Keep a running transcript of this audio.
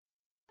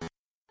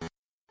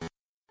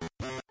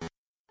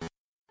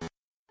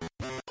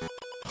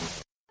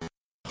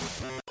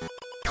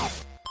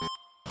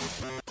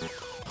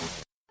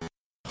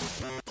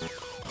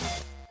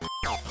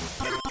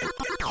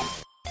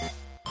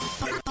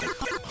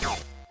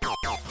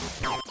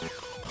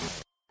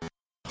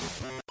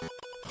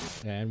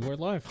And we're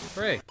live.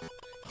 Hooray!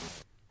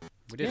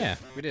 We did Yeah. it.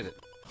 We did it.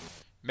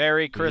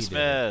 Merry did it.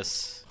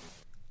 Christmas.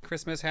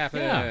 Christmas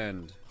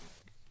happened.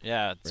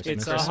 Yeah, it's been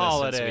It's a Christmas since we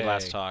holiday.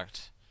 last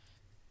talked.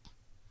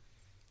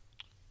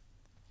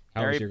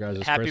 How Merry was your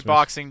guys' Happy Christmas?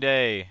 Boxing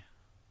Day.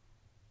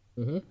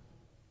 Mm-hmm.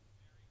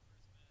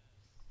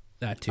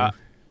 That too.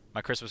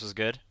 My Christmas was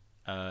good.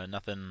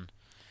 Nothing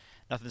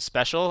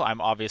special.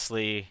 I'm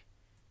obviously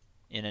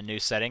in a new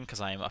setting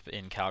because I am up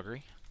in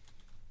Calgary.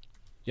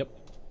 Yep.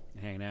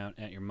 Hanging out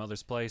at your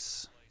mother's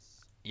place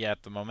Yeah,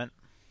 at the moment.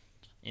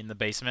 In the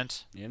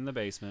basement, in the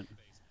basement.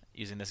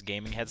 using this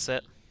gaming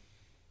headset.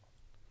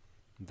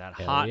 That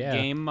Hell hot yeah.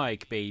 game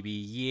mic, baby.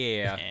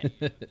 Yeah.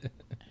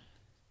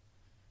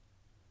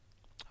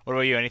 What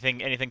about you?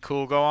 Anything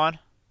cool go on?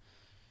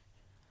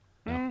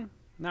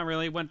 Not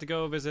really. Went to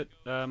go visit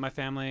my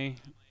family,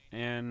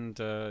 and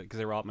because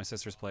they were all at my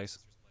sister's place.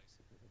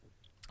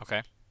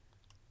 Okay.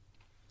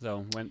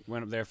 So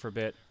went up there for a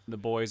bit. The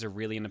boys are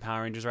really into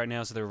Power Rangers right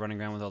now, so they were running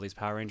around with all these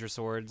Power Ranger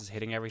swords,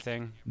 hitting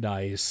everything.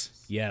 Nice.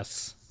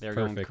 Yes. They were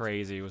Perfect. going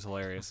crazy. It was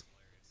hilarious.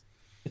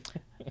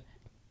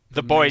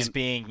 The boys Man.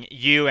 being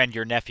you and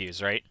your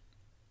nephews, right?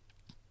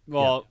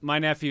 Well, my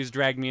nephews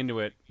dragged me into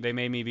it. They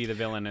made me be the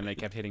villain, and they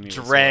kept hitting me. with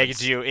Dragged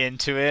swords. you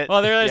into it.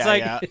 Well, they're just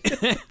Yeah,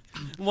 like, yeah.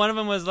 one of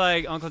them was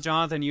like, Uncle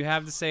Jonathan, you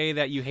have to say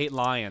that you hate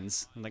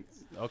lions. I'm like,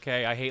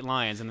 okay, I hate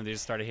lions, and then they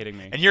just started hitting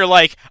me. And you're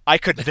like, I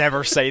could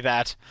never say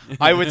that.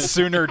 I would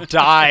sooner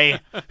die.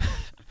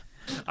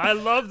 I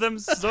love them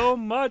so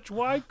much.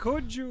 Why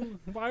could you?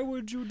 Why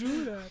would you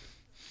do that?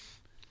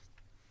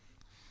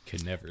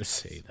 Could never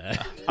say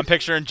that. I'm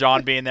picturing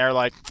John being there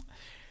like,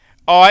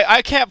 oh,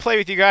 I can't play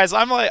with you guys.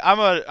 I'm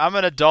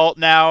an adult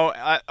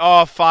now.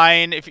 Oh,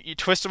 fine. If you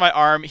twisted my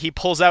arm, he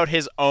pulls out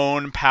his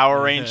own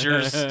Power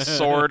Rangers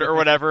sword or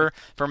whatever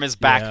from his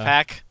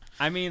backpack.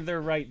 I mean,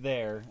 they're right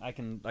there. I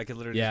could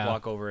literally Yeah. just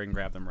walk over and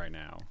grab them right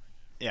now.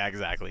 Yeah,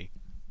 exactly.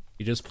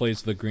 He just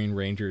plays the Green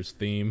Ranger's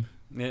theme.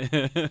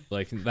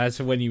 Like, that's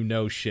when you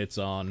know shit's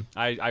on.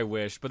 I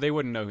wish, but they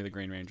wouldn't know who the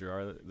Green Ranger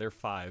are. They're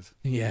 5.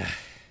 Yeah.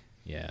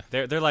 Yeah.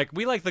 They're like,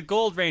 we like the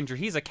Gold Ranger.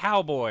 He's a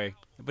cowboy,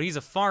 but he's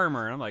a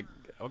farmer. And I'm like,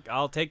 okay,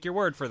 I'll take your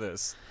word for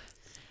this.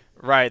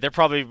 Right. They're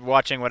probably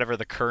watching whatever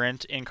the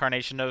current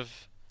incarnation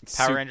of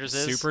Power Rangers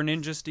is. Super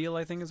Ninja Steel,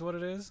 I think is what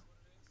it is.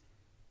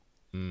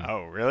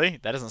 Oh, really?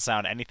 That doesn't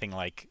sound anything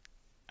like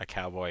a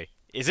cowboy.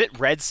 Is it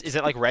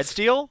like Red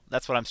Steel?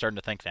 That's what I'm starting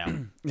to think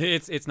now.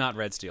 It's not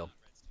Red Steel.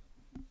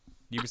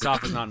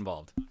 Ubisoft is not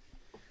involved.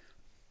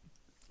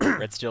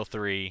 Red Steel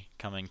 3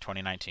 coming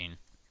 2019.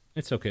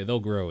 It's okay. They'll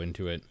grow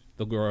into it.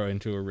 They'll grow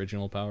into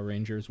original Power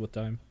Rangers with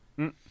time.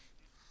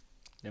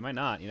 They might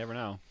not. You never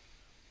know.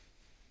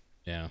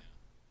 Yeah.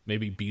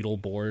 Maybe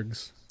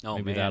Beetleborgs. Oh,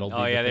 Maybe man. that'll be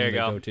Oh, the yeah, thing there you they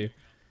go. go to.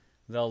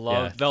 They'll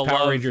love. Yeah. They'll Power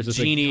love Rangers is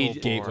a Jeannie.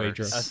 gateway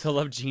drug. They'll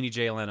love Jeannie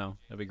J. Leno.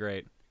 That'd be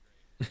great.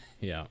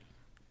 Yeah.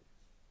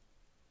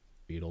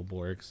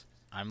 Beetleborgs.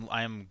 I'm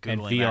And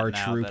googling VR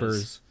that now.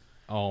 Troopers.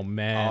 Oh,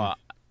 man.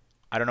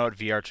 I don't know what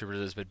VR Troopers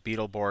is, but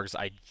Beetleborgs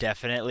I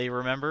definitely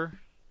remember.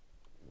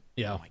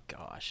 Yeah. Oh my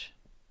gosh.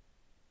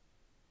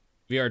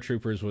 VR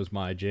Troopers was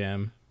my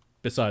jam.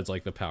 Besides,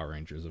 like, the Power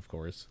Rangers, of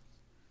course.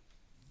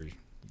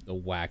 The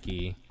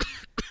wacky...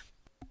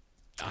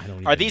 I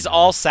don't Are even these know.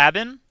 all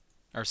Sabin?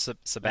 Or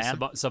Saban?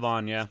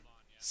 Saban, yeah.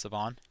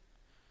 Saban?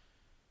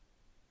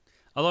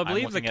 Although I I'm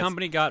believe the looking at-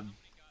 company got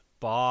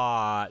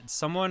bought.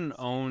 Someone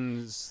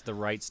owns the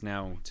rights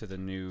now to the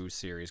new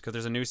series because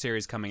there's a new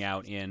series coming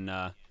out in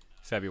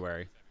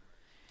February.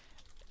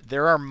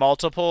 There are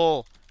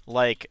multiple,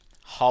 like,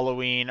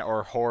 Halloween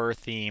or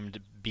horror-themed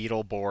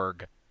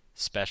Beetleborg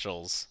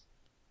specials.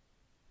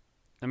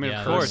 I mean, Yeah,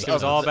 of those course, it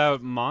was are- all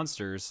about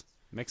monsters.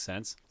 Makes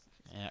sense.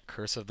 Yeah,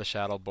 Curse of the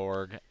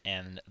Shadowborg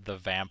and the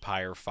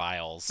Vampire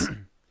Files.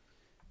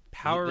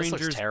 Power this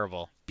Rangers looks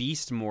terrible.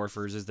 Beast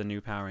Morphers is the new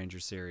Power Ranger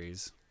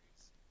series.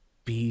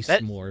 Beast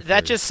That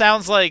Morphers. just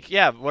sounds like,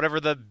 yeah, whatever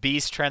the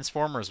Beast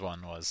Transformers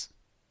one was.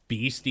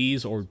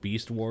 Beasties or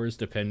Beast Wars,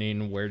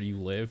 depending where you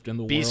lived in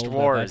the Beast world.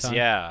 Wars, at that time.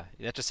 yeah.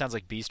 That just sounds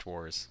like Beast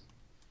Wars.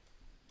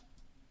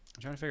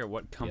 I'm trying to figure out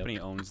what company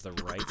owns the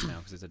rights now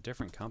because it's a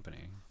different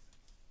company.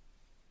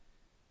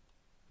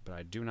 But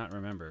I do not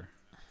remember.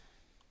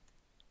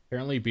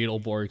 Apparently,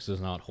 Beetleborgs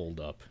does not hold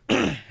up.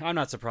 I'm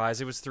not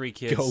surprised. It was 3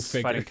 kids Go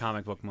figure. fighting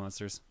comic book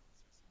monsters.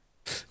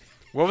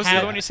 What was the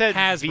other one you said?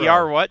 Hasbro.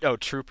 VR what? Oh,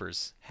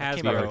 Troopers. That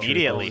came Hasbro out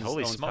immediately. owns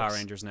Holy Power smokes.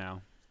 Rangers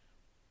now.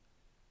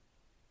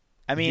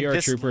 I mean, VR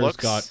this Troopers looks...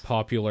 got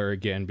popular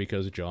again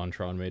because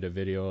JonTron made a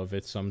video of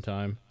it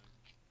sometime.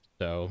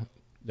 So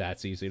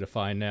that's easy to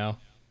find now.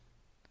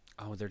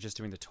 Oh, they're just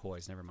doing the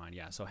toys. Never mind.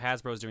 Yeah, so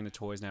Hasbro's doing the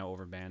toys now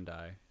over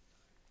Bandai.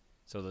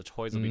 So the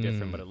toys will be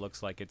different, but it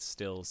looks like it's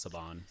still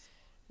Saban.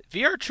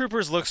 VR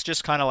Troopers looks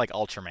just kind of like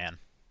Ultraman.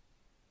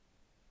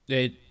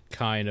 It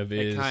kind of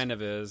is. It kind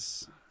of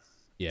is.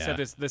 Yeah.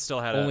 Except this still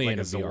had Only like in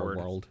a a VR Zord.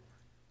 world.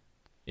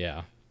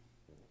 Yeah.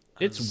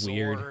 It's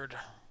weird. Zord.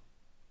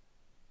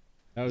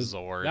 That was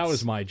Zords. That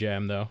was my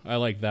jam, though. I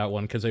like that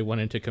one because they went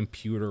into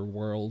computer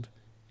world.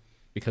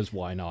 because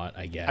why not?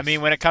 I guess. I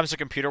mean, when it comes to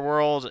Computer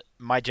World,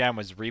 my jam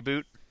was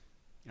Reboot.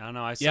 I don't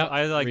know. I Yep,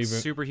 like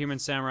Reboot. Superhuman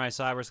Samurai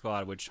Cyber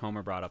Squad, which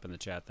Homer brought up in the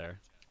chat there.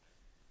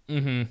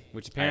 Mm-hmm.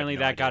 Which apparently no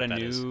that idea got a what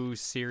that is. new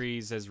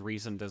series as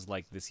recent as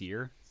like this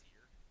year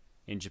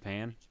in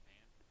Japan.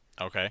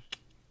 Okay.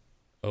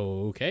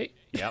 Okay.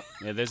 Yep.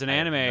 Yeah, there's an I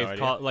have anime no idea.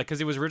 called like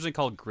because it was originally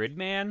called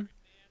Gridman,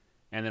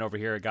 and then over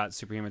here it got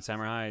Superhuman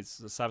Samurai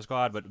Cyber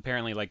Squad, but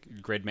apparently like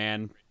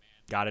Gridman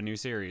got a new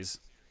series.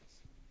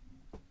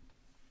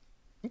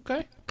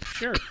 Okay.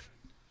 Sure.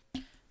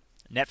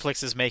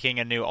 Netflix is making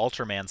a new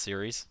Ultraman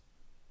series.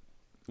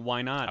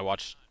 Why not? I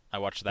watched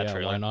that Yeah.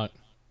 trailer. Why not?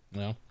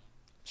 No.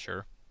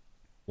 Sure.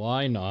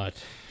 Why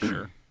not?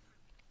 Sure.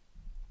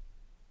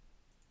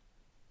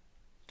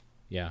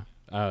 Yeah.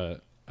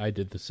 I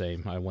did the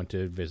same. I went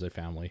to visit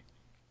family.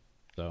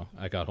 So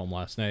I got home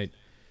last night.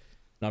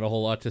 Not a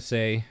whole lot to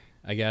say,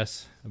 I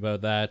guess,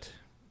 about that.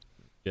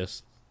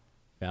 Just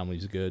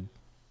family's good.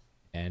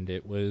 And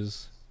it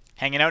was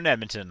Hanging out in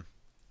Edmonton.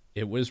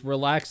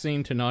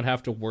 relaxing to not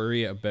have to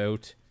worry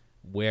about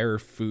where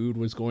food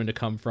was going to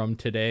come from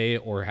today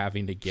or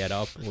having to get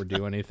up or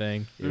do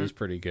anything. It was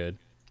pretty good.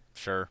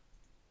 Sure.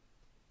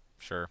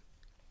 Sure.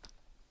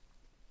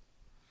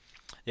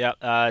 Yeah,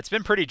 it's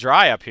been pretty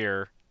dry up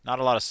here. Not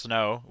a lot of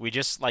snow. We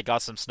just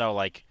got some snow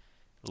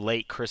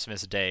late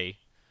Christmas Day.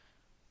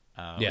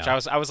 Which Yeah.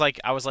 I was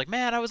like,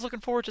 man, I was looking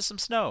forward to some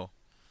snow.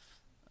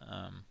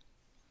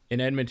 In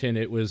Edmonton,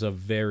 it was a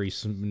very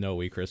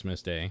snowy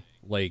Christmas day.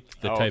 Like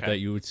the Oh, type okay. that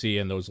you would see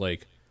in those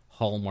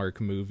Hallmark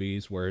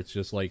movies where it's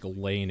just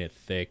laying it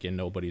thick and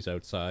nobody's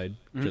outside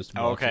just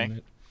Oh, watching okay.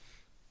 it.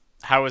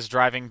 How was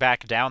driving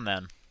back down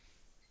then?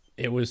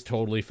 It was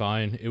totally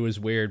fine. It was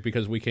weird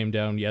because we came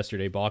down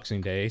yesterday,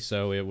 Boxing Day,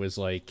 so it was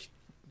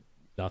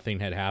nothing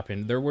had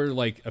happened. There were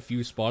a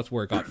few spots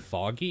where it got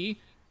foggy,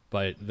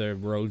 but the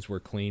roads were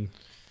clean.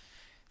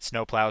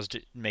 Snowplows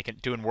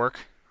doing work.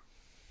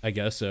 I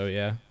guess so,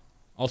 yeah.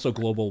 Also,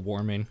 global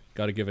warming.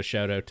 Got to give a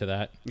shout out to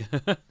that.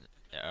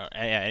 Yeah,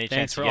 any Thanks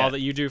chance for you all get. that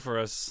you do for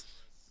us.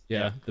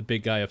 Yeah, the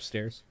big guy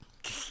upstairs.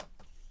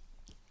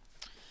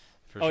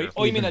 For sure.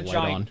 Oh, you mean Leaving that the light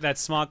giant, on. that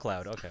smog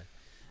cloud? Okay.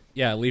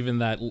 Yeah, leaving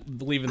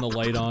the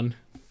light on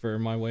for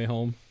my way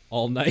home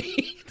all night.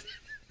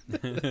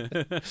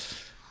 Did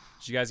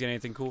you guys get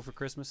anything cool for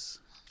Christmas?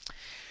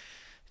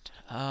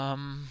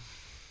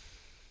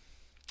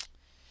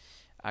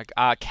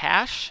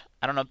 Cash.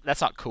 I don't know.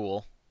 That's not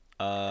cool.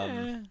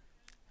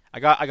 I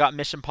got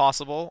Mission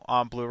Possible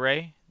on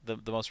Blu-ray, the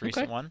most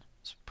recent Okay. one.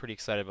 I was pretty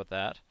excited about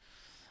that.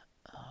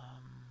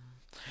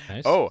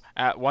 Nice. Oh,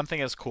 one thing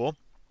is cool.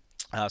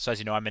 So as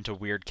you know, I'm into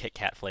weird Kit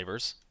Kat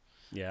flavors.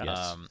 Yeah.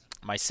 Yes.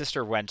 My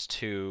sister went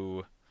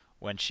to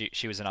when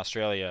she was in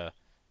Australia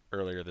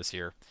earlier this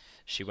year.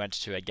 She went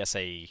to, I guess,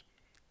 a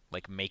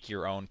make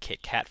your own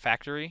Kit Kat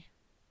factory.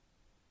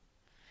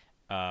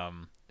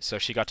 So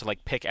she got to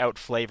pick out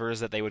flavors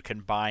that they would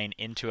combine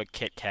into a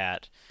Kit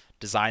Kat,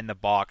 design the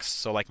box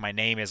so my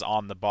name is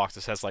on the box.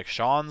 It says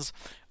Sean's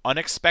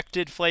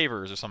Unexpected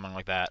Flavors or something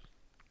like that.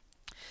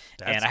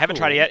 And I haven't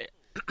tried it yet.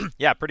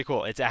 Yeah, pretty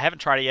cool. I haven't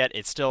tried it yet.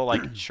 It's still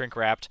shrink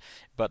wrapped,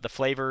 but the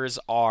flavors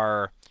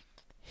are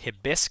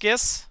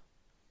hibiscus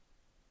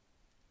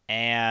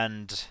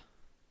and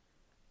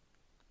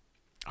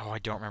I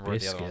don't remember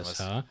what the other one Biscuits,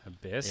 was. huh?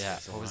 Abyss. Yeah,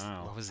 what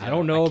Wow. was the I other don't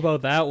one? know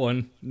about that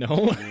one. No.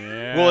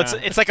 Yeah. Well,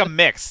 it's like a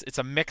mix. It's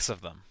a mix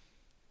of them.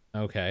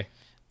 Okay.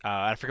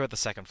 I forget what the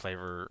second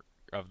flavor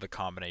of the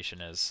combination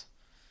is.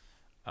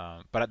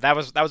 But that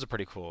was a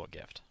pretty cool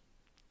gift.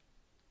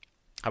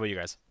 How about you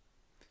guys?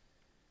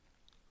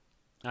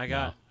 I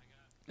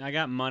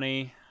got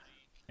money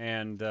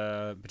and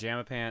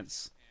pajama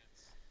pants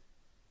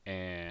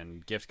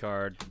and gift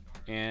card,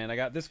 and I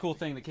got this cool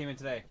thing that came in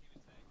today.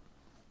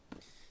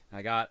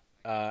 I got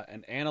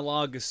an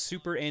analog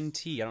Super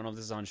NT. I don't know if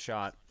this is on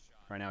shot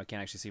right now. I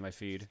can't actually see my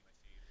feed,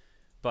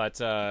 but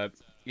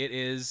it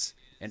is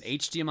an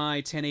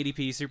HDMI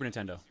 1080p Super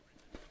Nintendo,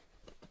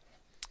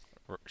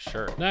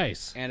 Sure.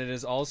 Nice. and it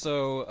is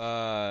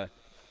also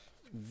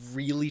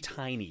really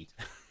tiny.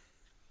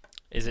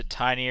 Is it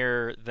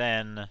tinier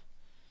than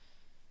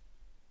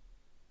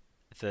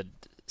the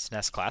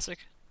SNES Classic?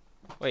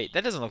 Wait,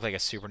 that doesn't look like a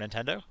Super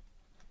Nintendo.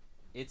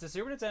 It's a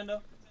Super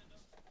Nintendo.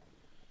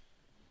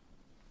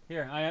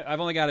 Here, I've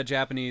only got a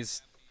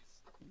Japanese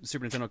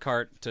Super Nintendo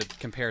cart to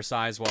compare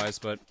size-wise,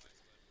 but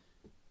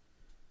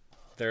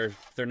they're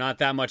not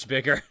that much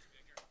bigger.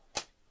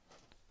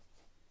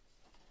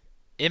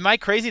 Am I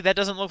crazy? That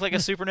doesn't look like a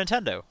Super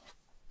Nintendo.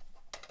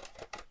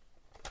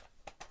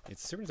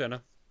 It's a Super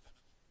Nintendo.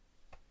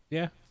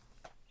 Yeah.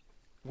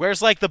 Where's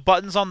the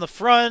buttons on the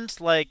front?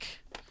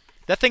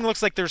 That thing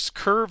looks like there's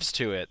curves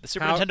to it. The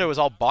Super Nintendo is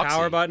all boxy.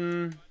 Power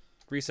button,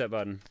 reset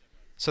button.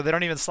 So they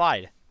don't even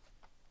slide.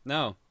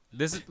 No,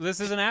 this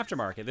is an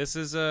aftermarket. This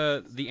is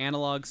the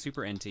analog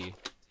Super NT.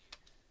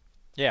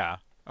 Yeah.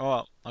 Oh,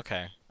 well,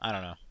 okay. I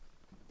don't know.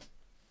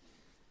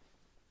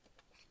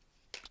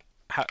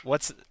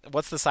 What's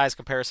the size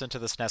comparison to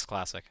the SNES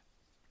Classic?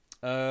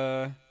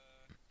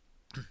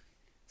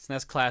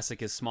 SNES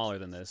Classic is smaller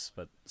than this,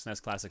 but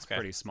SNES Classic's Okay.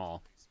 pretty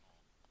small.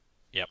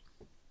 Yep.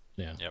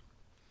 Yeah. Yep.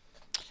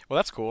 Well,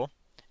 that's cool.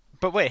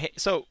 But wait,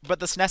 but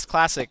the SNES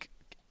Classic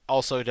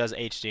also does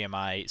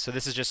HDMI, so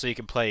this is just so you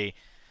can play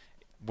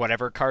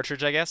whatever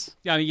cartridge, I guess.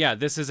 Yeah, I mean, yeah,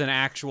 this is an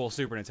actual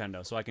Super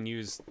Nintendo, so I can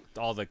use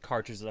all the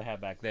cartridges that I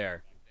have back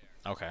there.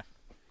 Okay.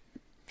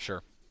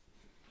 Sure.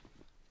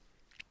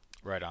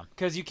 Right on.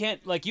 Because you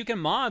can't, like, you can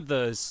mod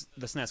the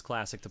SNES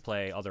Classic to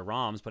play other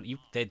ROMs, but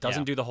it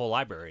doesn't Yeah. do the whole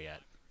library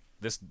yet.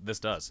 This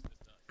does.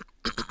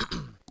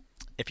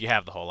 If you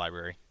have the whole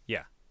library.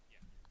 Yeah.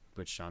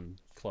 Which I'm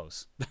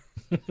close.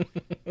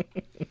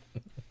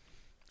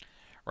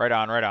 Right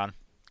on, right on.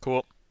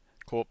 Cool.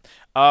 Cool.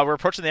 We're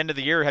approaching the end of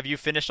the year. Have you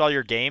finished all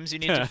your games you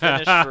need to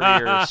finish for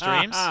your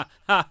streams?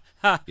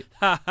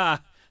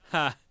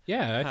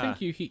 Yeah, I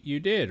think you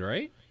did,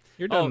 right?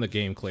 You're done the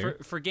game clear.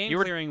 For game You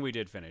were- clearing, we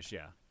did finish,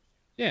 yeah.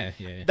 Yeah.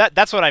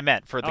 That's what I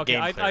meant for the Okay,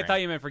 game I clearing.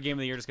 thought you meant for Game of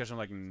the Year discussion. I'm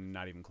like,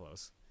 not even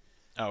close.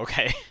 Oh,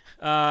 okay.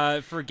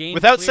 For game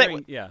Without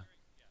clearing, yeah.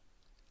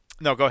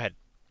 No, go ahead.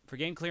 For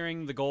game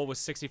clearing, the goal was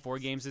 64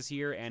 games this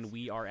year, and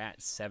we are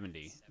at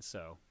 70.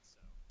 So,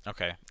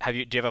 Okay. Do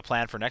you have a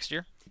plan for next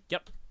year?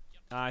 yep.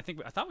 I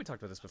thought we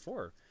talked about this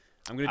before.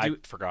 I'm gonna I do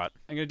forgot.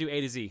 A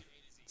to Z.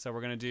 So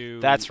we're gonna do.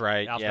 That's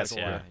right. Yes, alphabetical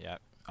yeah, order. yeah.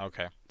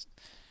 Okay.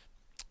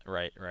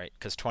 Right.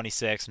 Because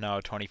 26,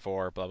 no,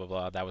 24, blah blah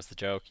blah. That was the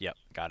joke. Yep,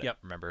 got it. Yep.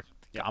 Remember.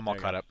 Yep, I'm all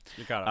there you caught go. up.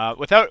 You're caught up.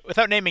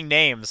 Without naming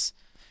names,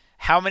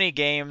 how many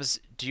games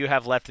do you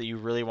have left that you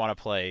really want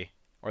to play,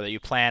 or that you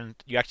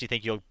actually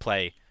think you'll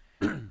play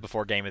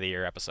before Game of the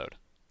Year episode?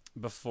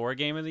 Before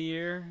Game of the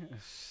Year,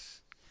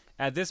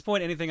 at this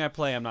point, anything I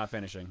play, I'm not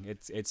finishing.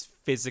 It's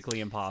physically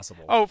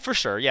impossible. Oh, for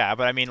sure, yeah.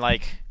 But I mean,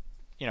 like,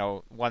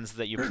 ones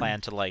that you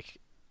plan to like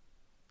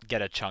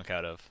get a chunk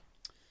out of.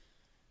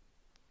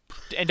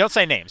 And don't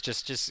say names.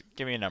 Just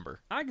give me a number.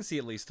 I can see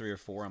at least 3 or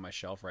 4 on my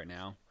shelf right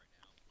now.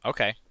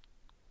 Okay.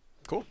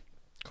 Cool.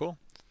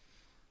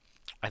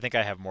 I think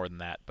I have more than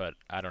that, but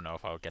I don't know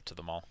if I'll get to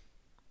them all.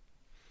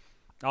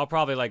 I'll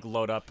probably like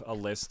load up a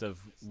list of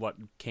what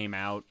came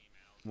out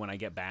when I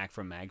get back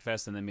from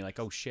MagFest, and then be like,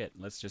 oh shit,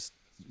 let's just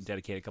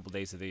dedicate a couple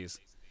days to these.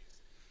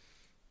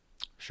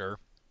 Sure.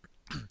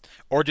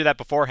 Or do that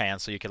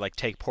beforehand so you could like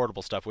take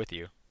portable stuff with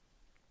you.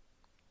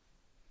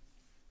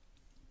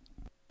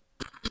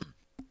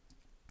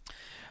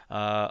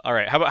 All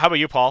right. How about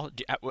you, Paul?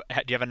 Do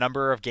you have a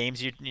number of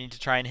games you need to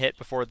try and hit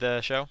before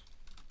the show?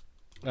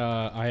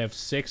 I have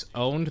 6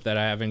 owned that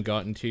I haven't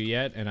gotten to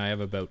yet, and I have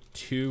about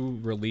 2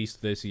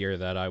 released this year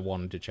that I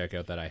wanted to check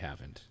out that I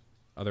haven't.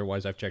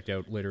 Otherwise, I've checked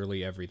out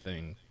literally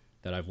everything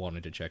that I've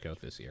wanted to check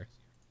out this year.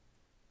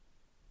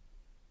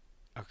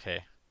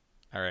 Okay.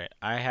 All right.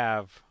 I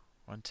have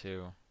 1,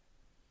 2,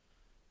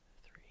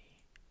 3.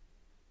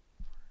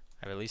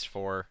 I have at least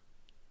 4,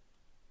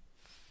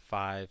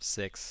 5,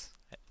 6.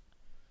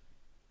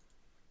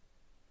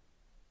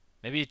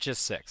 Maybe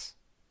just 6.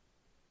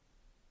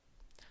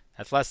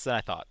 That's less than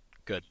I thought.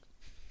 Good.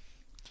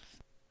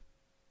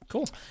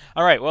 Cool.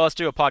 All right, well, let's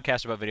do a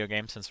podcast about video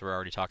games since we're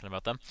already talking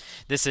about them.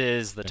 This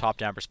is the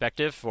top-down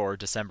perspective for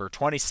December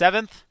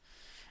 27th.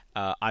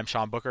 I'm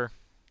Sean Booker.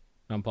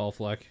 I'm Paul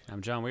Fleck.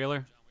 I'm John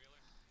Wheeler.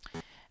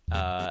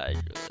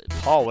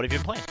 Paul, what have you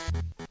been playing?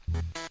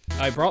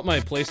 I brought my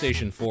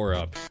PlayStation 4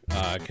 up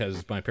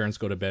because my parents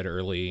go to bed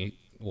early,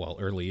 well,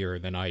 earlier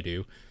than I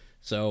do.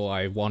 So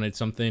I wanted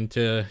something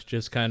to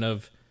just kind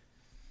of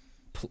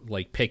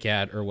pick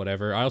at or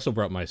whatever. I also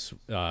brought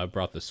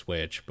brought the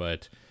Switch,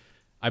 but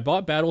I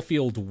bought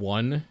Battlefield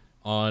 1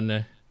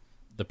 on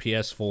the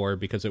PS4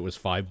 because it was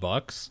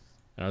 $5,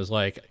 and I was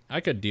like, I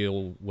could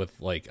deal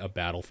with like a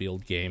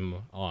Battlefield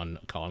game on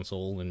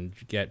console and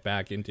get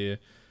back into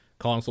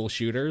console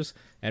shooters.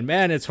 And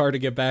man, it's hard to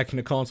get back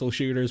into console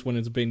shooters when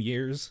it's been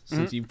years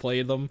since you've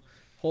played them.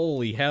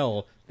 Holy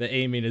hell, the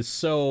aiming is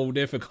so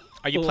difficult.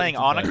 Are you playing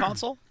on a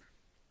console?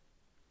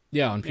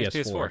 Yeah, on Yes,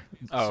 PS4. PS4.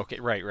 Oh, okay.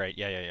 Right.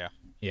 Yeah.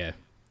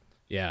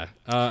 Yeah.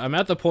 I'm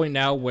at the point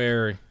now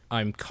where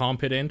I'm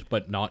competent,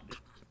 but not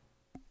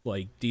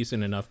like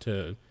decent enough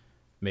to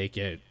make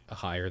it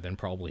higher than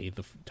probably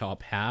the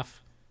top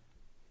half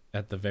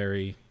at the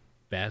very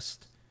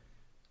best.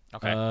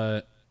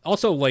 Okay.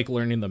 Also, like,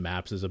 learning the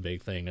maps is a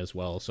big thing as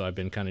well, so I've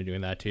been kind of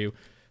doing that too.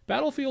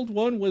 Battlefield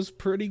 1 was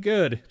pretty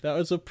good. That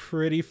was a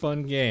pretty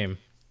fun game.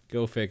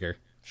 Go figure.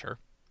 Sure.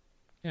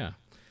 Yeah.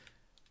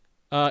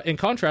 In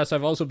contrast,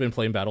 I've also been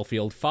playing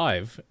Battlefield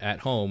 5 at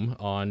home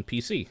on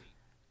PC.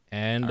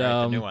 And All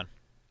right, the new one.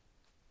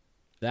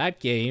 that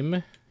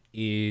game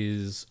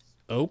is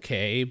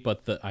okay,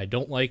 but I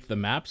don't like the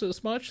maps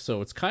as much,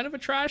 so it's kind of a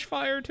trash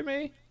fire to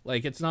me.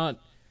 Like, it's not...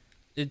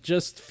 It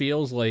just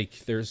feels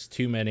like there's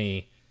too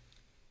many...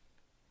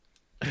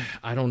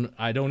 I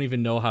don't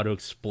even know how to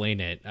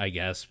explain it, I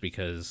guess,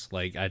 because,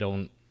 like, I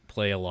don't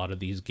play a lot of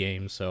these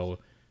games, so...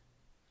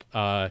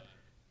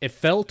 it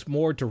felt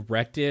more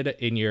directed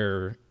in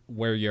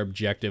where your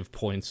objective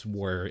points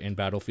were in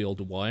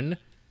Battlefield 1.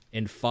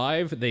 In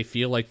 5, they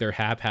feel like they're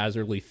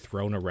haphazardly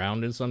thrown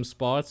around in some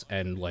spots,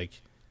 and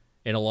like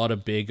in a lot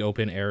of big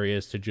open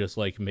areas to just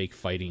like make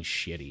fighting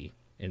shitty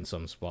in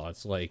some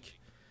spots. Like,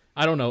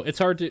 I don't know. It's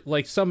hard to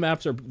like, some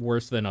maps are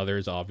worse than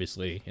others,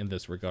 obviously, in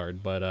this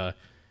regard, but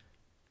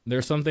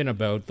there's something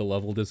about the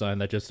level design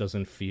that just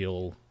doesn't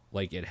feel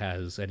like it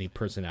has any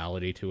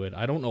personality to it.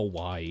 I don't know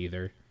why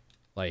either.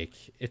 Like,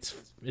 it's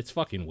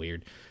fucking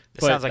weird.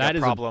 It sounds like a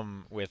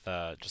problem with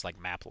just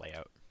like map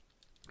layout.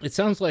 It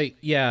sounds like,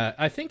 yeah,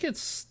 I think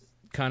it's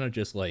kind of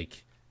just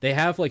like they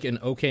have like an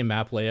okay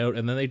map layout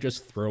and then they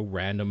just throw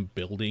random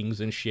buildings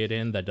and shit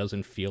in that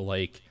doesn't feel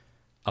like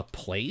a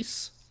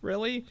place,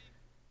 really.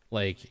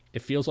 Like,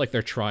 it feels like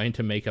they're trying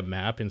to make a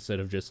map instead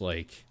of just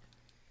like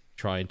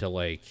trying to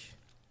like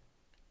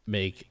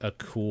make a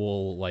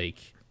cool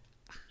like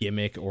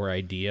gimmick or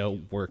idea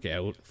work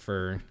out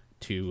for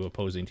two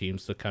opposing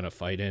teams to kind of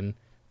fight in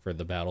for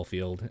the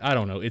battlefield. I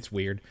don't know, it's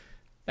weird.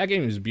 That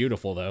game is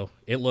beautiful though.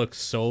 It looks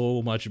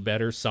so much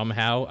better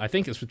somehow. I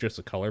think it's just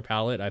a color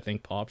palette. I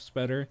think pop's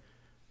better.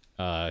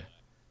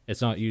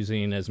 It's not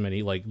using as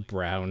many like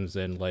browns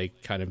and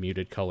like kind of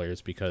muted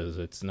colors because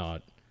it's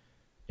not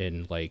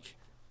in like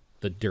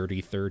the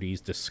dirty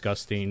 30s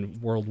disgusting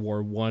World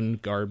War I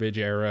garbage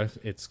era.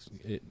 It's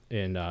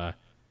in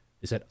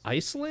is it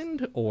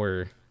Iceland,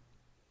 or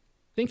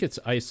I think it's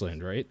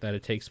Iceland, right? That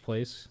it takes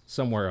place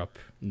somewhere up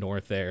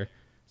north there.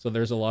 So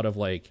there's a lot of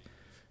like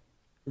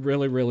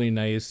really, really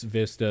nice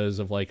vistas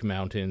of like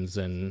mountains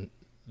and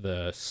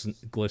the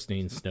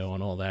glistening snow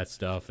and all that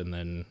stuff. And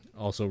then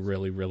also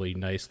really, really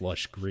nice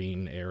lush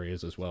green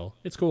areas as well.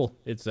 It's cool.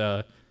 It's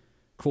a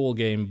cool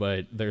game,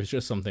 but there's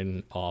just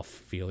something off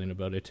feeling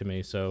about it to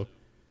me. So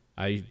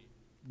I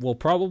will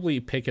probably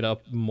pick it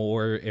up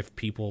more if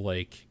people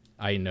like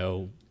I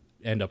know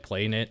end up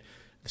playing it.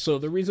 So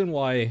the reason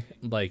why,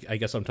 like, I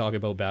guess I'm talking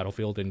about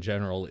Battlefield in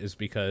general is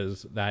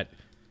because that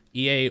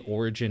EA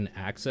Origin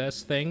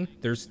Access thing,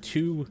 there's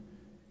two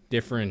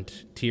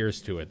different tiers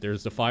to it.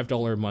 There's the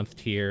 $5 a month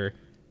tier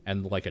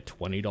and like a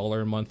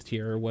 $20 a month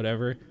tier or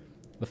whatever.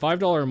 The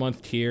 $5 a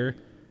month tier,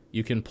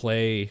 you can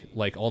play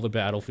like all the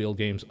Battlefield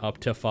games up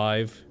to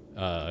 5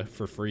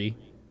 for free.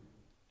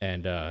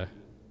 And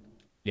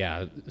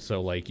yeah,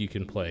 so like you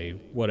can play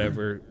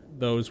whatever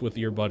those with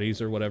your buddies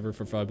or whatever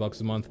for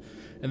 $5 a month.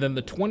 And then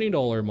the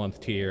 $20 a month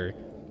tier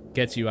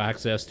gets you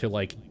access to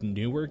like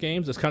newer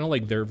games. It's kind of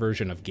like their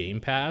version of Game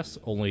Pass,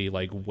 only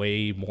like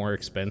way more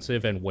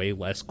expensive and way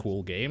less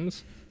cool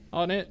games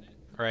on it.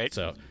 Right.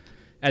 So,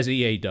 as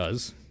EA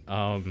does.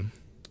 So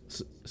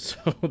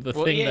the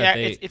well, thing yeah, that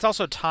they it's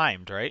also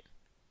timed, right?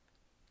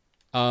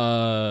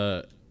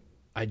 I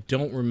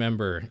don't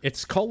remember.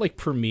 It's called like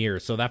Premiere,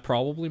 so that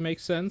probably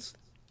makes sense.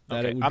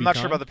 Okay. I'm not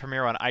sure about the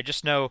Premiere one. I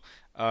just know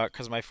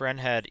because my friend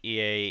had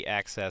EA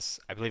Access.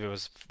 I believe it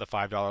was the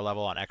 $5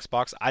 level on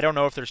Xbox. I don't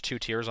know if there's two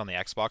tiers on the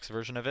Xbox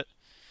version of it.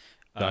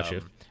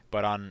 Gotcha.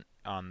 But on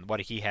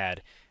what he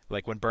had,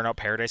 like when Burnout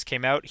Paradise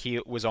came out, he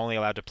was only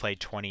allowed to play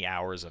 20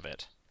 hours of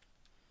it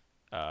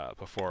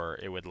before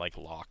it would like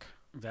lock.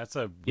 That's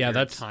a Yeah, weird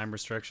that's- time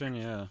restriction.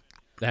 Yeah.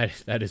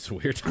 That is a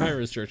weird time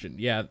restriction.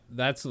 Yeah,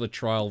 that's the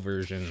trial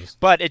versions.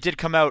 But it did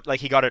come out,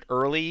 like he got it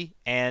early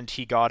and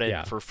he got it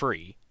Yeah. for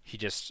free. He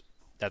just,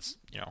 that's,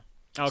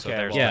 Okay. so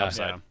there's well, the yeah.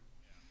 upside.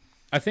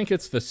 I think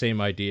it's the same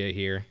idea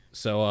here.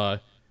 So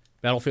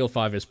Battlefield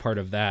 5 is part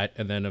of that,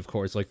 and then of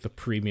course like the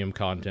premium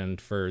content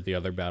for the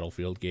other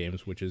Battlefield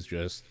games, which is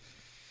just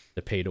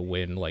the pay to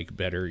win, like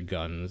better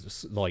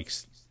guns, like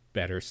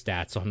better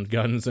stats on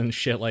guns and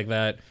shit like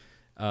that,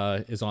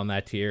 is on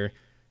that tier.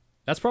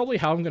 That's probably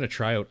how I'm going to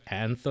try out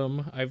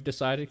Anthem, I've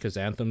decided, because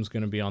Anthem's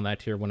going to be on that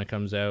tier when it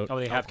comes out. Oh,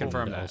 they have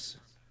confirmed that.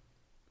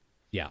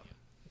 Yeah.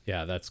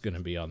 Yeah, that's going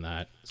to be on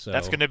that. So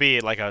That's going to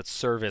be like a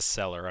service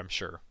seller, I'm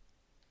sure.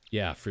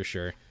 yeah, for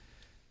sure.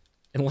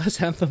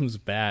 Unless Anthem's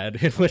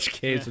bad, in which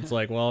case it's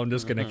like, well, I'm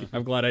just going to...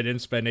 I'm glad I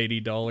didn't spend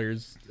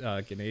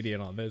 $80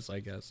 Canadian on this, I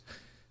guess.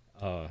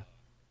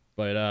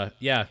 But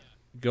yeah,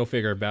 go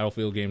figure.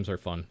 Battlefield games are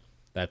fun.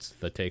 That's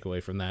the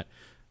takeaway from that.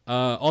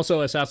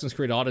 Also, Assassin's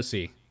Creed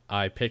Odyssey.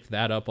 I picked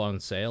that up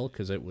on sale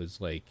because it was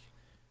like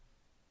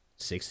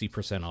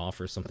 60% off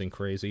or something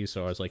crazy.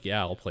 So I was like, yeah,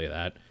 I'll play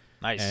that.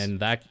 Nice. And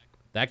that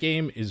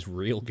game is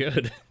real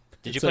good.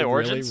 Did you play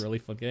Origins? Really, really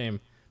fun game.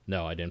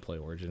 No, I didn't play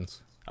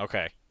Origins.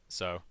 Okay,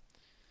 so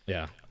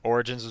Yeah.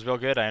 Origins was real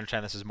good. I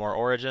understand this is more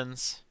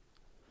Origins.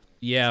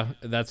 Yeah,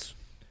 that's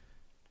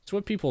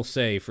what people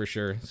say for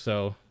sure.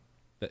 So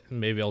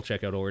maybe I'll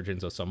check out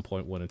Origins at some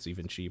point when it's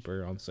even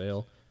cheaper on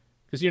sale.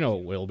 Because it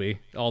will be.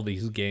 All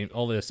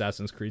the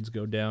Assassin's Creeds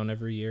go down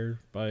every year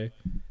by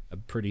a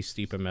pretty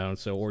steep amount.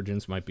 So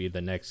Origins might be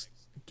the next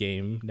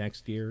game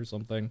next year or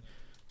something.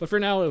 But for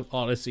now,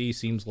 Odyssey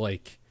seems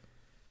like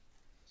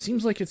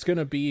it's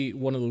gonna be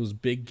one of those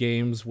big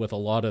games with a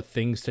lot of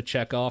things to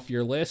check off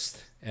your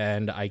list.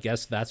 And I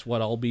guess that's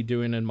what I'll be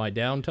doing in my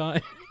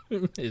downtime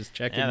is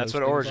checking. Yeah, that's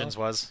those what things Origins off.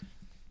 was.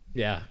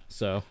 Yeah.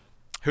 So.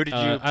 Who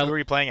were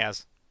you playing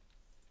as?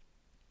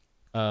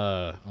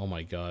 Oh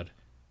my God.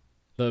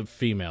 The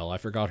female, I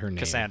forgot her name.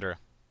 Cassandra.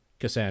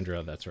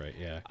 That's right,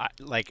 yeah.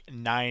 Like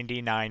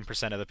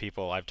 99% of the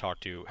people I've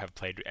talked to have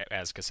played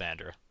as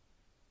Cassandra.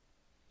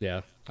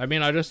 Yeah. I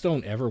mean, I just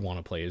don't ever want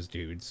to play as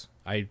dudes.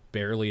 I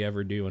barely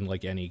ever do in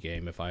like any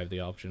game if I have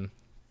the option.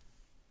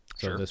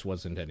 So Sure. this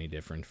wasn't any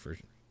different for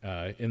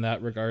in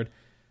that regard.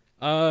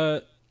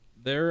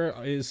 There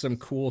is some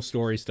cool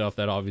story stuff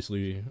that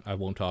obviously I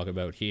won't talk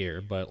about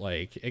here, but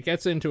like it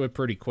gets into it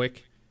pretty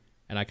quick,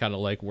 and I kind of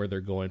like where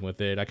they're going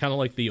with it. I kind of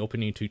like the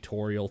opening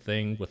tutorial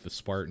thing with the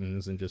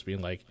Spartans and just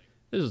being like,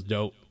 "This is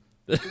dope."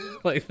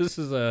 Like this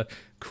is a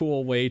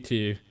cool way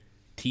to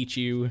teach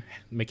you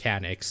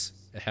mechanics,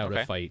 how to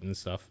Okay. fight and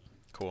stuff.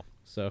 Cool.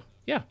 So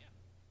yeah,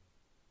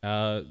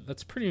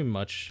 that's pretty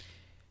much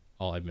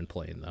all I've been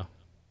playing though.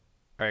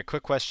 All right,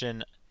 quick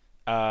question.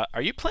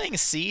 Are you playing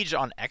Siege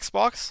on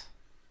Xbox?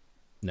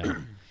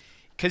 No.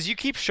 Because you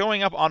keep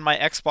showing up on my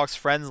Xbox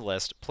friends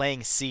list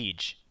playing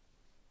Siege.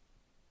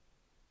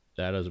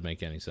 That doesn't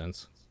make any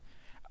sense.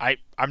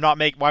 I'm not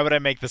make. Why would I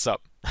make this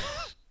up?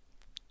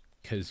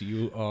 Because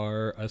you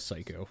are a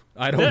psycho.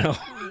 I don't know.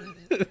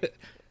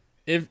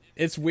 If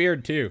it's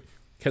weird too,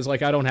 because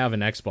like I don't have an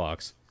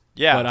Xbox.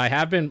 Yeah. But I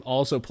have been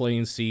also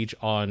playing Siege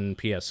on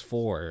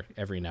PS4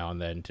 every now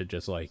and then to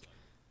just like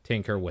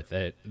tinker with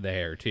it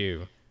there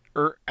too.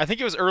 I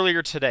think it was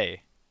earlier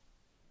today.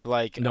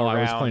 Like No,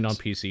 I was around- playing on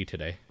PC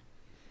today.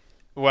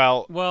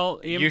 Well, Well,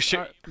 You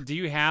should- do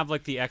you have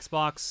like the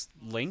Xbox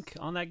link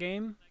on that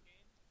game?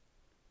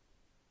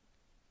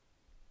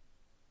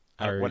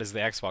 what is the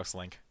Xbox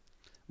link?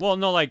 Well,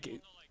 no, like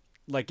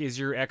is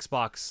your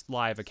Xbox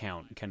Live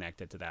account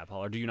connected to that,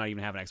 Paul, or do you not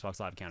even have an Xbox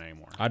Live account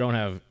anymore? I don't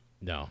have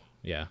no.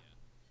 Yeah.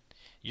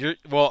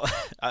 Well,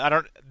 I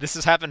don't. This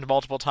has happened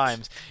multiple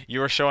times.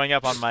 You are showing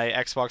up on my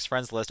Xbox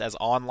friends list as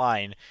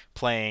online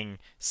playing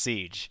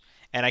Siege,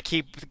 and I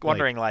keep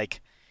wondering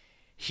like,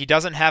 he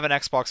doesn't have an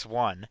Xbox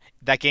One.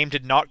 That game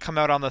did not come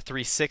out on the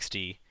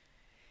 360.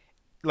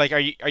 Like, are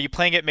you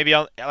playing it maybe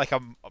on like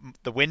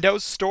the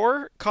Windows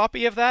Store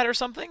copy of that or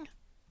something?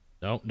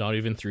 No, not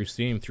even through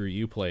Steam, through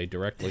Uplay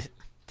directly.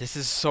 This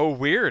is so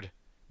weird.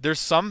 There's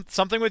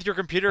something with your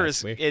computer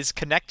That's weird. is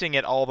connecting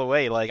it all the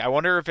way. Like, I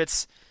wonder if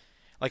it's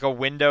like a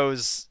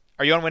Windows.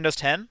 Are you on Windows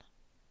 10?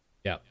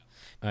 Yeah.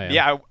 I am.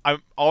 Yeah,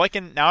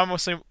 I'm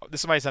assuming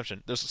this is my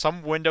assumption. There's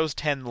some Windows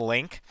 10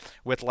 link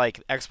with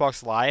like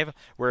Xbox Live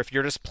where if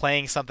you're just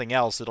playing something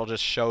else, it'll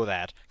just show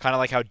that. Kind of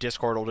like how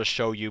Discord will just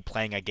show you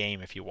playing a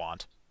game if you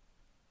want.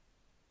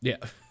 Yeah.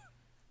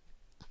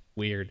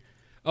 Weird.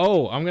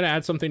 Oh, I'm gonna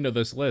add something to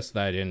this list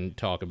that I didn't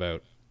talk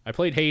about. I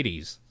played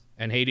Hades,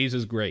 and Hades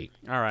is great.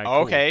 All right. Cool.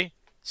 Okay,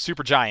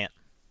 Super Giant.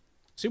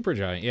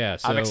 Supergiant, yeah.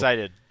 So I'm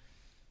excited.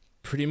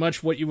 pretty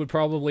much what you would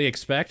probably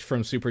expect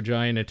from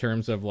Supergiant in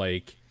terms of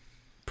like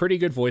pretty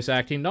good voice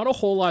acting. Not a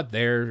whole lot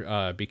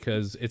there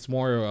because it's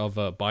more of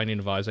a Binding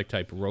of Isaac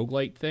type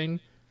roguelite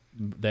thing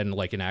than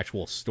like an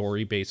actual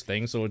story based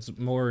thing. So it's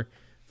more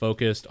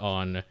focused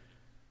on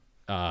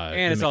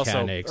And it's the also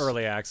mechanics.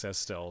 early access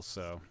still,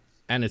 so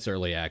And it's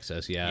early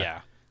access,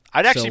 Yeah.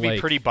 I'd actually So, be like-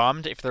 pretty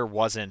bummed if there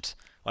wasn't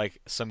like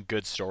some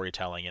good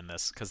storytelling in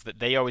this because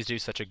they always do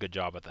such a good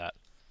job at that.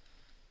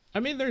 I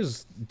mean,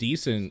 there's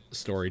decent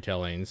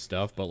storytelling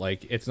stuff, but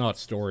like it's not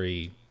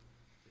story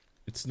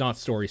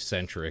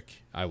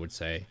centric, I would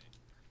say.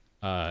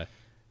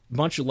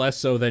 Much less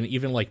so than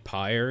even like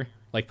Pyre.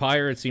 Like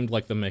Pyre, it seemed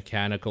like the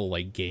mechanical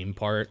like game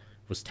part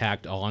was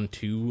tacked on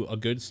to a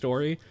good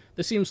story.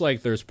 This seems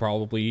like there's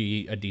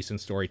probably a decent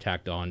story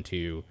tacked on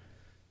to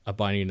a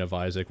Binding of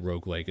Isaac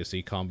Rogue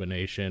Legacy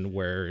combination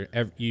where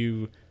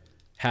you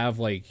have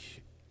like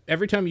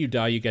every time you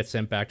die you get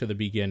sent back to the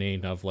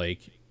beginning of like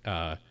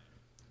the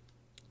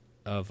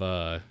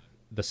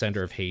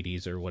center of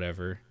Hades or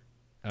whatever.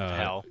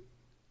 Hell.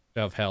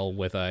 Of hell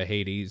with a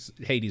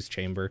Hades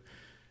chamber.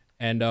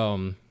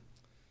 And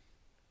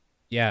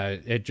yeah,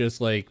 it just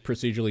like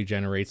procedurally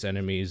generates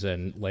enemies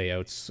and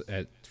layouts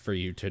for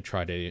you to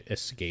try to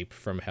escape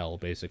from hell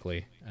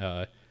basically.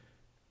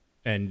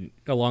 And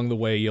along the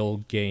way you'll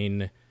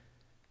gain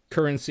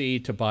currency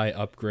to buy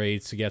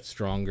upgrades to get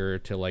stronger,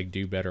 to like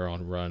do better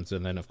on runs,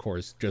 and then of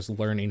course just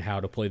learning how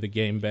to play the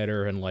game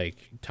better and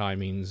like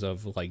timings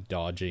of like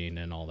dodging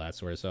and all that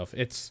sort of stuff.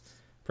 It's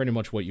pretty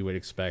much what you would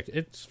expect.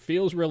 It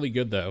feels really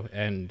good though,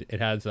 and it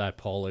has that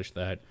polish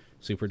that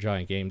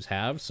Supergiant games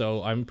have,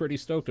 so I'm pretty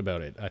stoked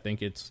about it. I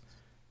think it's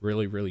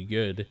really, really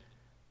good,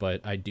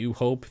 but I do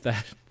hope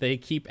that they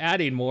keep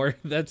adding more.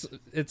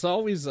 It's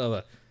always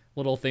a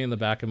little thing in the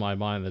back of my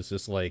mind that's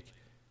just like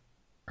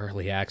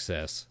early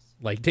access.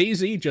 Like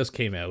DayZ just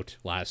came out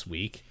last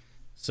week,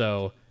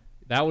 so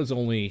that was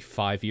only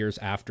 5 years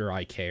after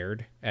I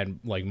cared and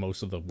like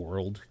most of the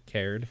world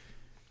cared.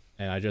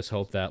 And I just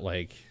hope that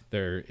like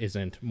there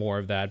isn't more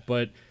of that,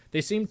 but they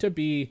seem to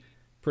be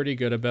pretty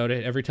good about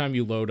it. Every time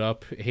you load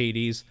up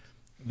Hades,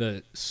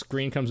 the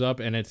screen comes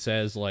up and it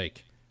says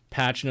like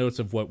patch notes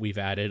of what we've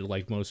added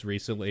like most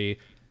recently,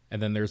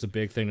 and then there's a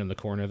big thing in the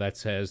corner that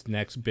says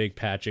next big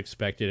patch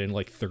expected in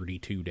like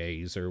 32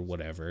 days or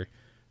whatever.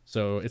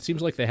 So it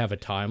seems like they have a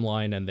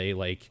timeline and they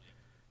like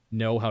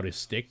know how to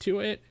stick to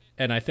it.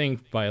 And I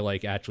think by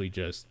like actually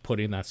just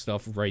putting that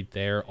stuff right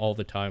there all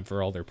the time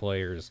for all their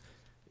players,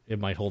 it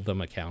might hold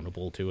them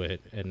accountable to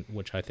it, and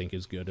which I think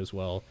is good as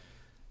well.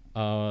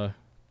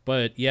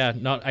 But yeah,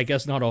 I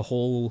guess not a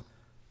whole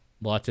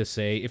lot to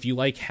say. If you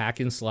like hack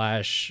and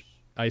slash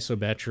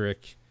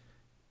isometric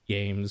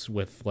games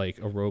with like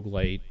a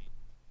roguelite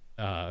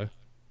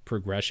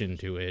progression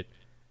to it,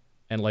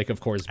 and like of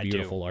course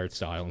beautiful art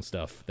style and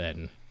stuff,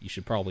 then you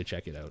should probably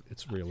check it out.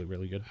 It's really,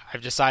 really good.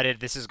 I've decided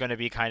this is going to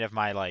be kind of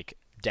my like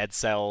Dead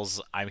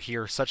Cells. I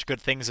hear such good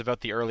things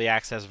about the early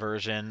access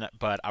version,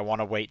 but I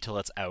want to wait till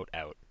it's out.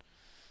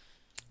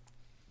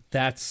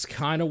 That's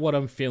kind of what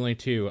I'm feeling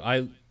too.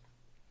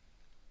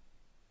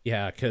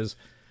 Because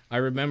I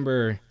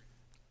remember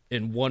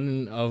in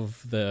one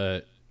of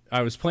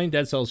I was playing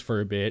Dead Cells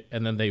for a bit,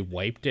 and then they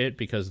wiped it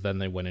because then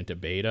they went into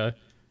beta,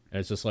 and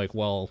it's just like,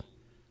 well,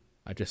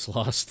 I just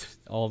lost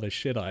all the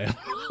shit I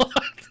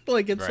unlocked.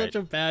 Like, it's such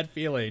a bad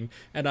feeling,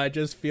 and I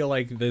just feel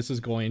like this is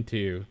going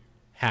to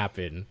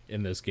happen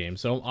in this game.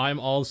 So I'm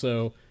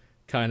also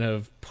kind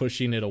of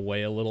pushing it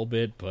away a little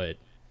bit, but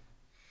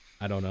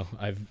I don't know.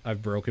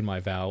 I've broken my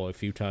vow a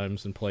few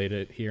times and played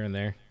it here and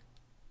there.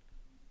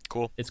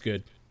 Cool. It's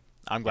good.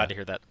 I'm glad to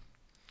hear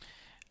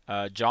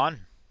that.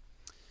 John?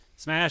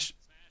 Smash.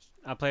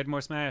 I played more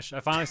Smash. I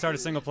finally started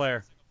single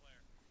player.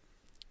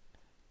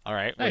 All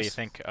right. Nice. What do you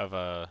think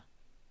of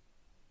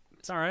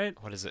It's all right.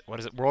 What is it?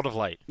 World of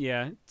Light.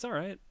 Yeah, it's all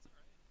right.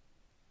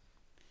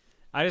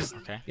 I just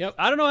Okay. Yep.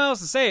 I don't know how else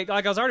to say it.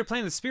 Like, I was already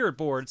playing the Spirit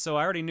board, so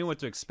I already knew what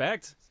to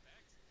expect.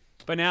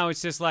 But now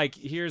it's just like,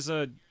 here's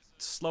a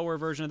slower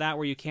version of that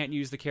where you can't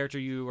use the character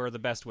you are the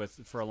best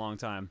with for a long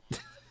time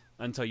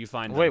until you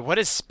find them. Wait, what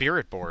is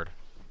Spirit Board?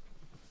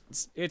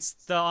 It's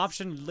the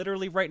option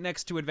literally right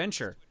next to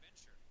Adventure.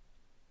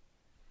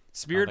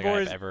 Spirit I don't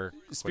board think I've ever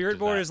Spirit clicked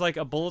board that. is like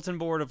a bulletin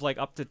board of like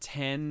up to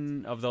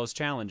 10 of those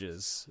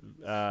challenges.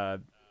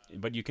 But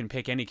you can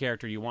pick any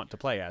character you want to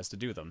play as to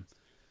do them.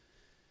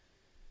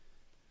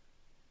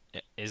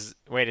 Is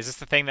this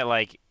the thing that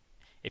like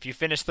if you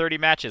finish 30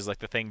 matches like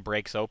the thing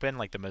breaks open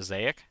like the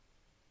mosaic?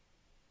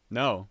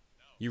 No.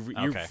 You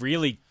Okay.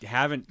 really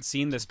haven't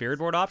seen the Spirit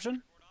board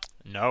option?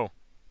 No.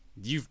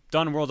 You've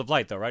done World of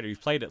Light though, right? Or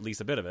you've played at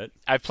least a bit of it.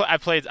 I've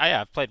played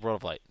World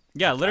of Light.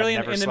 Yeah, literally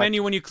I've in never the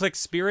menu when you click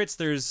Spirits,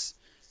 there's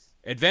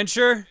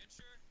Adventure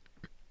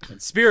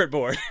and Spirit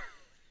board.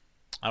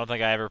 I don't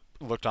think I ever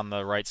looked on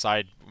the right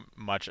side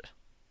much.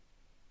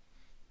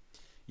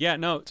 Yeah,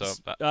 no.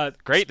 So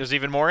great, there's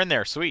even more in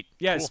there. Sweet.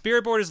 Yeah, Cool.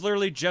 Spirit board is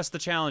literally just the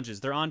challenges.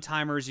 They're on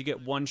timers. You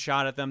get one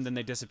shot at them, then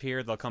they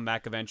disappear. They'll come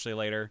back eventually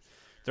later.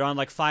 They're on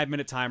like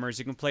 5-minute timers.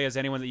 You can play as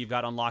anyone that you've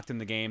got unlocked in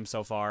the game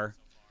so far.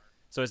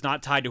 So it's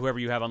not tied to whoever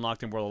you have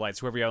unlocked in World of Light. It's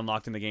whoever you have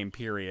unlocked in the game,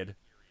 period.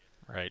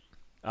 Right.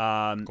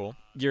 Cool.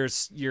 Your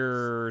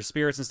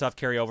spirits and stuff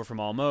carry over from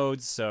all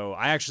modes. So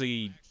I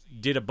actually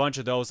did a bunch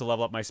of those to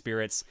level up my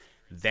spirits,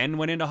 then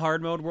went into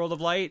hard mode World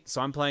of Light.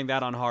 So I'm playing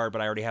that on hard,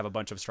 but I already have a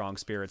bunch of strong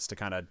spirits to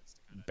kind of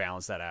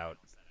balance that out.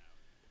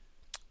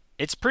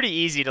 It's pretty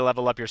easy to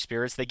level up your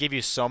spirits. They give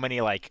you so many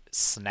like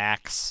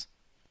snacks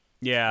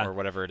Yeah, or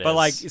whatever it is. but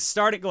like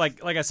starting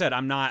like I said,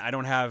 I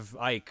don't have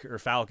Ike or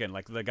Falcon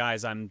like the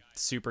guys I'm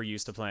super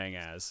used to playing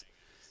as.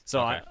 So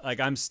Okay.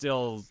 I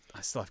still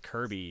have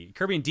Kirby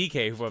and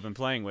DK who I've been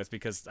playing with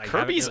because I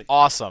haven't Kirby's really...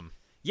 awesome.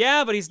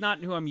 Yeah, but he's not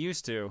who I'm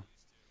used to.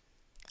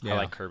 Yeah. I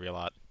like Kirby a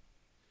lot.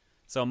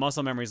 So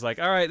muscle memory's like,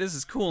 all right, this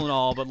is cool and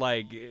all, but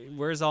like,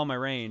 where's all my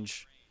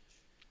range?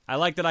 I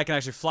like that I can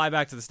actually fly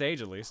back to the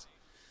stage at least.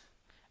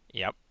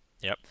 Yep.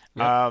 Yep.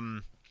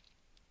 Have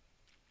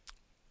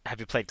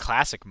you played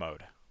classic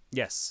mode?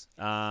 Yes,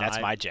 That's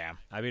my jam.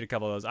 I beat a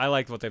couple of those. I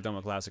liked what they've done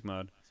with classic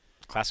mode.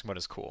 Classic mode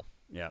is cool.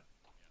 Yeah.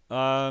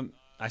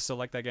 I still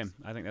like that game.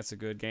 I think that's a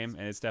good game,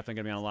 and it's definitely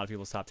going to be on a lot of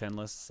people's top 10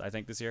 lists, I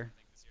think, this year.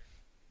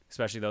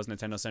 Especially those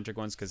Nintendo-centric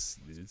ones, because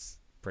it's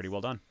pretty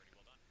well done.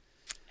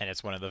 And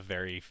it's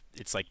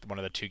it's like one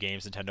of the 2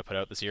 games Nintendo put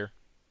out this year.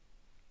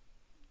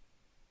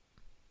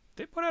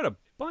 They put out a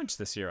bunch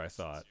this year, I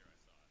thought.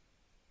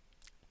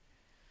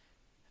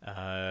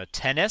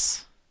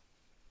 Tennis.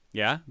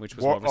 Yeah, which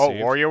was well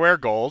received.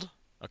 WarioWare Gold.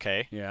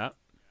 Okay. Yeah.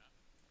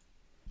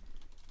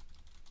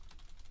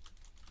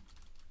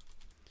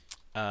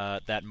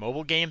 That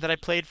mobile game that I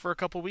played for a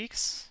couple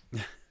weeks,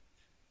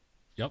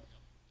 Yep.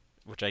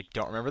 which I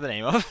don't remember the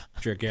name of.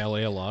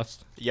 Dragalia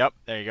Lost. Yep,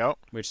 there you go.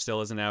 Which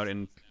still isn't out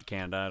in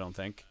Canada, I don't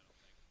think.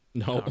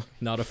 No,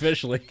 not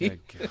officially. Good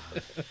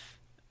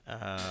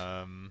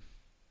God.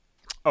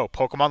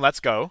 Pokemon Let's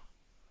Go.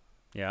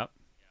 Yeah.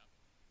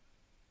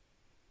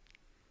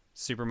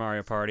 Super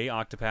Mario Party,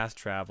 Octopath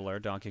Traveler,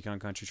 Donkey Kong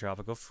Country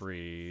Tropical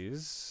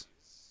Freeze.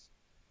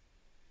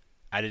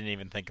 I didn't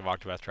even think of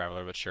Octopath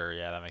Traveler, but sure,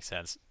 yeah, that makes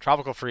sense.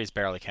 Tropical Freeze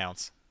barely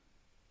counts.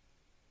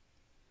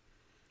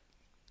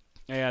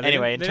 Yeah,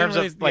 Anyway, in terms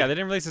of, they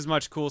didn't release as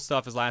much cool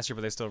stuff as last year,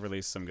 but they still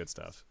released some good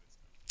stuff.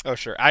 Oh,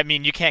 sure. I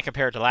mean, you can't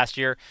compare it to last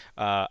year.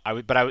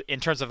 In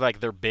terms of like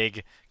their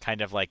big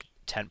kind of like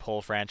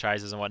tentpole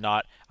franchises and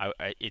whatnot,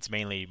 it's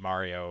mainly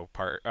Mario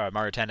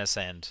Tennis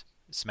and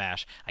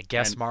Smash. I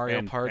guess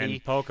Mario Party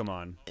and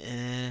Pokemon.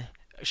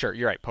 Sure,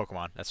 you're right.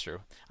 Pokemon. That's true.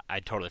 I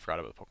totally forgot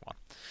about Pokemon.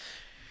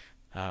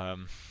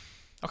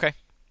 Okay,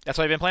 that's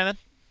what I've been playing then.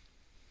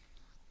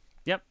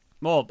 Yep.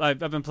 Well, I've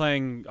been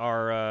playing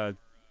our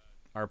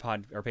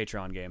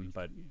Patreon game,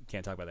 but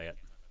can't talk about that yet.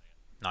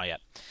 Not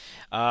yet.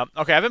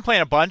 Okay, I've been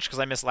playing a bunch because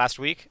I missed last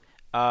week.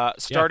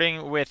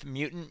 Starting with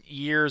Mutant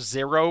Year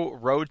Zero: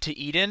 Road to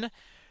Eden,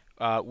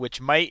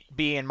 which might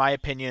be, in my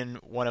opinion,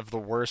 one of the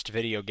worst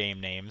video game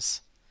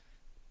names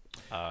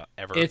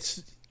ever.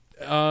 It's,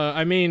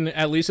 I mean,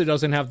 at least it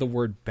doesn't have the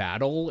word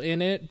battle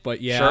in it,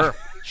 but yeah.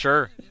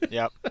 Sure.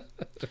 Yep.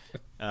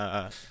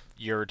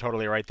 You're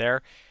totally right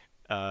there.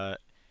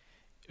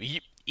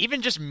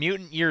 Even just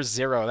Mutant Year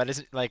Zero,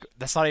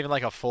 that's not even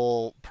like a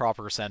full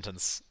proper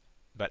sentence.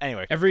 But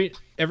anyway,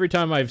 every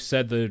time I've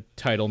said the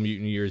title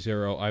Mutant Year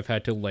Zero, I've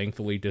had to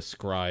lengthily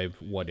describe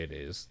what it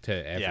is to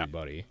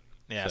everybody.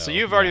 Yeah. So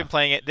you've already been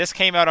playing it. This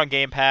came out on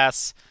Game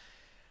Pass.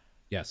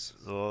 Yes.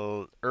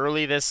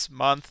 Early this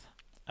month,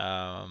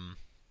 around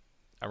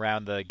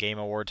the Game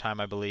Award time,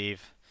 I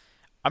believe.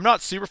 I'm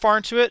not super far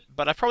into it,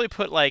 but I've probably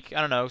put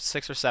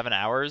 6 or 7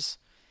 hours.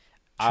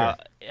 Sure.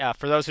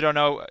 For those who don't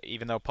know,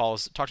 even though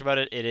Paul's talked about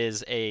it, it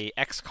is a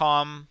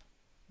XCOM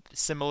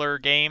similar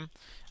game,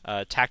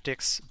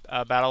 tactics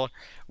battle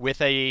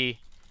with a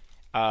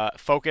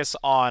focus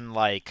on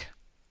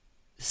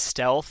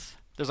stealth.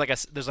 There's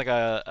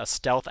a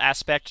stealth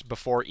aspect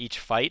before each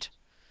fight.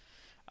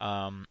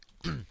 So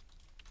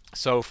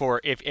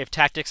if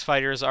tactics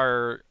fighters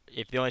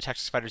if the only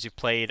tactics fighters you've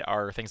played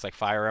are things like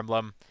Fire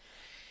Emblem,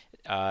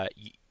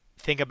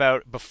 think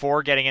about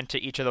before getting into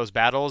each of those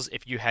battles,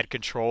 if you had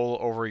control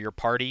over your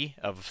party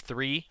of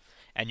 3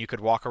 and you could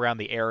walk around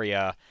the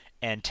area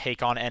and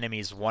take on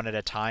enemies one at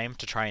a time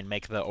to try and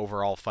make the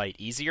overall fight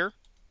easier.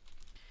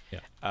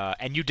 Yeah.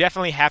 And you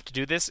definitely have to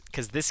do this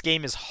because this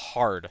game is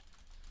hard.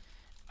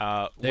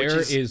 There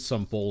is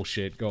some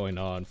bullshit going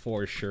on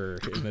for sure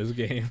in this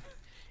game.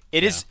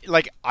 It is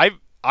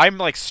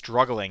I'm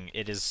struggling.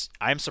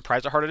 I'm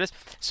surprised how hard it is.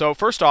 So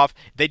first off,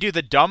 they do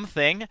the dumb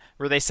thing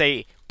where they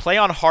say play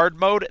on hard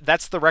mode.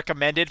 That's the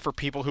recommended for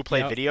people who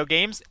play video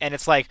games, and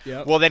it's like,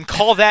 well, then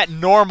call that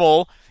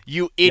normal,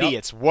 you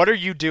idiots. What are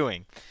you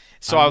doing?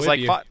 So I was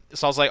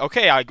like,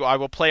 okay, I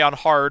will play on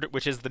hard,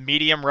 which is the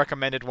medium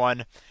recommended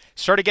one.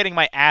 Started getting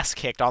my ass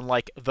kicked on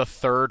the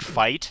third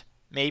fight,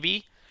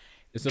 maybe.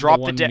 Is it the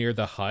one near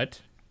the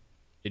hut?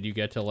 Did you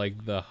get to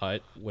the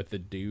hut with the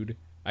dude?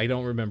 I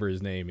don't remember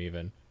his name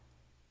even.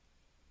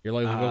 You're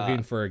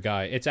looking for a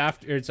guy.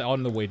 It's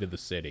on the way to the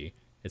city.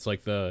 It's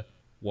the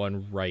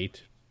one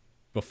right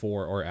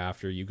before or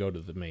after you go to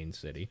the main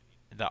city.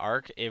 The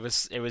Ark? It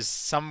was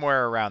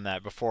somewhere around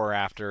that, before or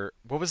after.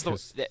 What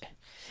was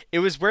it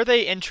was where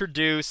they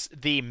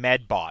introduced the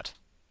Medbot.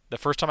 The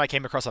first time I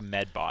came across a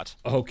Medbot.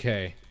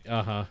 Okay.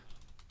 Uh-huh.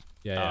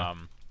 Yeah.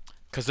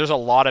 Cuz there's a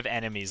lot of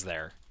enemies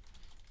there.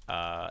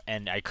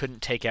 And I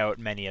couldn't take out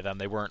many of them.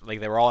 They weren't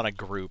they were all in a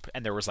group,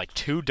 and there was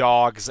 2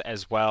 dogs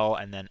as well,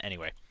 and then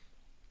anyway.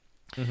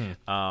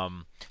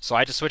 Mm-hmm. So I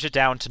had to switch it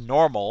down to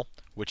normal,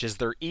 which is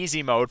their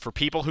easy mode for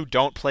people who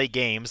don't play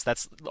games.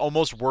 That's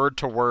almost word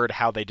to word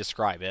how they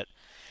describe it.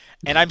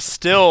 And I'm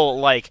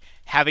still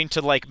having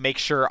to make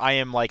sure I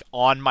am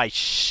on my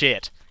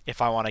shit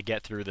if I want to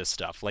get through this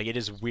stuff. It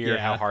is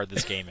weird how hard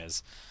this game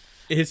is.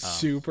 It's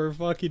super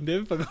fucking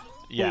difficult.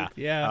 Yeah.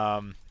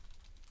 Yeah.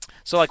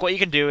 So what you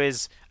can do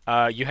is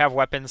you have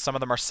weapons. Some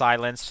of them are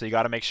silenced, so you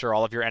got to make sure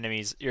all of your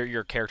enemies,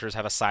 your characters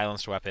have a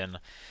silenced weapon.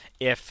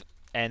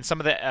 And some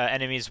of the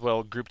enemies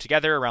will group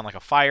together around a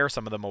fire.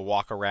 Some of them will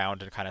walk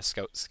around and kind of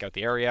scout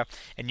the area.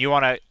 And you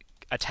want to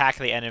attack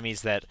the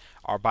enemies that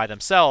are by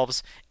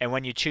themselves. And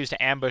when you choose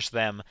to ambush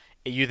them,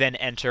 you then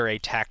enter a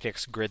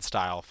tactics grid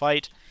style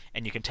fight.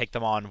 And you can take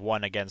them on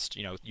one against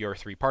your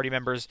 3 party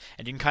members.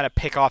 And you can kind of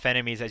pick off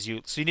enemies as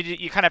you. So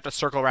you kind of have to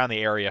circle around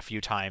the area a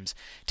few times,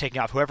 taking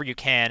off whoever you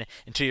can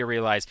until you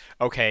realize,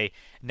 okay,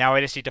 now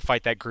I just need to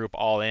fight that group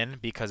all in,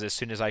 because as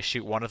soon as I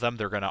shoot one of them,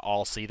 they're going to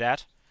all see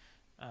that.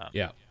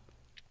 Yeah.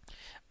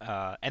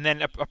 And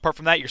then apart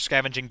from that, you're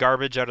scavenging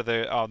garbage out of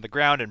on the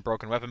ground and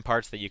broken weapon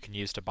parts that you can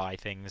use to buy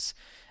things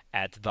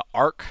at the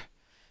Ark.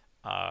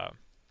 I'm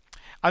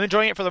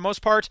enjoying it for the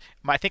most part.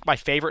 I think my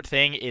favorite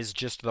thing is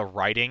just the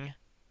writing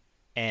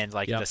and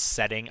the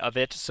setting of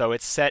it. So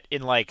it's set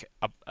in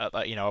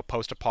a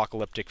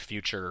post-apocalyptic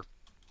future,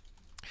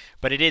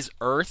 but it is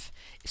Earth.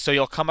 So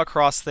you'll come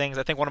across things.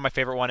 I think one of my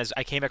favorite one is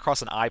I came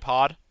across an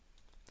iPod,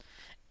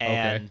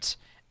 and. Okay.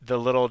 The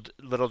little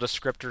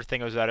descriptor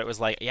thing was about it was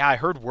I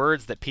heard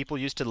words that people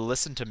used to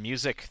listen to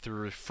music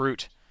through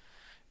fruit,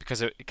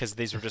 because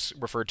these were just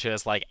referred to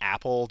as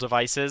Apple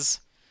devices.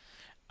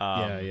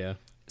 Yeah.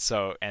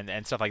 So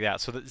and stuff like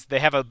that. So they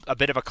have a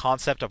bit of a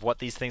concept of what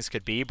these things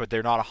could be, but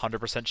they're not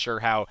 100%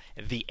 sure how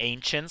the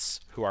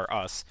ancients, who are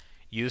us,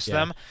 used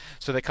them.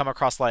 So they come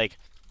across a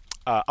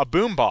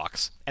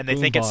boombox, and they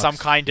think it's some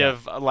kind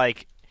of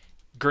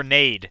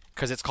grenade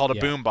because it's called a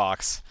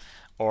boombox.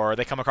 Or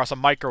they come across a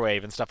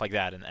microwave and stuff like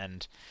that,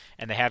 and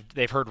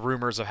they've heard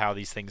rumors of how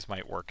these things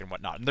might work and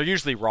whatnot, and they're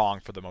usually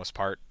wrong for the most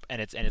part, and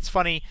it's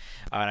funny,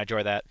 and I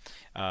enjoy that.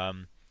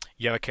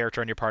 You have a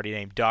character in your party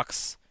named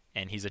Dux,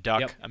 and he's a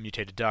duck, a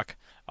mutated duck.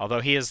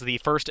 Although he is the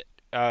first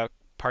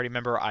party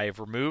member I've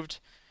removed,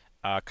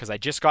 because I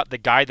just got the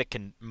guy that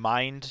can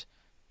mind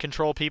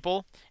control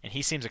people, and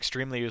he seems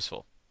extremely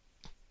useful.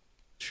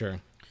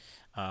 Sure.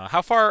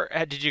 How far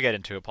did you get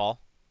into it,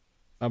 Paul?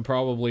 I'm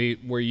probably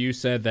where you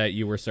said that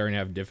you were starting to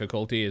have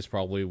difficulty is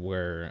probably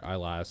where I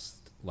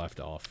last left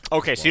off.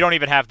 Okay, so you don't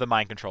even have the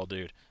mind control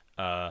dude,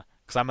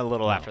 because I'm a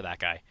little No. after that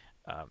guy.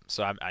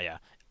 So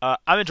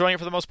I'm enjoying it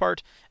for the most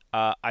part.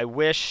 I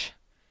wish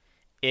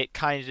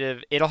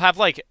it'll have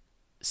like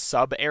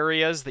sub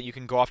areas that you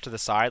can go off to the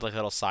side, like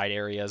little side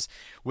areas,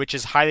 which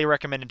is highly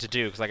recommended to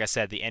do because, like I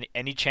said,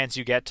 any chance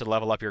you get to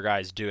level up your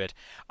guys, do it.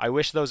 I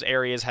wish those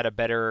areas had a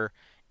better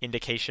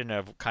indication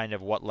of kind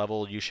of what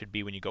level you should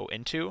be when you go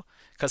into,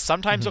 because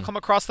sometimes you'll come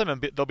across them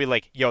and they'll be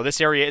like, yo, this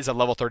area is a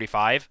level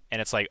 35,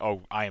 and it's like,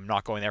 oh, I am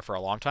not going there for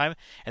a long time.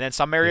 And then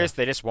some areas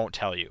they just won't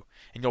tell you,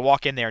 and you'll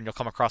walk in there and you'll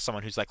come across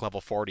someone who's like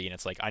level 40, and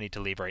it's like, I need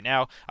to leave right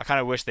now. I kind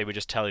of wish they would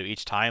just tell you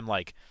each time,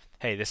 like,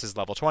 hey, this is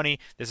level 20,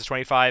 this is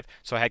 25,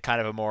 so I had kind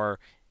of a more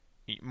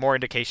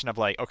indication of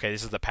like, okay,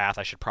 this is the path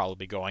I should probably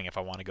be going if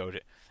I want to go to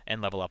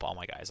and level up all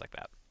my guys like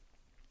that.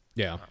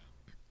 Yeah.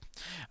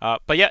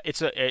 But yeah,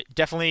 it's a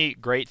definitely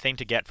great thing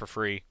to get for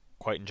free.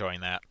 Quite enjoying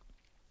that.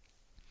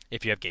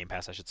 If you have Game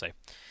Pass, I should say.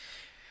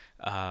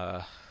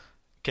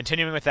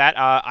 Continuing with that,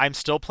 I'm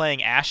still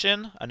playing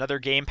Ashen, another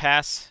Game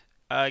Pass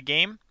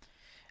game.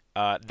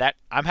 That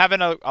I'm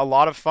having a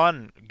lot of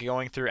fun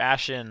going through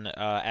Ashen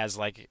as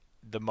like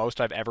the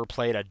most I've ever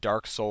played a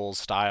Dark Souls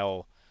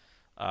style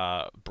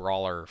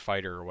brawler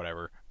fighter or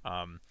whatever.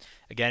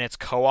 Again, it's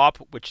co-op,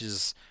 which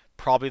is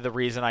probably the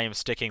reason I am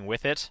sticking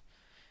with it.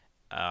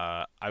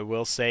 I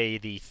will say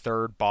the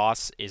third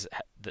boss is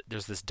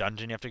there's this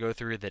dungeon you have to go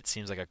through that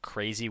seems like a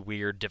crazy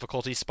weird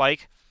difficulty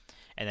spike,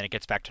 and then it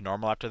gets back to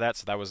normal after that.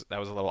 So that was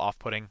a little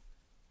off-putting.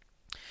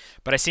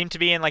 But I seem to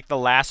be in like the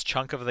last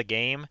chunk of the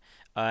game,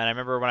 and I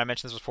remember when I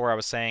mentioned this before, I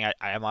was saying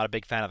I am not a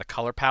big fan of the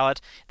color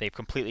palette. They've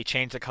completely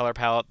changed the color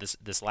palette.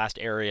 This last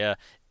area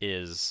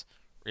is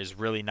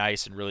really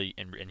nice and really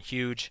and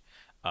huge.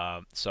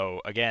 So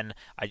again,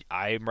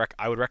 I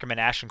would recommend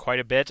Ashen quite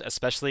a bit,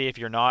 especially if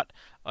you're not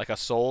like a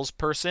Souls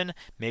person.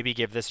 Maybe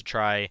give this a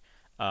try.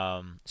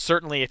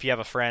 Certainly, if you have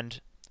a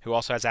friend who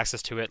also has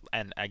access to it,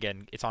 and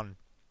again, it's on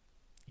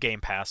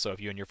Game Pass. So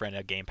if you and your friend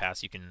have Game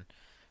Pass, you can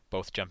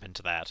both jump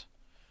into that.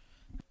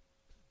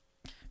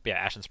 But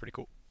yeah, Ashen's pretty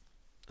cool.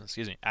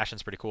 Excuse me,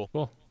 Ashen's pretty cool.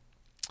 Cool.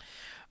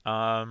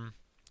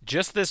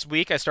 Just this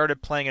week, I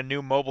started playing a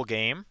new mobile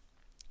game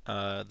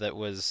that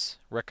was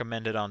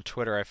recommended on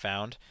Twitter. I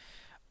found.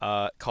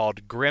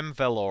 Called Grim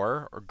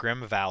Valor, or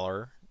Grim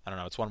Valor. I don't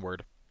know, it's one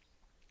word.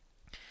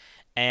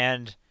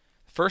 And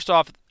first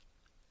off,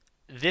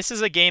 this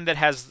is a game that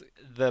has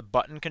the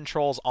button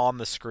controls on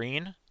the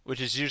screen,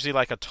 which is usually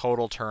like a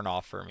total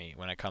turn-off for me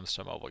when it comes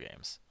to mobile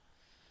games.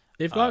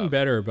 They've gotten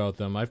better about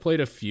them. I've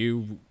played a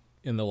few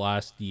in the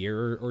last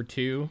year or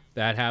two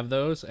that have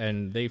those,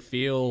 and they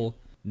feel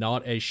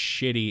not as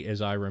shitty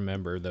as I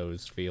remember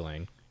those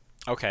feeling.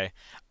 Okay.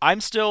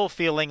 I'm still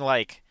feeling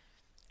like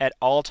at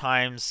all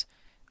times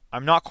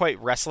I'm not quite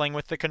wrestling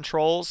with the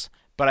controls,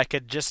 but I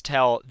could just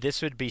tell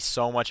this would be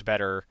so much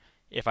better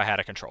if I had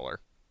a controller.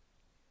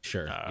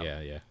 Sure.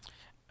 Yeah.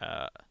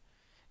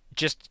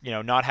 Just,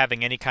 not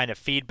having any kind of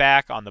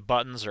feedback on the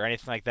buttons or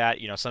anything like that.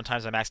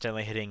 Sometimes I'm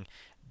accidentally hitting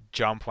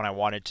jump when I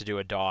wanted to do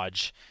a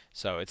dodge.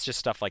 So it's just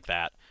stuff like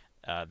that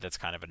that's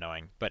kind of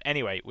annoying. But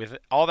anyway, with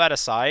all that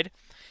aside,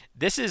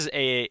 this is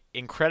a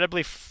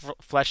incredibly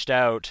fleshed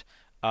out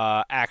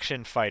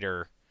action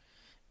fighter.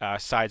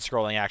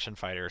 Side-scrolling action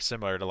fighter,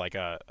 similar to like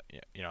a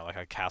like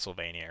a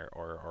Castlevania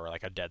or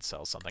like a Dead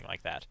Cells, something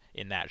like that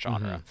in that genre.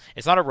 Mm-hmm.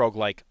 It's not a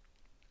roguelike.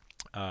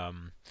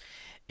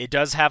 It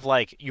does have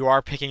like you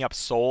are picking up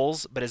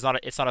souls, but it's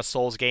not a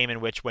Souls game in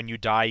which when you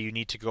die you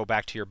need to go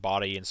back to your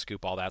body and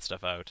scoop all that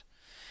stuff out.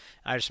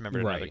 I just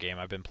remembered another game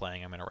I've been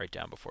playing. I'm gonna write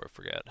down before I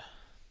forget.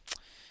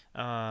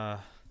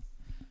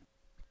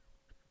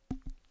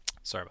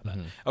 Sorry about that.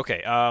 Mm-hmm.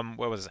 Okay.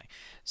 What was I saying?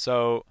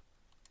 So.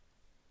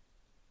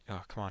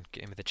 Oh, come on,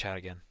 get me the chat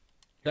again.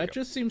 That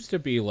just seems to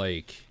be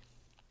like...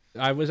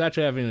 I was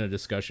actually having a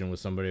discussion with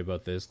somebody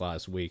about this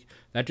last week.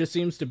 That just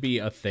seems to be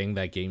a thing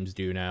that games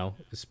do now,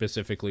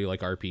 specifically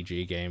like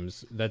RPG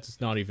games. That's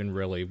not even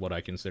really what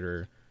I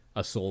consider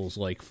a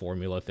Souls-like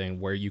formula thing,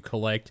 where you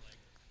collect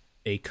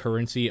a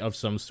currency of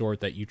some sort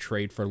that you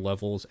trade for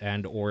levels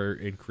and or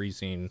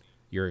increasing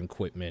your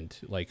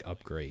equipment, like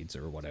upgrades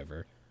or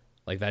whatever.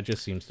 Like, that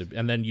just seems to...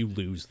 And then you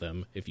lose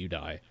them if you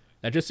die.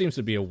 That just seems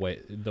to be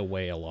the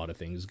way a lot of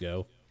things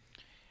go.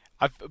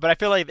 But I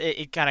feel like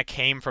it kind of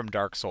came from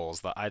Dark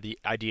Souls, the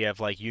idea of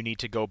like you need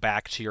to go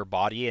back to your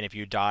body, and if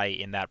you die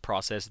in that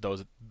process,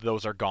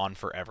 those are gone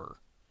forever.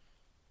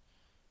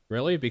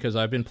 Really? Because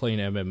I've been playing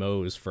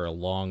MMOs for a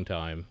long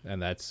time,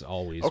 and that's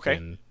always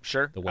been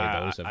the way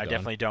those have gone. I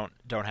definitely don't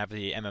have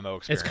the MMO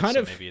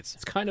experience.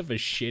 It's kind of a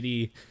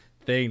shitty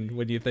thing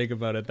when you think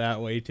about it that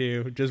way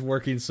too. Just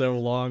working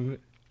so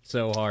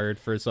hard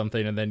for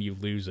something, and then you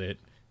lose it.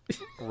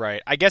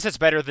 Right. I guess it's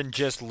better than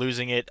just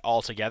losing it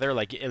altogether.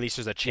 Like, at least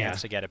there's a chance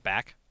to get it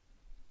back.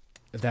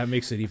 That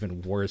makes it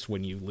even worse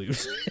when you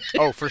lose.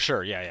 Oh, for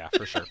sure. Yeah,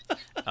 for sure.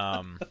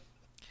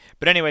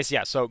 But anyways,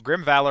 yeah. So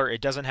Grim Valor,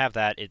 it doesn't have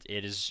that. It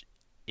is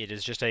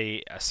just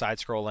a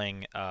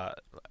side-scrolling, I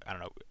don't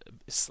know,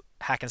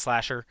 hack and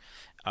slasher.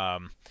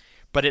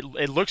 But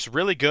it looks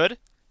really good.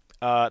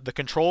 The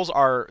controls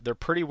they're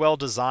pretty well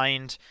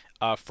designed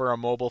for a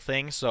mobile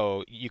thing,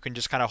 so you can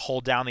just kind of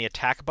hold down the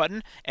attack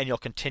button and you'll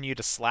continue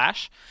to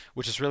slash,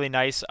 which is really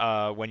nice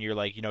when you're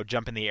like,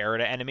 jump in the air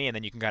at an enemy and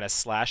then you can kind of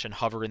slash and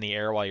hover in the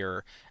air while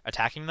you're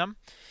attacking them.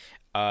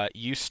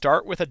 You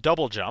start with a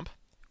double jump,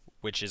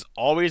 which is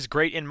always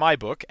great in my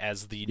book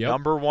as the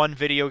number one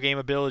video game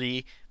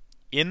ability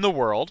in the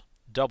world,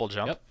 double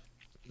jump. Yep.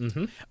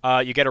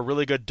 Mm-hmm. You get a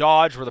really good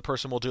dodge where the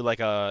person will do like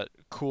a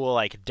cool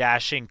like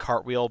dashing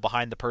cartwheel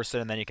behind the person,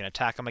 and then you can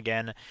attack them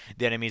again.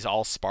 The enemies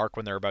all spark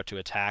when they're about to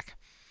attack.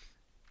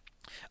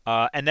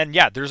 And then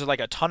there's like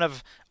a ton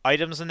of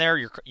items in there.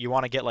 You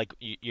want to get like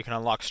you can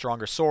unlock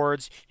stronger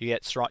swords. You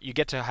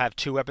get to have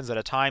 2 weapons at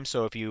a time.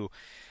 So if you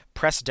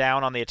press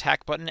down on the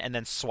attack button and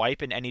then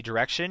swipe in any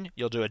direction,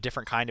 you'll do a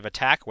different kind of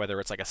attack, whether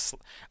it's like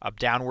a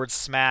downward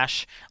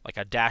smash, like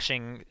a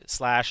dashing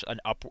slash, an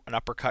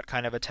uppercut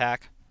kind of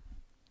attack.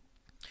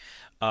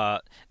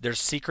 There's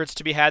secrets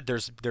to be had.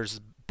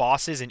 There's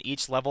bosses in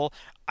each level.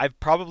 I've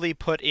probably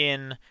put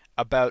in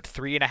about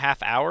 3.5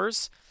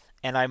 hours,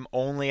 and I'm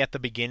only at the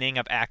beginning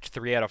of Act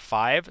 3 out of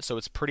 5, so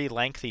it's pretty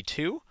lengthy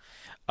too.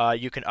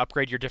 You can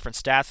upgrade your different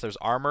stats. There's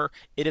armor.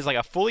 It is like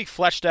a fully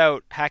fleshed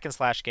out hack and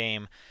slash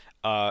game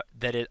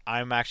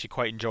I'm actually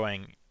quite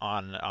enjoying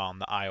on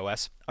the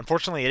iOS.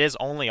 Unfortunately, it is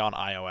only on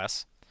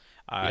iOS.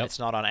 It's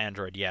not on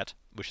Android yet,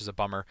 which is a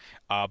bummer.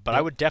 But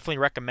I would definitely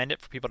recommend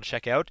it for people to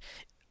check out.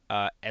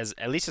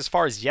 At least as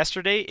far as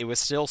yesterday, it was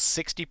still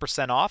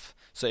 60% off,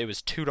 so it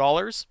was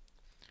 $2.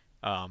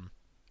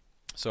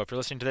 So if you're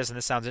listening to this and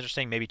this sounds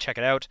interesting, maybe check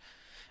it out.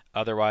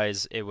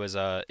 Otherwise,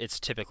 it's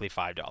typically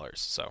 $5.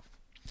 So,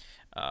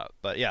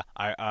 but yeah,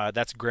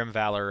 that's Grim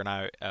Valor,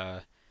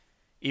 and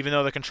even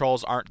though the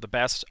controls aren't the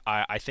best,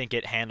 I think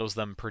it handles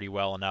them pretty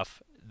well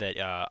enough that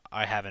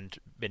I haven't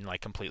been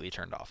like completely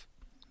turned off.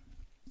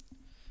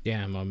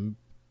 Damn, I'm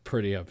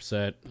pretty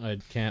upset. I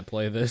can't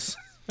play this.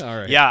 All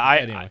right. Yeah,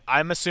 Anyway.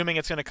 I'm assuming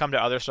it's going to come to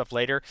other stuff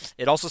later.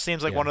 It also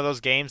seems like one of those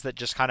games that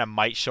just kind of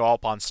might show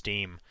up on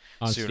Steam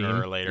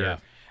sooner or later.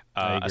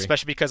 Yeah,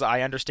 especially because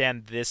I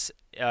understand this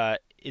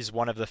is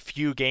one of the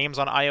few games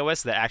on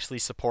iOS that actually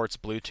supports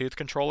Bluetooth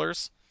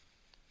controllers.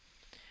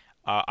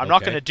 I'm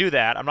not going to do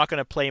that. I'm not going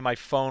to play my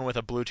phone with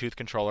a Bluetooth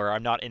controller.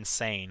 I'm not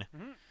insane.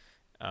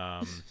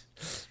 I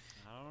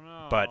don't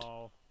know. But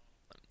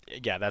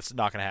yeah, that's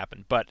not going to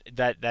happen. But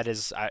that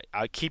is,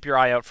 I keep your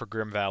eye out for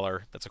Grim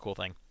Valor. That's a cool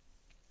thing.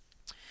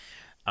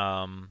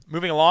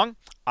 Moving along,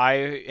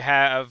 I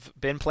have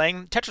been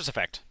playing Tetris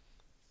Effect.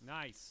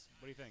 Nice.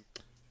 What do you think?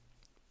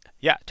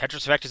 Yeah,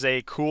 Tetris Effect is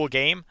a cool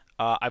game.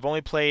 I've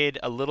only played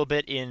a little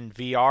bit in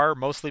VR,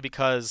 mostly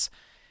because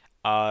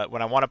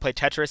when I want to play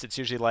Tetris, it's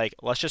usually like,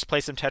 let's just play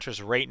some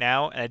Tetris right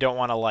now, and I don't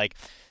want to like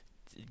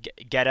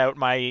get out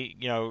my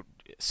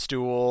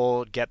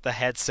stool, get the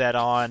headset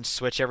on,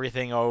 switch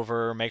everything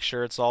over, make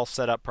sure it's all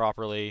set up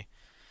properly.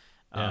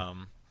 Yeah.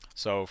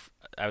 So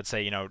I would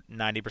say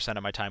 90%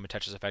 of my time with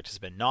Tetris Effect has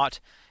been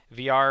not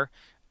VR,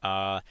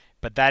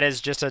 but that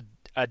is just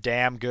a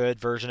damn good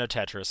version of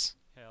Tetris.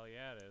 Hell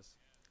yeah, it is.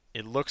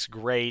 It looks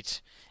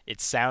great.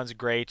 It sounds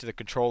great. The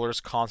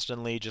controller's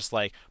constantly just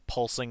like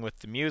pulsing with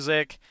the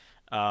music.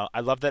 I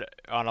love that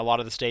on a lot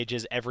of the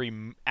stages, every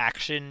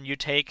action you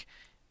take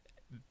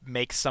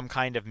makes some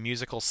kind of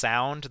musical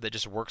sound that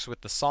just works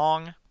with the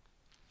song.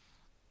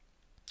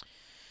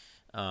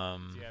 Do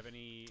you have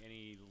any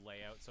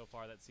layout so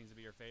far that seems to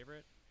be your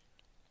favorite?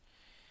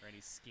 Or any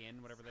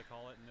skin, whatever they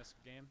call it in this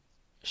game?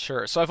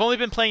 Sure. So I've only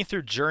been playing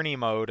through Journey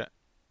mode.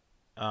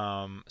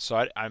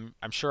 So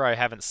I'm sure I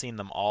haven't seen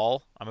them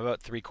all. I'm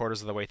about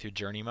 3/4 of the way through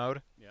Journey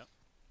mode. Yep.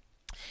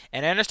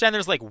 And I understand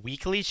there's like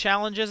weekly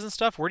challenges and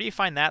stuff. Where do you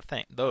find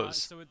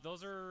those? So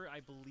those are, I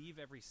believe,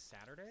 every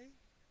Saturday,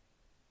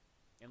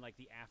 in like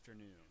the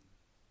afternoon.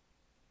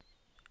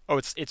 Oh,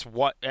 it's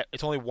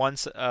only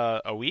once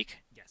a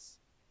week? Yes.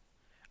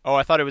 Oh,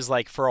 I thought it was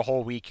like for a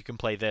whole week you can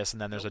play this and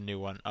then there's a new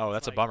one. Oh,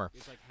 that's a bummer.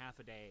 It's like half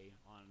a day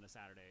on a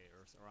Saturday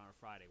or on a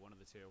Friday, one of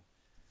the two.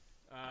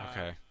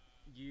 Okay.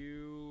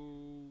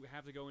 You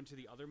have to go into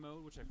the other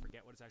mode, which I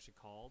forget what it's actually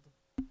called.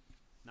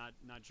 Not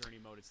Journey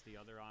mode. It's the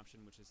other option,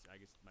 which is, I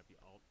guess, might be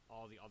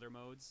all the other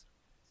modes.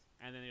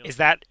 And then is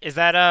that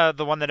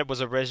the one that it was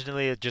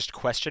originally just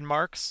question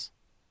marks?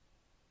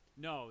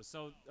 No.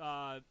 So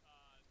on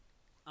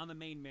the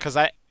main menu. Because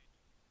I.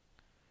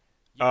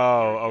 You're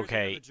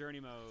okay. The Journey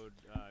mode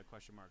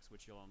question marks,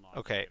 which you'll unlock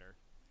okay. later.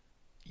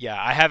 Yeah,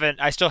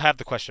 I still have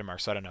the question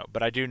marks, so I don't know,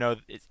 but I do know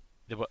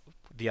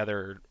the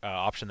other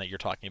option that you're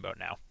talking about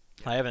now.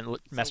 Yeah. I haven't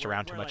messed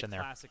around too much in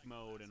there. Classic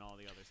mode and all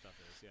the other stuff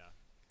is,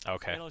 yeah.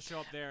 Okay. It'll show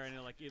up there, and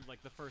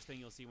like the first thing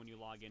you'll see when you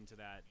log into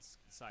that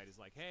site is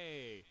like,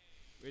 hey,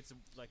 it's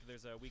like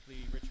there's a weekly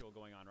ritual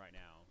going on right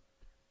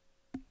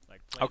now.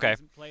 Like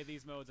play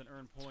these modes and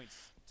earn points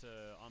to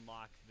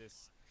unlock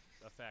this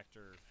effect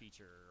or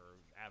feature or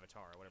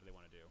avatar or whatever they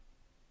want to do.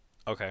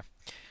 Okay.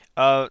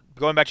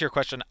 Going back to your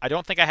question, I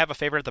don't think I have a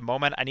favorite at the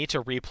moment. I need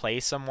to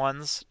replay some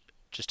ones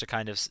just to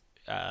kind of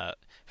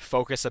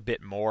focus a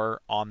bit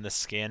more on the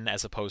skin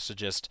as opposed to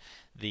just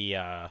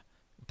the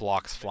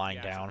blocks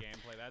flying the actual down.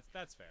 gameplay,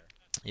 that's fair.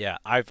 Yeah,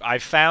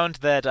 I've found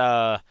that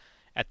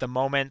at the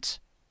moment,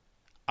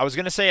 I was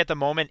gonna say at the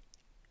moment,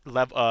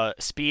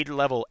 speed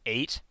level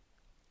 8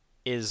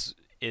 is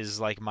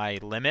like my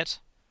limit.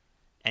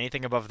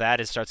 Anything above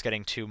that it starts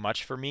getting too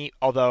much for me.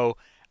 Although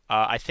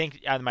I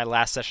think in my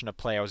last session of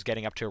play I was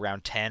getting up to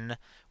around 10,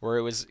 where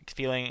it was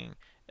feeling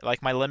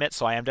like my limit.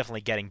 So I am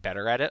definitely getting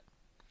better at it.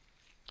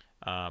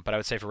 But I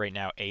would say for right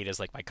now, 8 is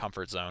like my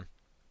comfort zone.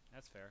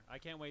 That's fair. I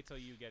can't wait till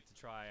you get to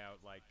try out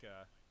like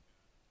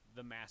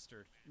the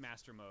master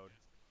mode.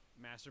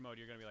 Master mode,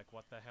 you're gonna be like,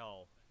 what the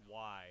hell?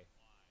 Why?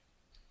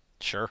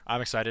 Sure,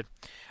 I'm excited.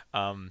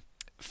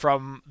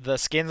 From the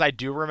skins I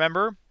do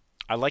remember,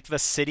 I like the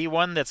city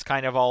one that's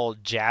kind of all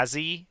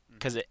jazzy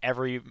because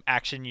every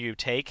action you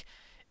take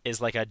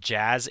is like a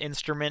jazz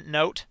instrument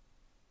note.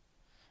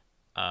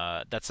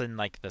 That's in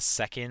like the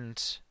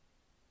second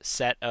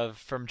set of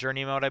from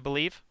Journey mode, I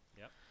believe.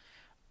 Yep.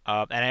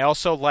 And I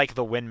also like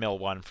the windmill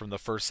one from the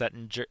first set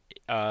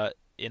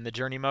in the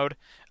Journey mode,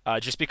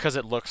 just because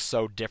it looks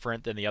so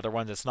different than the other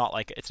ones. It's not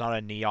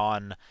a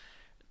neon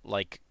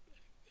like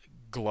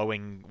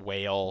glowing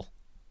whale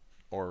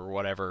or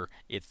whatever.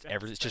 It's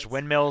just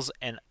windmills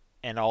and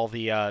all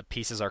the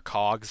pieces are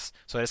cogs.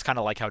 So I just kind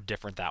of like how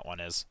different that one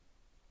is.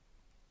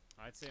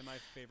 I'd say my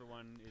favorite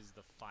one is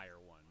the fire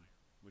one,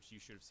 which you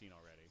should have seen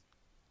already.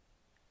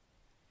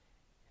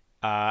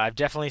 I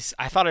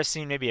thought I've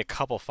seen maybe a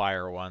couple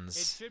fire ones.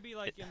 It should be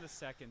like in the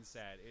second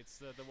set. It's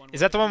the one.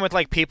 Is that the one with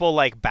like people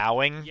like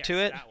bowing yes, to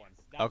it? That one.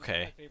 Okay.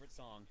 Was my favorite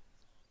song.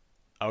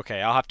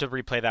 Okay, I'll have to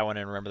replay that one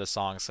and remember the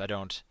songs. I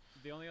don't.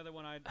 The only other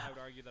one I would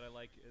argue that I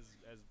like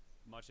as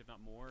much, if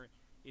not more,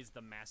 is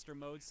the Master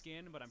Mode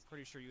skin. But I'm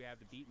pretty sure you have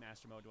to beat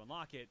Master Mode to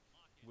unlock it,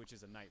 which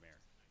is a nightmare.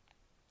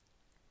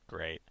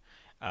 Great.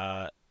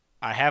 I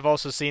have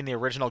also seen the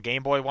original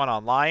Game Boy one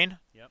online.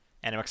 Yep.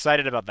 And I'm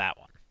excited about that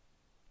one.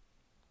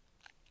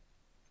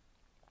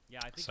 Yeah,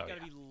 I think you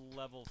gotta be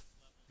level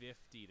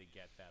 50 to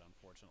get that,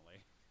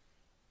 unfortunately.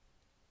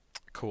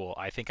 Cool.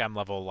 I think I'm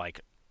level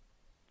like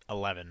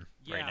 11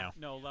 right now.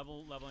 No,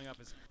 leveling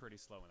up is pretty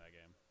slow in that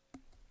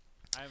game.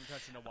 I haven't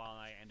touched it in a while,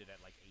 and I ended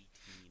at like 18.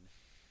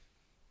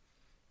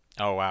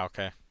 Oh wow.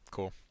 Okay.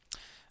 Cool.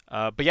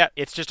 But yeah,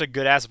 it's just a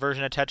good ass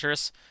version of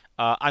Tetris.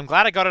 I'm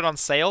glad I got it on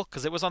sale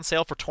because it was on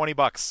sale for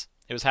 $20.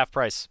 It was half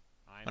price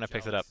when I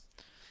picked it up.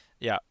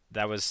 Yeah,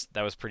 that was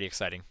pretty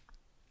exciting.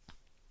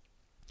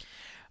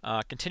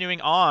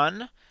 Continuing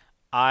on,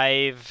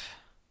 I've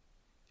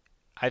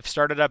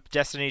started up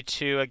Destiny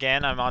 2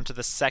 again. I'm on to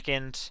the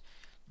second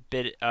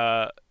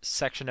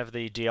section of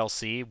the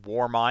DLC,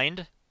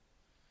 Warmind.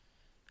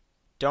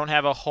 Don't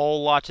have a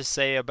whole lot to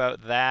say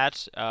about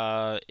that.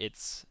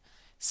 It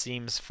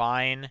seems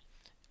fine.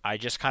 I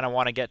just kind of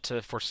want to get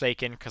to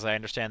Forsaken because I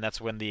understand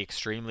that's when the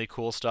extremely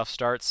cool stuff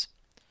starts.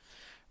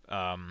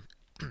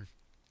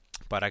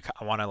 But I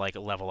want to like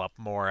level up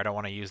more. I don't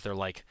want to use their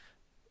like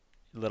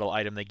little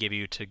item they give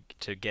you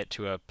to get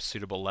to a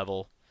suitable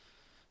level.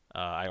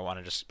 I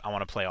want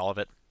to play all of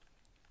it.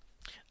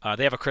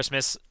 They have a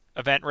Christmas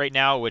event right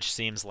now, which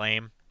seems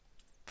lame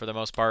for the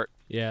most part.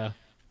 Yeah.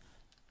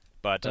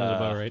 But sounds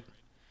about right.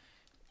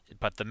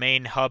 But the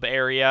main hub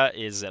area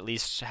is at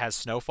least has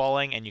snow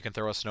falling, and you can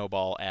throw a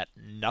snowball at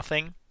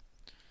nothing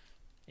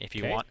if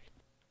you want.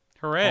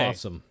 Hooray!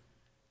 Awesome.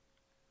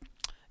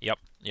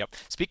 Yep.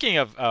 Speaking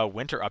of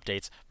winter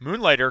updates,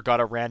 Moonlighter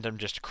got a random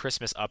just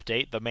Christmas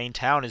update. The main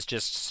town is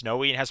just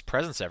snowy and has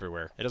presents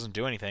everywhere. It doesn't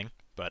do anything,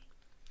 but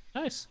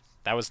Nice.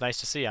 that was nice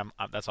to see.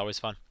 That's always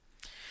fun.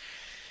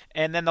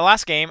 And then the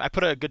last game, I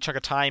put a good chunk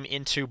of time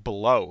into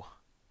Below.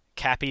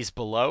 Cappy's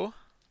Below.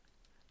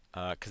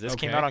 Because this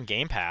came out on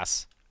Game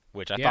Pass,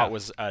 which I thought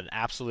was an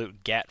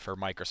absolute get for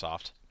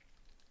Microsoft.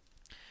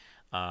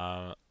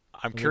 I'm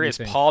curious,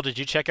 Paul, did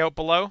you check out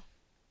Below?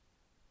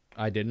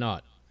 I did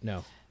not.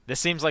 No. This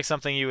seems like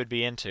something you would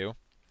be into.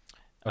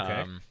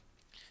 Okay.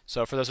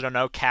 So for those who don't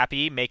know,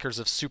 Cappy, makers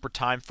of Super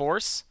Time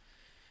Force,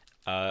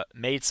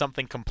 made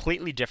something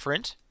completely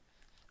different.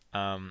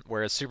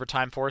 Whereas Super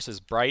Time Force is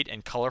bright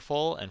and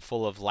colorful and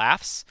full of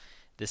laughs,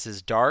 this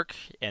is dark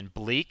and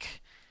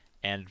bleak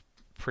and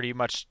pretty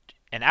much...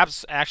 And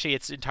actually,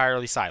 it's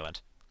entirely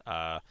silent.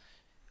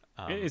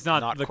 It's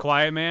not the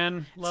Quiet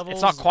Man levels?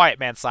 It's not Quiet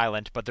Man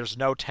silent, but there's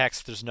no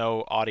text, there's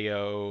no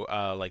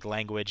audio like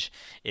language.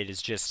 It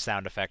is just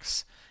sound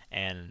effects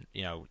and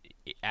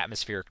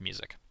atmospheric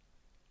music.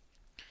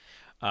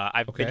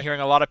 I've been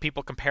hearing a lot of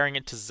people comparing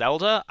it to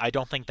Zelda. I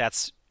don't think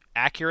that's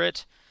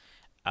accurate.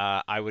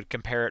 I would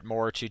compare it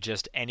more to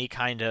just any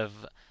kind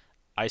of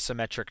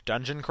isometric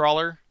dungeon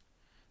crawler.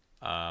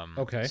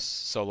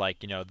 So like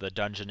the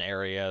dungeon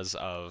areas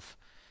of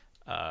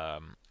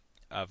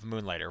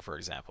Moonlighter, for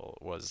example,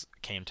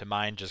 came to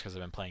mind just because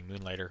I've been playing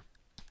Moonlighter.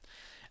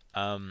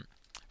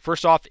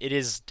 First off, it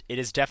is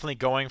definitely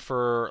going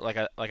for like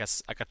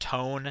a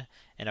tone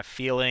and a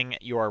feeling.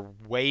 You are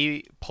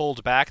way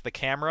pulled back the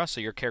camera, so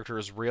your character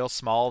is real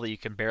small that you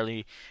can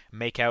barely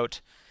make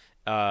out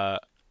kind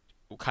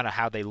of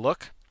how they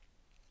look.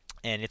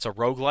 And it's a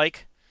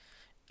roguelike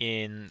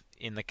in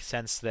the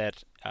sense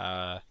that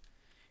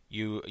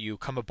you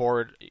come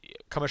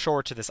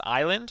ashore to this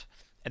island,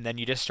 and then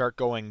you just start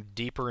going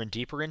deeper and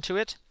deeper into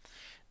it.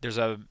 There's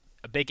a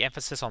big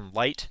emphasis on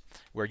light,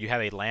 where you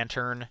have a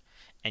lantern,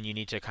 and you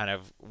need to kind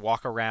of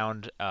walk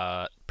around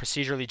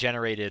procedurally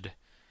generated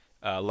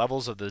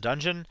levels of the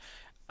dungeon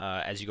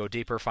as you go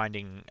deeper,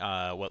 finding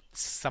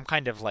some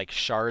kind of like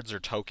shards or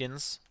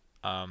tokens.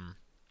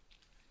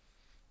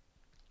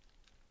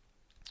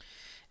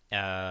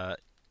 Uh,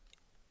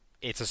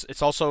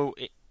 it's also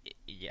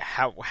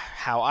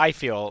how I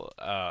feel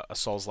a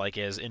Souls-like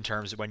is in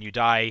terms of when you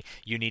die,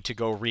 you need to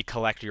go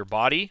recollect your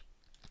body.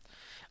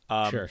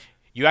 Sure.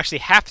 You actually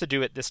have to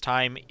do it this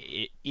time.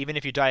 Even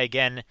if you die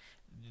again,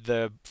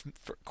 the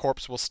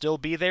corpse will still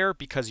be there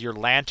because your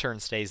lantern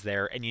stays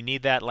there, and you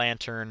need that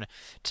lantern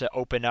to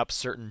open up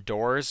certain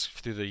doors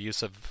through the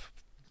use of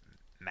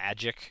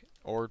magic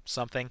or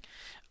something.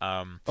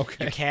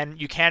 Okay.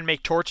 You can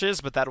make torches,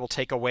 but that will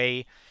take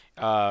away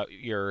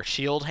your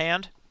shield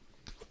hand.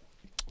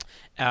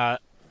 So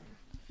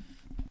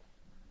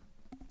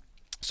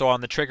on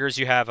the triggers,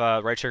 you have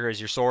right trigger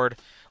is your sword,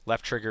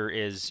 left trigger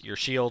is your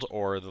shield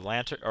or the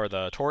lantern or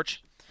the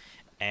torch,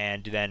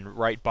 and then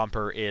right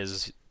bumper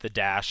is the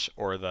dash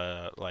or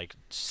the like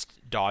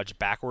dodge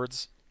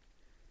backwards.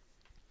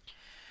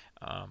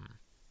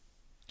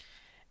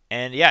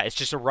 And yeah, it's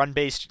just a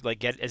run-based, like,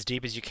 get as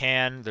deep as you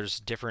can.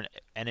 There's different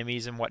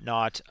enemies and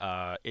whatnot.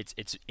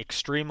 It's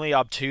extremely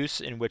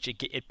obtuse, in which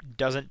it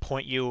doesn't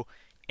point you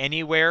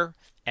anywhere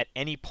at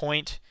any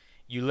point.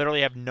 You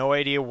literally have no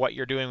idea what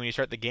you're doing when you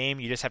start the game.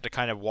 You just have to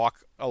kind of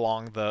walk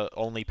along the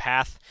only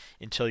path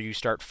until you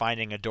start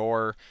finding a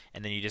door,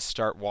 and then you just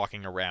start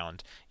walking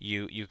around.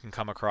 You can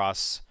come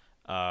across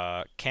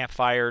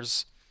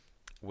campfires,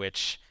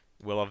 which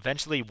will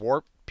eventually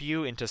warp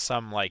you into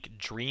some like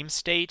dream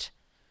state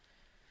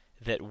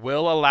that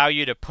will allow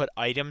you to put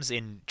items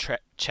in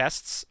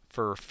chests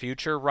for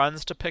future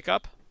runs to pick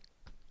up.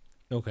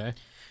 Okay.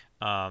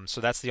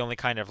 So that's the only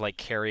kind of like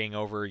carrying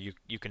over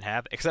you can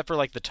have, except for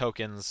like the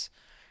tokens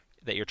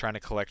that you're trying to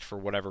collect for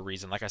whatever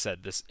reason. Like I said,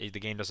 the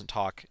game doesn't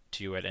talk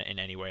to you in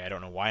any way. I don't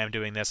know why I'm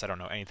doing this. I don't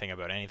know anything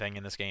about anything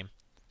in this game.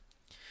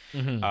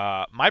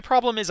 Mm-hmm. My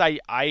problem is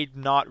I'm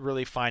not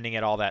really finding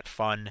it all that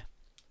fun.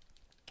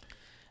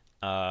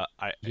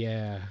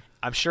 Yeah.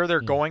 I'm sure they're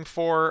going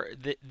for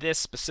this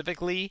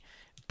specifically,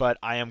 but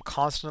I am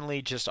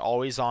constantly just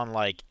always on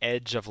like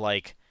edge of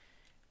like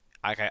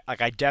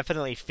I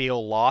definitely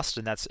feel lost,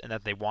 and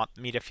that they want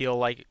me to feel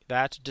like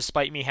that,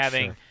 despite me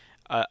having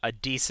a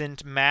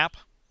decent map,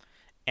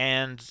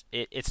 and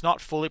it's not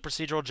fully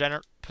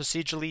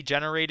procedurally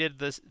generated.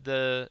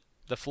 The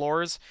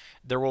floors,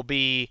 there will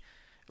be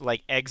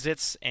like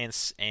exits and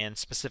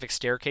specific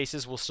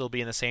staircases will still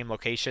be in the same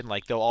location.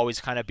 Like they'll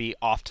always kind of be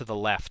off to the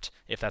left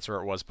if that's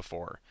where it was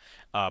before.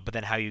 But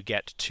then how you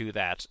get to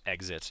that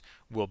exit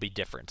will be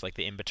different. Like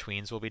the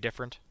in-betweens will be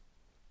different.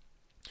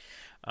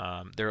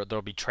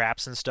 There'll be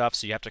traps and stuff,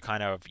 so you have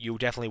to you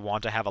definitely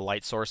want to have a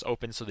light source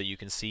open so that you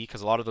can see,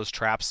 because a lot of those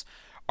traps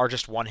are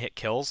just one-hit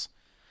kills,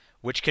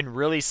 which can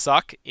really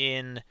suck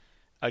in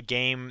a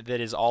game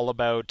that is all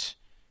about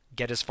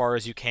get as far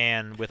as you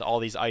can with all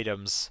these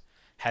items.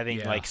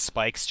 Having like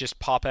spikes just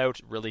pop out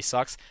really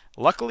sucks.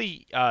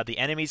 Luckily, the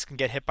enemies can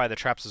get hit by the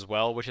traps as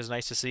well, which is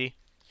nice to see.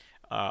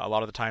 A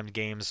lot of the time,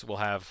 games will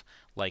have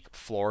like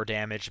floor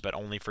damage, but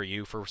only for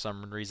you for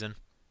some reason.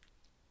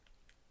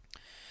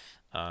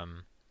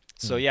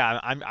 So yeah,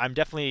 I'm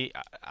definitely,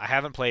 I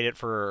haven't played it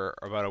for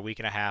about a week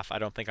and a half. I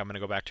don't think I'm gonna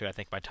go back to it. I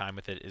think my time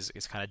with it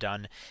is kind of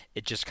done.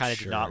 It just kind of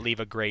did not leave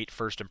a great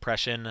first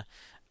impression,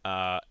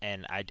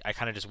 and I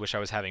kind of just wish I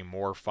was having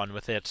more fun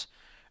with it.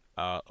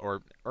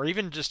 Or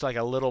even just like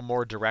a little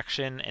more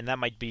direction, and that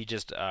might be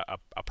just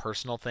a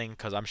personal thing,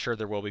 because I'm sure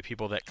there will be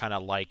people that kind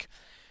of like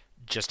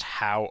just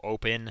how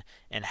open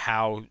and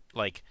how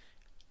like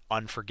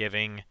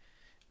unforgiving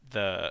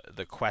the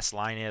quest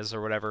line is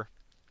or whatever.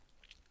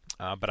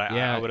 But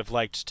I would have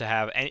liked to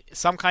have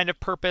some kind of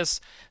purpose,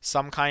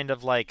 some kind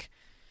of like,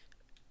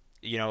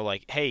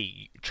 like,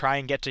 hey, try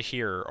and get to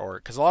here, or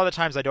because a lot of the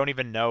times I don't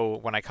even know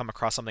when I come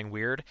across something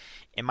weird.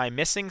 Am I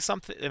missing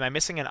something? Am I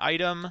missing an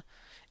item?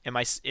 Am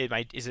I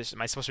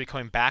supposed to be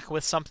coming back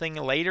with something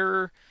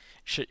later?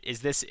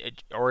 Is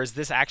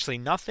this actually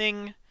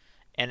nothing?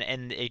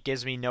 And it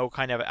gives me no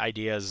kind of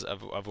ideas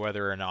of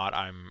whether or not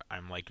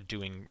I'm like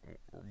doing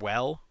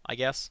well, I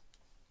guess.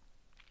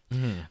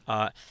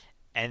 Mm-hmm.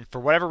 And for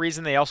whatever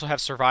reason, they also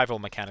have survival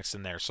mechanics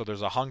in there. So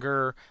there's a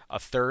hunger, a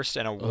thirst,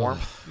 and a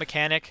warmth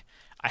mechanic.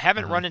 I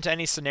haven't run into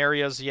any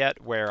scenarios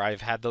yet where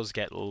I've had those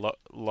get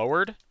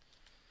lowered.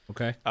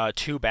 Okay.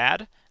 Too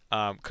bad.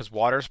 Because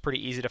water's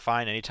pretty easy to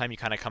find. Anytime you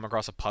kind of come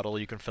across a puddle,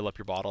 you can fill up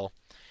your bottle.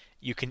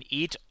 You can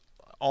eat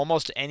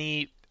almost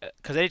any...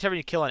 Because anytime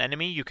you kill an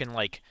enemy, you can,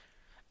 like,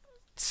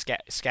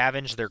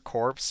 scavenge their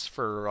corpse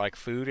for like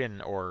food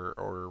and or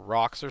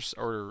rocks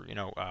or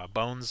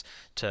bones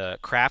to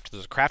craft.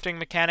 There's a crafting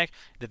mechanic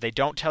that they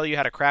don't tell you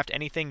how to craft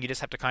anything. You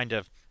just have to kind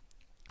of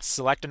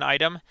select an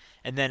item,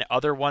 and then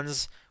other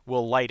ones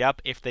will light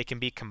up if they can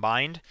be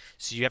combined.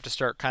 So you have to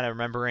start kind of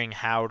remembering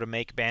how to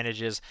make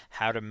bandages,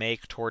 how to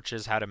make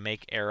torches, how to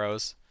make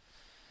arrows.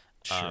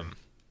 Sure.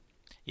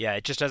 Yeah,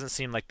 it just doesn't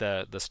seem like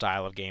the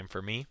style of game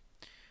for me.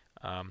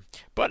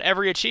 But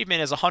every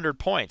achievement is 100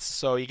 points,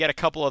 so you get a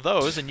couple of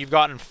those, and you've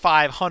gotten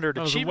 500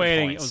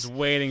 achievement points. I was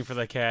waiting for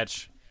the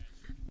catch.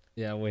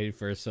 Yeah, waiting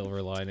for a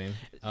silver lining.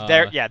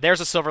 There's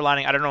a silver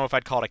lining. I don't know if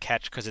I'd call it a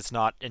catch because it's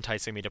not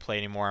enticing me to play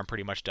anymore. I'm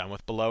pretty much done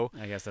with Below.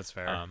 I guess that's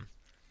fair.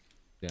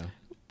 Yeah.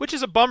 Which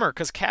is a bummer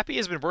because Cappy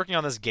has been working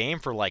on this game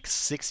for like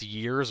 6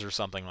 years or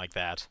something like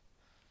that.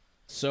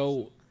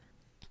 So,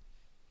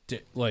 do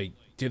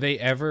they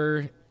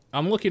ever?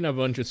 I'm looking at a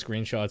bunch of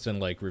screenshots and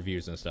like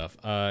reviews and stuff.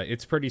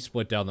 It's pretty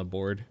split down the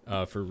board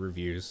for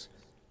reviews.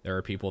 There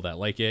are people that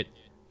like it,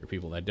 there are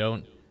people that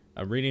don't.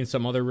 I'm reading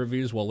some other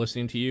reviews while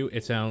listening to you.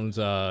 It sounds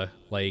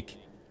like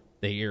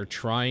they are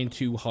trying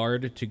too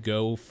hard to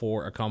go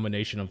for a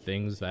combination of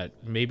things that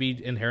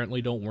maybe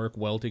inherently don't work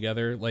well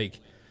together. Like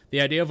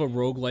the idea of a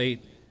roguelite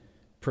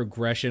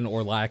progression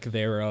or lack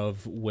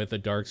thereof with a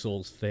Dark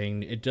Souls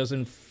thing, it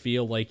doesn't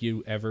feel like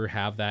you ever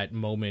have that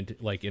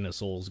moment like in a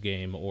Souls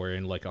game or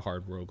in like a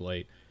hard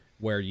roguelite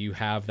where you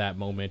have that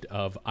moment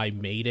of I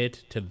made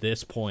it to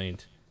this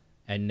point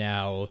and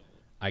now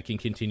I can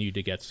continue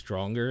to get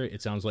stronger.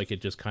 It sounds like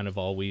it just kind of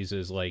always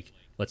is like,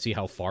 let's see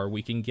how far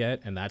we can get,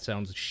 and that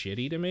sounds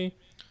shitty to me.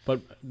 But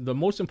the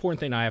most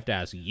important thing I have to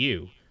ask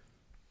you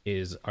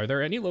is, are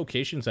there any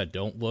locations that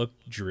don't look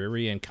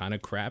dreary and kind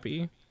of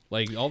crappy?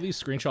 Like, all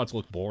these screenshots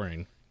look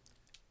boring.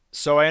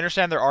 So I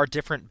understand there are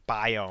different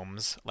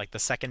biomes. Like the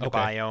second Okay.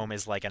 biome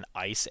is like an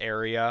ice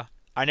area.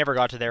 I never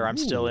got to there. I'm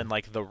still in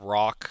like the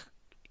rock,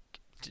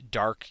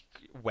 dark,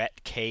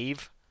 wet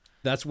cave.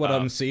 That's what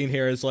I'm seeing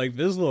here. It's like,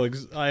 this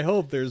looks, I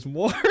hope there's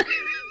more.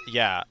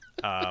 Yeah.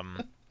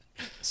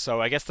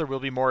 So I guess there will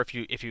be more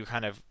if you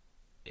kind of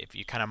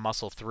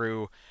muscle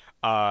through.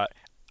 I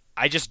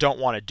just don't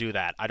want to do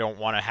that. I don't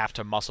want to have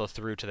to muscle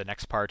through to the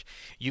next part.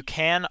 You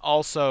can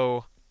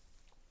also.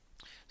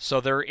 So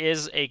there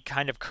is a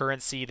kind of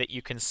currency that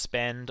you can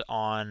spend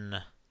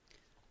on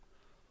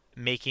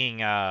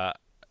making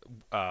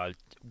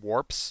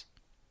warps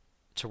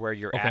to where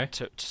you're Okay.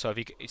 at. So if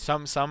you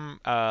some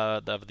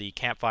of the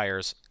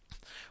campfires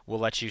will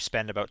let you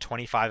spend about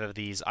 25 of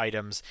these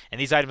items, and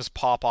these items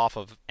pop off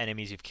of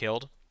enemies you've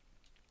killed.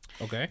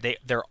 Okay.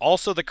 They're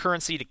also the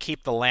currency to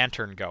keep the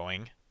lantern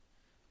going,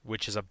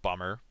 which is a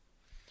bummer.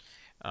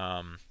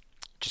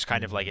 Just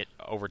kind of like it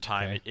over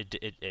time,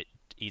 Okay. it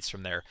eats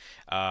from there.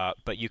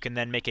 But you can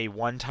then make a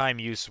one-time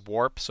use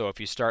warp. So if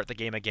you start the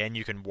game again,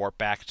 you can warp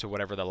back to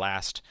whatever the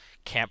last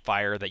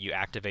campfire that you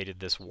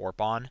activated this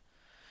warp on.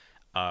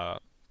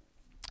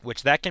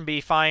 Which that can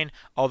be fine.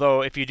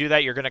 Although if you do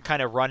that, you're going to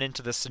kind of run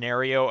into the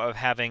scenario of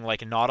having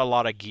like not a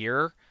lot of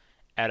gear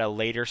at a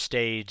later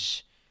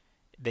stage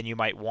than you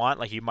might want.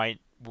 Like you might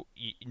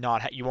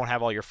you won't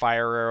have all your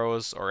fire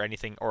arrows or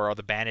anything or all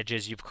the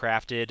bandages you've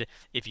crafted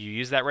if you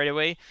use that right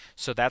away.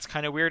 So that's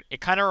kind of weird.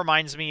 It kind of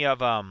reminds me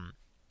of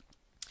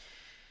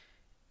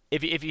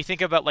if you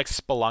think about like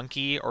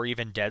Spelunky or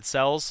even Dead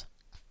Cells.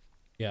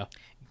 Yeah.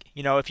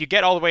 You know, if you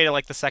get all the way to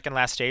like the second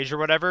last stage or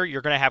whatever,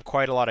 you're going to have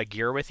quite a lot of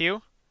gear with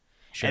you.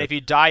 Sure. And if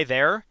you die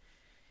there,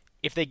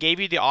 if they gave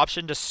you the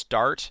option to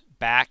start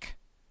back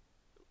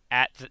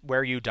at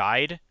where you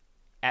died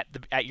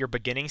at your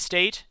beginning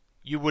state,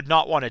 you would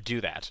not want to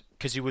do that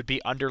because you would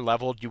be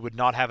under-leveled. You would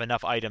not have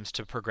enough items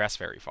to progress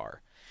very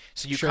far.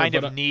 So you Sure, kind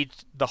but of need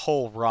the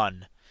whole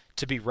run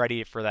to be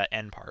ready for that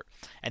end part.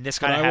 And this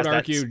kind But of I has would that.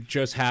 argue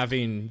just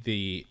having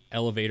the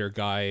elevator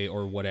guy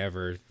or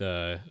whatever,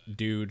 the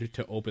dude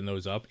to open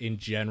those up in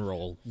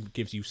general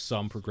gives you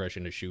some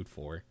progression to shoot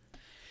for.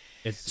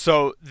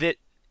 So that,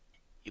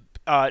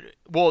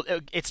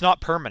 it's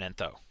not permanent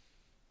though.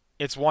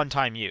 It's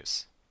one-time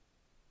use.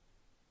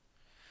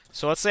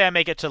 So let's say I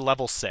make it to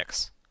level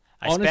 6.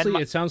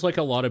 Honestly, it sounds like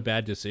a lot of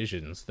bad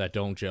decisions that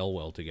don't gel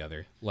well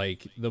together.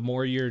 Like, the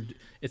more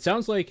it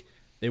sounds like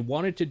they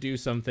wanted to do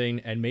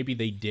something and maybe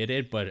they did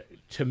it, but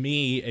to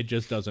me, it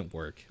just doesn't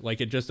work.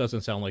 Like, it just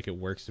doesn't sound like it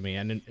works to me.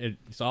 And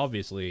it's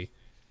obviously,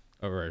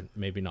 or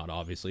maybe not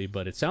obviously,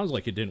 but it sounds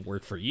like it didn't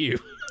work for you.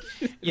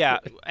 Yeah,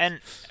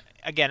 and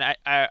again,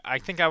 I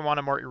think I want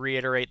to more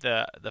reiterate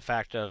the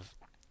fact of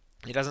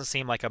it doesn't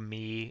seem like a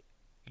me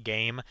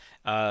game,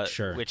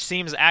 Sure. which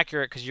seems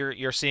accurate because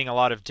you're seeing a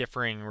lot of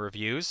differing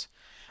reviews.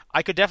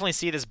 I could definitely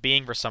see this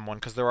being for someone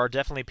because there are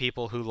definitely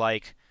people who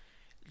like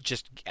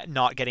just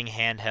not getting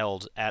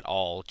handheld at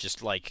all,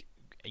 just like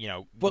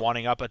But-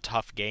 wanting up a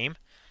tough game.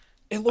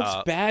 It looks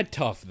bad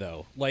tough,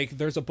 though. Like,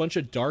 there's a bunch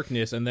of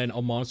darkness and then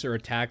a monster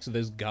attacks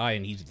this guy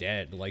and he's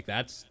dead. Like,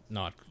 that's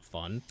not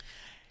fun.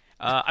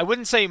 I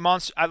wouldn't say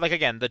monster. Like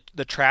again,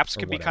 the traps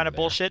could be whatever kind of they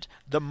are. bullshit.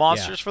 The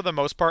monsters, for the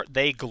most part,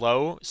 they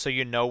glow, so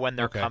you know when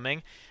they're Okay.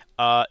 coming.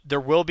 There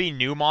will be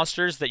new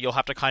monsters that you'll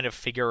have to kind of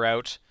figure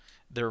out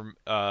their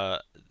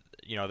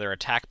their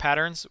attack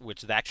patterns,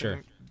 which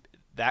Sure.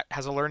 that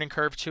has a learning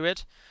curve to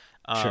it.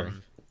 Sure.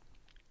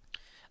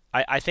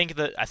 I think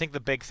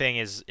the big thing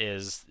is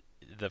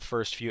the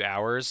first few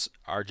hours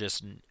are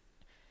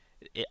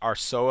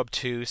so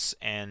obtuse,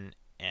 and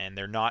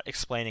they're not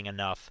explaining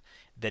enough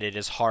that it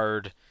is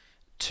hard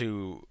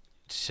to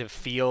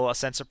feel a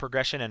sense of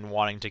progression and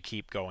wanting to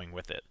keep going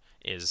with it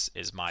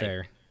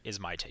Fair. is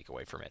my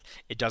takeaway from it.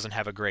 It doesn't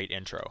have a great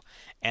intro.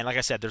 And like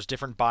I said, there's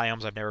different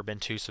biomes I've never been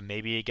to, so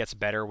maybe it gets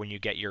better when you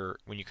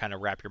kind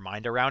of wrap your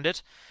mind around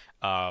it.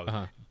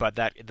 But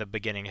the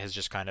beginning has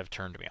just kind of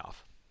turned me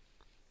off.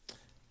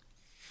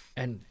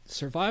 And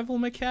survival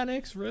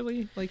mechanics,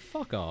 really? Like,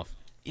 fuck off.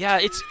 Yeah,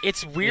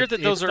 it's weird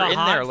that those it's are the in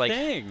hot there. Like,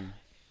 thing.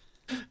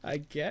 I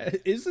guess.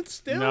 Is it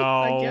still?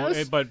 I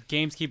guess. But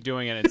games keep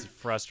doing it. It's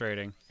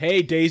frustrating.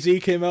 Hey,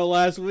 DayZ came out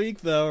last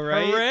week, though,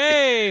 right?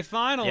 Hooray!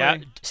 Finally. yeah,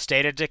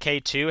 State of Decay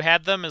 2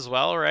 had them as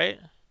well, right?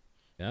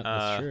 Yeah,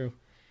 that's true.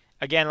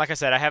 Again, like I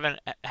said, I haven't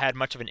had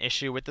much of an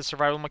issue with the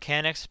survival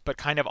mechanics, but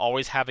kind of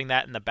always having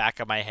that in the back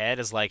of my head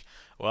is like,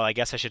 well, I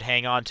guess I should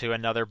hang on to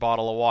another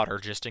bottle of water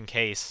just in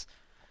case.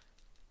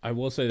 I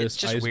will say It's this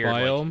just ice weird,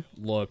 biome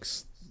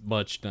looks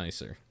much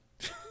nicer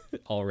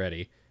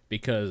already,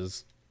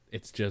 because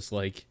it's just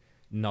like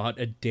not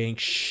a dank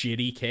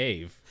shitty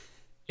cave.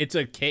 It's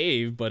a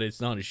cave, but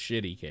it's not a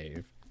shitty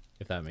cave,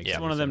 if that makes Yeah. sense.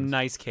 It's one of them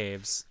nice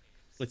caves.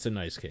 It's a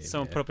nice cave.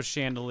 Someone yeah. put up a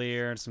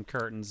chandelier and some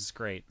curtains. It's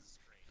great.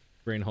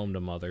 Bring home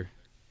to mother.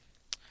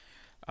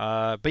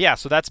 But yeah,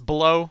 so that's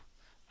Below.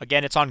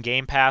 Again, it's on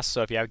Game Pass,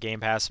 so if you have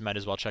Game Pass, you might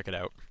as well check it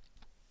out.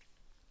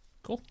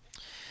 Cool.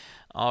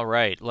 All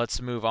right,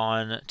 let's move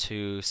on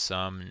to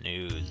some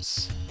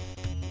news.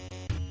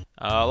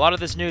 A lot of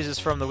this news is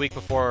from the week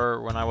before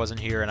when I wasn't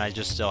here, and I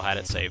just still had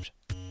it saved.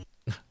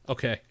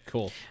 Okay,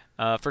 cool.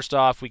 First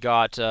off, we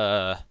got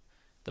the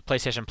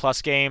PlayStation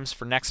Plus games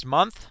for next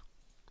month.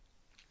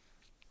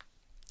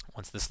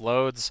 Once this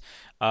loads,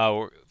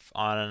 we're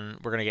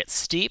gonna get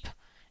Steep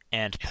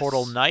and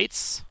Portal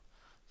Knights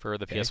for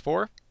the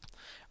PS4.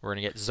 We're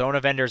gonna get Zone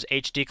of Enders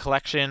HD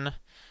Collection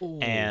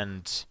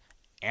and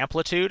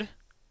Amplitude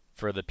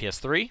for the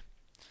PS3.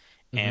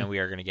 And we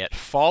are going to get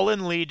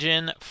Fallen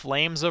Legion,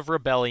 Flames of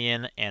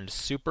Rebellion, and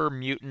Super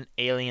Mutant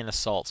Alien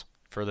Assault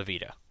for the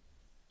Vita.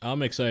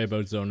 I'm excited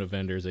about Zone of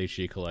Enders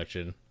HD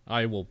Collection.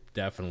 I will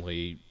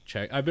definitely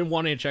check. I've been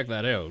wanting to check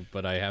that out,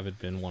 but I haven't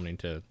been wanting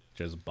to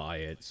just buy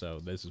it, so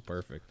this is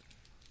perfect.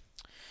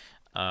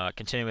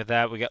 Continuing with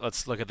that,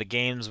 let's look at the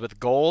games with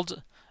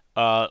gold,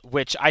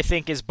 which I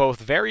think is both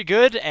very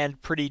good and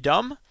pretty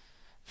dumb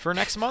for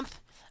next month.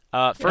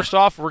 First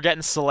off, we're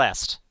getting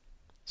Celeste,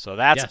 so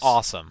that's Yes.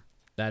 awesome.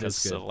 That is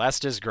good.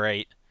 Celeste is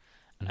great.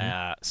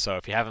 So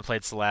if you haven't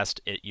played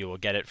Celeste, you will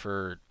get it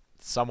for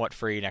somewhat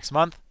free next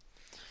month.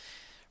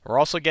 We're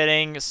also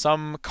getting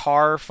some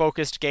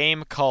car-focused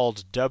game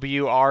called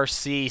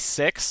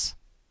WRC6.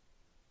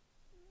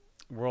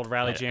 World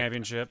Rally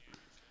Championship.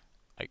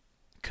 I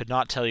could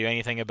not tell you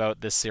anything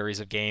about this series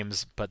of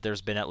games, but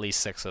there's been at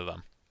least 6 of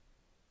them.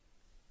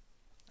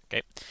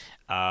 Okay.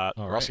 We're right.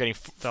 also getting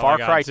all I Far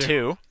got, Cry too.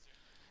 2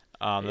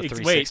 on the Wait.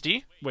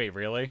 360. Wait,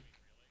 really?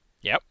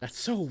 Yep. That's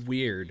so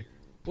weird.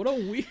 What a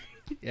weird...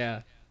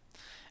 Yeah.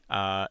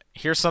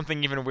 Here's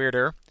something even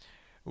weirder.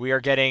 We are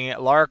getting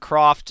Lara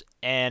Croft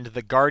and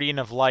the Guardian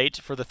of Light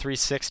for the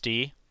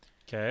 360,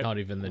 Okay. Not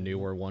even the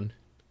newer one.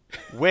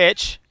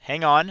 which,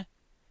 hang on,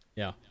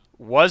 Yeah.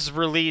 was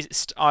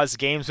released as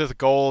games with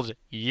gold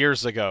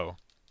years ago.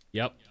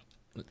 Yep.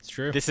 That's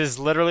true. This is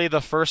literally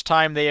the first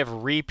time they have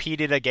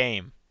repeated a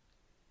game.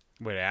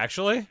 Wait,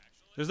 actually?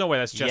 There's no way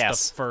that's just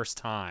Yes. the first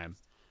time.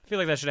 I feel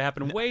like that should have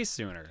happened way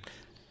sooner.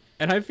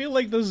 And I feel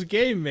like this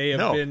game may have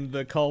No. been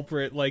the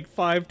culprit like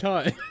 5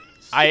 times.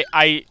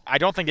 I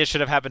don't think this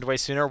should have happened way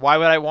sooner. Why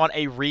would I want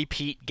a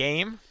repeat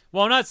game?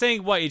 Well, I'm not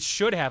saying what it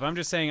should happen. I'm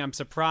just saying I'm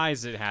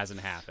surprised it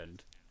hasn't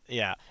happened.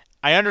 Yeah.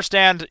 I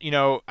understand,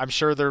 I'm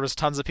sure there was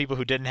tons of people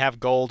who didn't have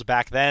gold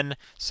back then,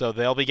 so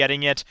they'll be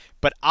getting it,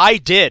 but I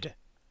did.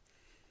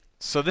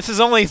 So this is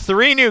only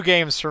 3 new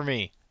games for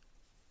me.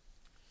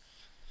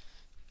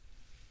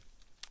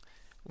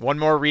 One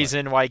more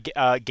reason why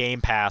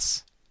Game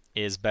Pass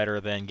is better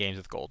than games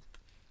with gold.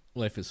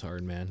 Life is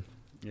hard, man.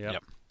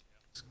 Yep.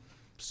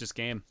 It's just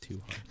game.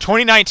 Too hard.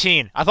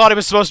 2019. I thought it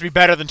was supposed to be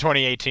better than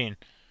 2018.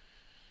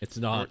 It's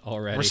not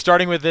already. We're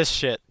starting with this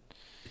shit.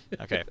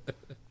 Okay.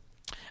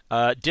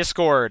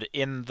 Discord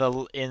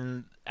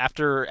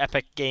after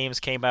Epic Games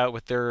came out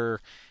with their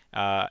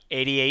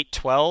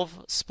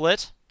 88-12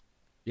 split.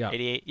 Yeah.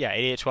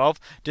 88-12.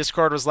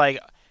 Discord was like,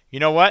 you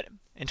know what?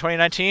 In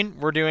 2019,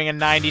 we're doing a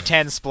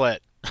 90-10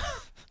 split.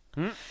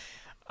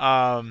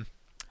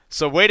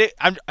 So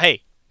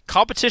hey,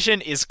 competition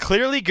is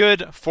clearly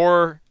good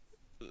for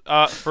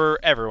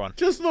everyone.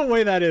 Just the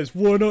way that is.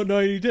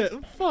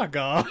 190. Fuck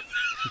off.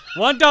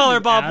 $1,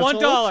 Bob.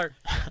 assholes. $1.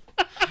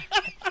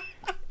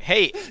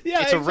 Hey,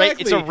 Yeah, it's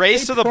exactly. a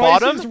race to the Price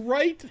bottom. is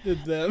right to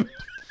them.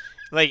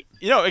 Like,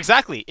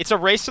 exactly. It's a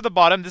race to the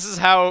bottom. This is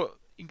how,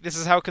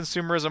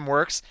 consumerism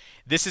works.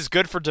 This is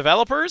good for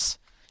developers.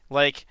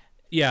 Like,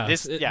 Yeah,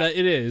 This- yeah.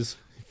 it is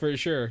for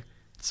sure.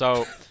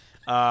 so,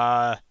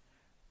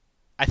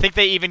 I think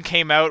they even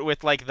came out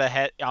with like the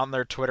head on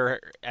their Twitter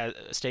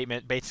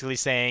statement, basically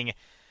saying,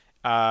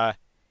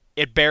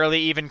 it barely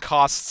even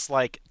costs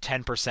like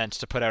 10%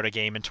 to put out a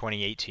game in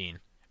 2018.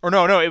 Or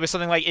no, it was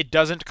something like it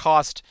doesn't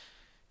cost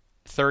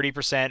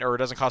 30% or it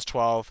doesn't cost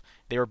 12.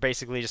 They were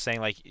basically just saying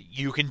like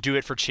you can do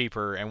it for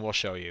cheaper and we'll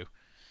show you.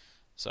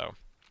 So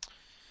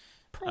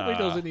Probably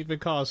doesn't even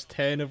cost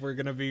 10 if we're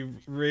gonna be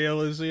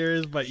real and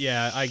serious. But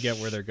yeah, I get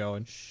where they're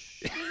going.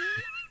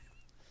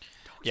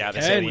 yeah, they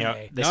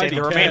say, they say the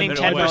 90, remaining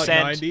 10, what, 10%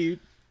 90?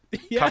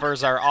 Yeah.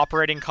 covers our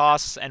operating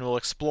costs and will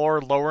explore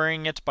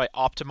lowering it by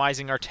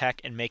optimizing our tech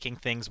and making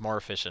things more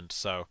efficient.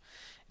 So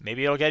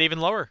maybe it'll get even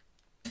lower.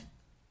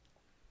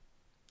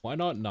 Why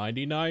not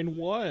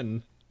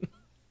 99.1?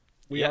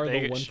 We Yeah, are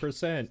there the you-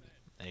 1%.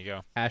 There you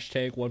go.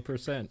 Hashtag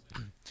 1%.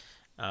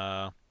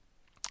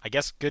 I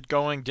guess good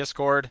going,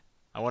 Discord.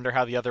 I wonder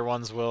how the other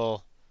ones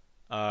will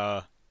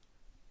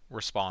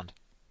respond.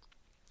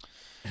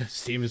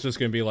 Steam is just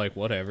gonna be like,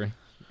 whatever.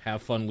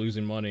 Have fun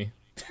losing money.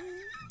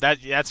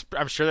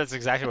 I'm sure that's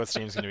exactly what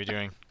Steam's going to be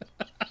doing.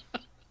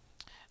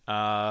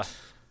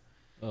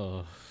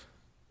 Oh,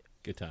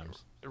 good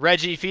times.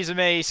 Reggie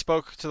Fils-Aimé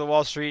spoke to the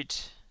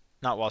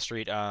not Wall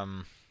Street.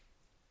 Was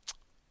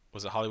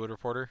it Hollywood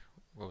Reporter?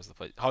 What was the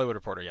place? Hollywood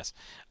Reporter, yes.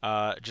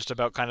 Just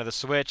about kind of the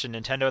Switch and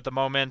Nintendo at the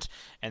moment,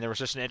 and there was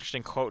just an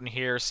interesting quote in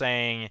here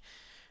saying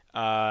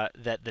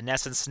that the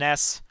NES and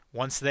SNES,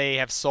 once they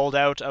have sold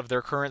out of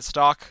their current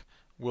stock,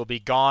 will be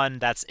gone.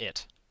 That's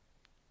it.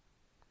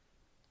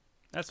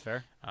 That's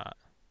fair.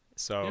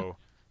 So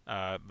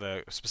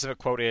the specific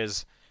quote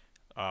is,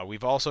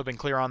 "We've also been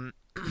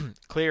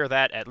clear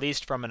that at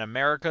least from an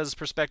America's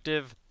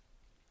perspective,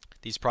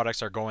 these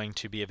products are going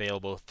to be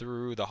available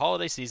through the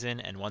holiday season,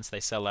 and once they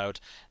sell out,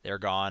 they're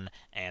gone,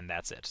 and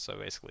that's it." So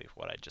basically,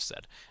 what I just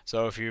said.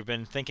 So if you've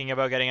been thinking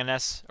about getting a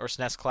NES or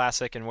SNES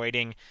Classic and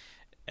waiting,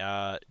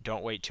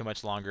 don't wait too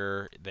much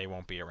longer. They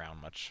won't be around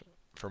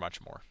for much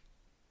more.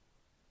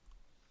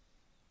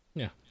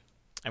 Yeah.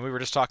 And we were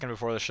just talking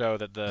before the show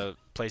that the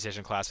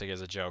PlayStation Classic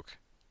is a joke.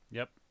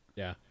 Yep.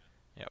 Yeah.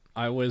 Yep.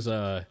 I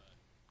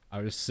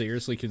was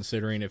seriously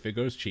considering if it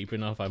goes cheap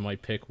enough, I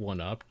might pick one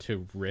up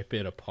to rip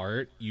it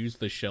apart, use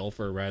the shell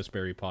for a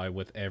Raspberry Pi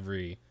with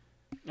every.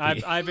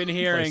 I've been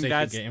hearing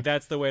PlayStation game.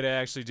 that's the way to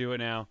actually do it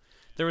now.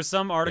 There was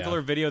some article Yeah.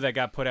 or video that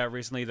got put out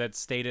recently that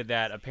stated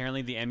that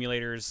apparently the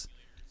emulators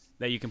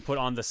that you can put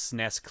on the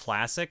SNES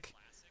Classic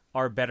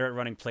are better at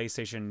running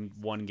PlayStation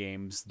 1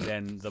 games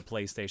than the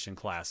PlayStation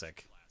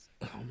Classic.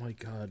 Oh my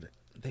god,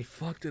 they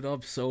fucked it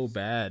up so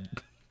bad.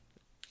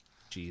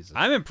 Jesus.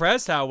 I'm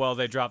impressed how well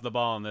they dropped the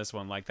ball on this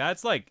one. Like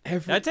that's like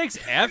that takes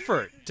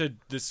effort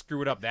to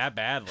screw it up that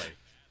badly.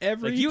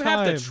 Every Like you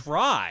time, have to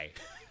try.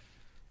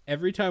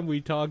 every time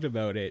we talked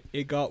about it,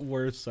 it got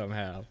worse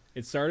somehow.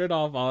 It started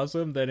off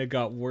awesome, then it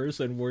got worse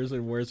and worse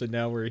and worse, and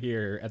now we're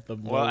here at the.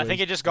 Well, I think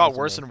it just got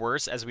worse and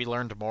worse as we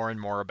learned more and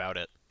more about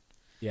it.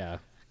 Yeah.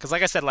 Because,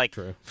 like I said, like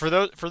True. for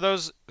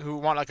those who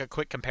want like a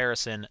quick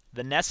comparison,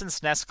 the NES and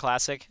SNES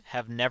Classic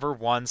have never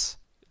once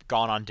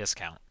gone on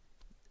discount,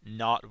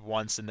 not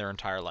once in their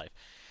entire life.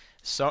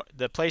 So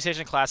the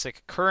PlayStation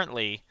Classic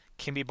currently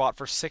can be bought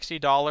for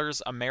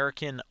 $60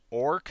 American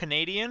or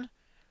Canadian,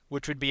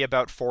 which would be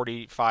about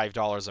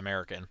 $45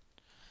 American.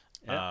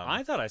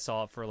 I thought I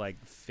saw it for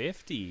like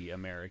 50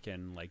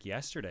 American like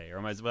yesterday,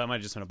 or that might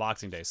have just been a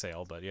Boxing Day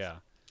sale, but yeah.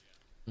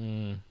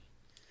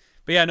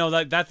 But yeah, no,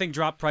 that thing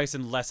dropped price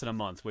in less than a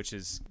month, which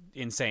is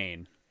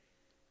insane.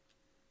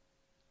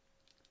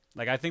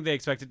 Like I think they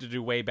expected to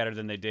do way better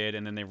than they did,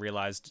 and then they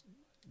realized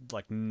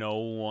like no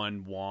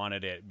one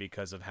wanted it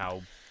because of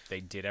how they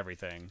did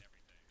everything.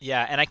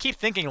 Yeah, and I keep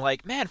thinking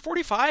like, man,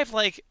 45,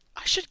 like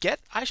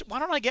why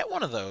don't I get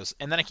one of those?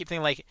 And then I keep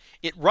thinking like,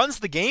 it runs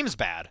the games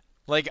bad.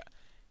 Like,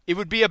 it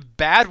would be a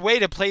bad way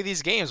to play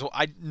these games. Well,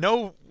 I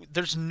know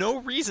there's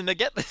no reason to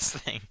get this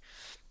thing,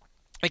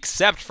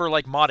 except for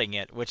like modding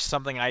it, which is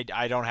something I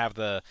don't have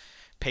the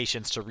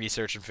patience to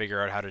research and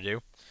figure out how to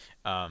do.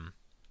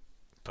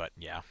 But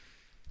yeah.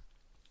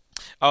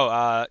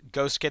 Oh,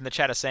 Ghost Kid in the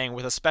chat is saying,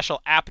 with a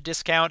special app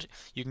discount,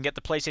 you can get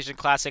the PlayStation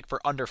Classic for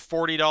under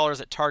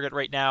 $40 at Target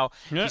right now.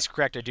 Yeah. He's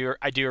correct.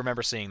 I do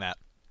remember seeing that.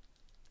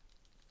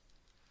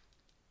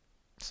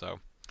 So,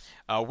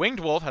 Winged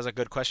Wolf has a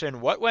good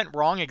question. What went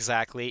wrong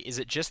exactly? Is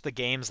it just the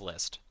games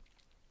list?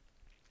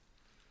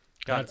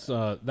 That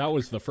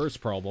was the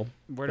first problem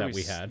that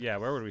we had. Yeah,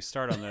 where would we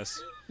start on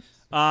this?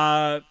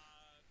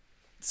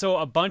 So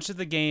a bunch of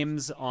the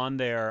games on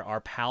there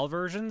are PAL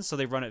versions, so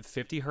they run at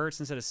 50 hertz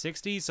instead of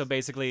 60. So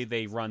basically,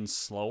 they run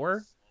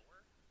slower,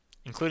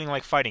 including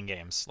like fighting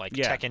games. Like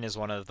Yeah. Tekken is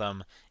one of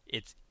them.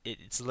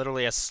 It's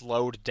literally a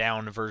slowed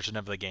down version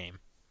of the game.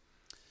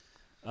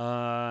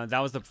 That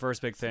was the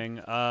first big thing.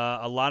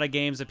 A lot of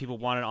games that people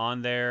wanted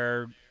on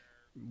there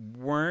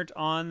weren't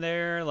on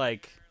there.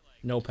 Like,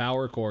 No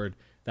power cord.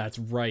 That's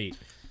right.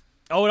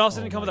 oh, it also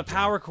Oh didn't come with my a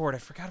power cord. I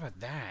forgot about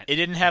that. It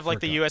didn't have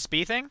like the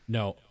USB thing.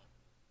 No.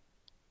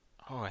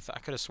 Oh, I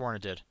could have sworn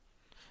it did.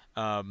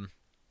 And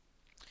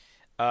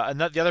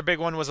the other big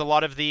one was a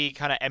lot of the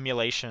kind of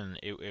emulation.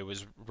 It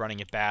was running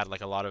it bad,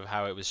 like a lot of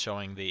how it was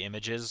showing the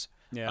images.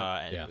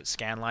 And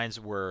scan lines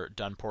were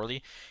done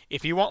poorly.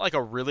 If you want like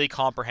a really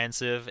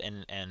comprehensive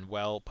and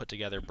well put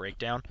together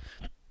breakdown,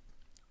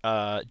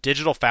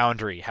 Digital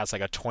Foundry has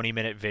like a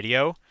 20-minute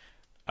video,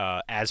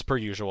 as per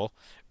usual,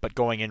 but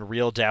going in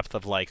real depth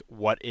of like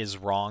what is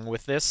wrong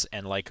with this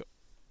and like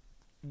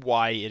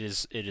why it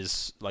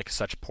is like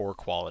such poor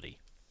quality.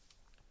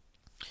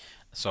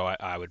 So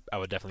I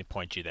would definitely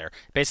point you there.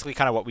 Basically,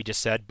 kind of what we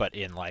just said, but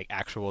in like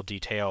actual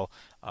detail,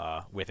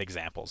 with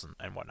examples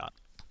and whatnot.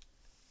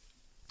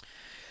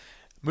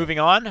 Moving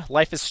on,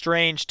 Life is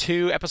Strange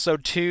 2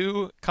 Episode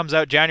 2 comes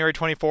out January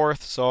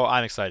 24th, so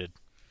I'm excited.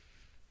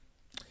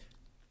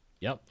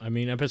 Yep, I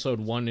mean,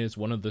 Episode 1 is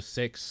one of the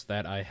 6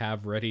 that I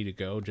have ready to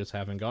go, just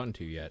haven't gotten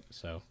to yet.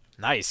 So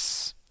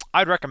nice.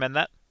 I'd recommend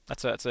that.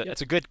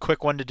 It's a good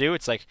quick one to do.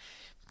 It's like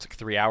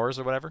 3 hours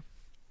or whatever.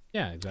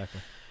 Yeah, exactly.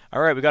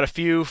 All right, we got a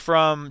few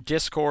from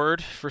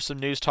Discord for some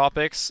news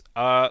topics.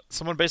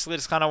 Someone basically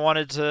just kind of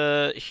wanted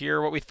to hear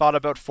what we thought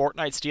about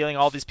Fortnite stealing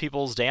all these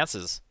people's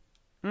dances.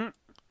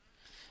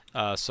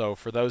 So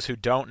for those who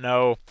don't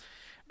know,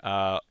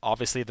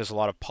 obviously there's a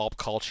lot of pop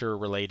culture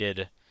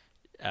related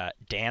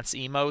dance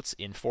emotes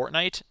in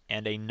Fortnite,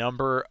 and a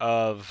number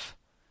of,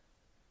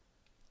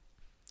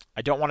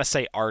 I don't want to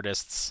say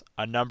artists,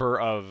 a number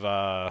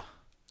of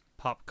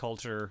pop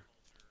culture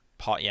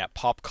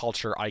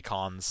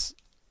icons.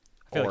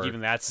 I feel like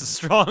even that's a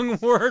strong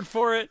word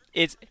for it.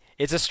 It's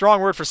a strong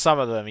word for some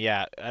of them,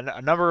 yeah.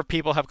 A number of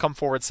people have come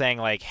forward saying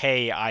like,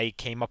 hey, I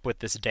came up with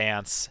this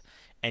dance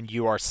and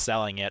you are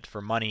selling it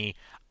for money.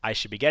 I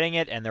should be getting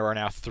it. And there are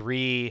now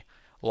 3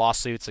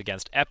 lawsuits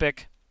against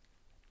Epic.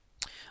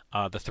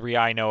 The 3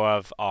 I know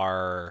of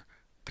are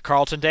the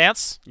Carlton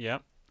Dance.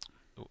 Yep.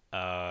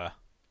 The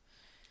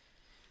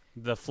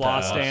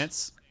Floss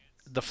Dance.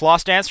 The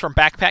Floss Dance from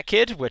Backpack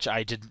Kid, which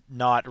I did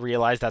not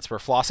realize that's where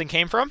flossing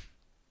came from.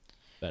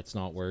 That's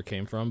not where it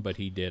came from, but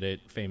he did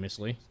it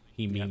famously.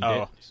 He memed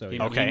it. So he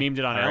memed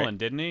it on Ellen,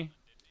 didn't he?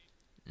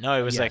 No,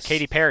 it was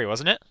Katy Perry,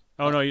 wasn't it?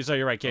 Oh, no,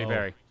 you're right, Katy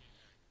Perry.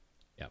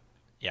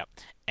 Yep.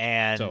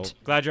 And so,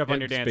 glad you're up on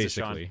your dances,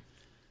 Sean.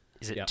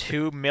 Is it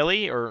 2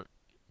 Milli or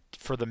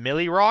for the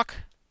Milli Rock?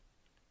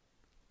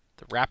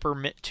 The rapper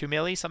 2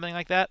 Milli, something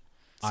like that?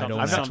 Something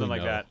like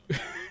that.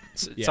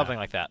 Something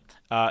like that.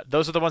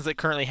 Those are the ones that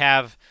currently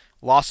have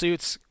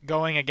lawsuits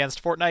going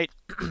against Fortnite.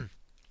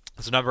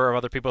 There's a number of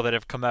other people that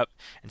have come up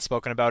and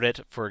spoken about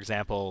it. For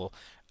example,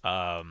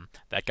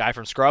 that guy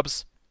from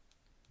Scrubs.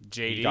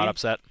 JD? He got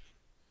upset.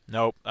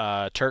 Nope.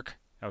 Turk.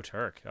 Oh,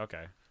 Turk.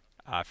 Okay.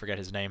 I forget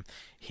his name.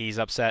 He's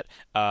upset.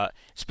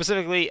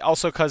 Specifically,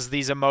 also because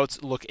these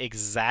emotes look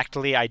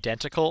exactly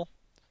identical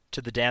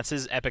to the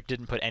dances. Epic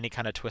didn't put any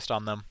kind of twist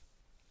on them.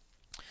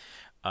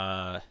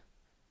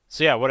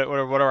 So yeah, what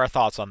are our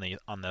thoughts on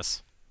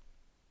this?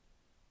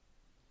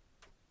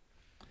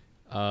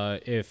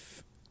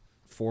 If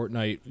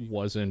Fortnite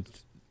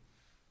wasn't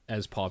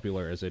as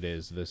popular as it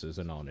is, this is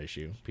a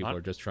non-issue. People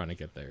are just trying to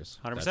get theirs.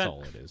 100%. That's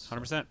all it is.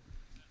 100%.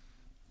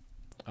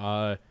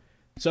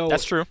 So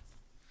that's true.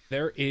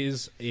 There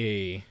is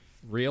a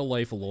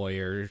real-life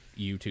lawyer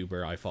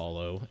YouTuber I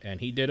follow, and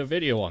he did a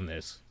video on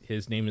this.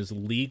 His name is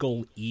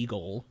Legal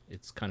Eagle.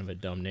 It's kind of a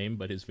dumb name,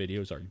 but his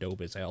videos are dope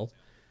as hell.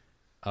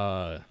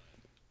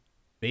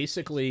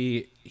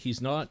 Basically, he's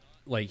not,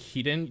 like,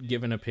 he didn't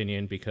give an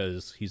opinion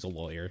because he's a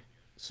lawyer.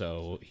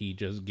 So he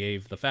just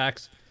gave the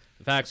facts.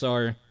 The facts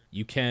are,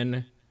 you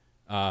can,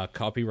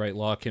 copyright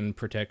law can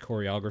protect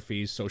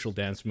choreographies. Social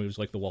dance moves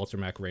like the Waltzer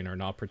Macarena are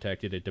not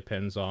protected. It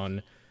depends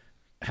on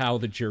how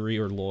the jury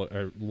or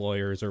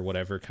lawyers or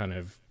whatever kind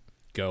of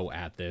go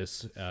at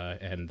this,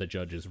 and the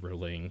judge's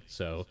ruling.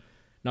 So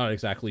not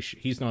exactly,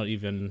 he's not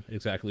even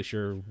exactly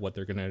sure what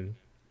they're going to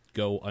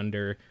go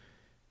under.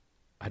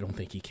 I don't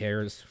think he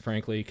cares,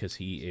 frankly, because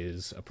he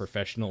is a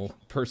professional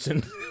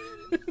person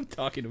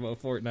talking about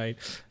Fortnite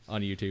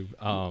on YouTube.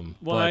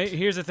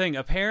 Here's the thing.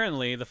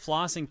 Apparently, the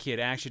Flossing Kid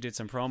actually did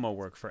some promo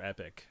work for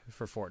Epic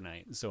for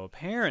Fortnite. So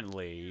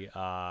apparently,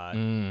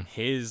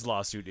 his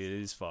lawsuit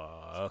is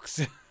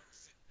fucked.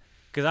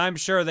 Because I'm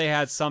sure they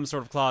had some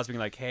sort of clause being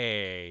like,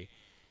 hey,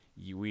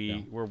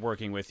 we're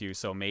working with you,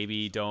 so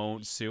maybe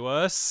don't sue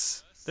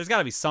us. There's got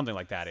to be something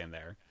like that in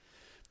there.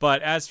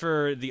 But as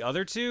for the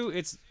other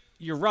two,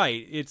 you're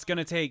right. It's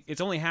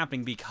only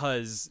happening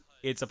because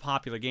it's a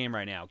popular game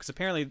right now. Because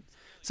apparently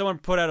someone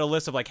put out a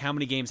list of like how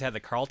many games had the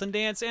Carlton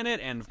Dance in it,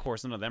 and of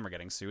course none of them are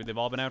getting sued. They've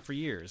all been out for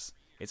years.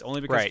 It's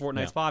only because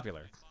Fortnite's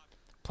popular.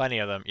 Plenty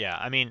of them, yeah.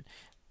 I mean,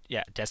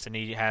 yeah,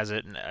 Destiny has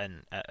it,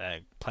 and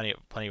plenty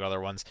of other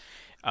ones.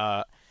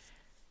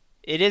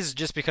 It is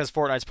just because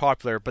Fortnite's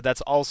popular, but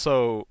that's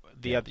also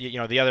the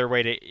other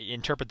way to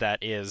interpret that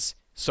is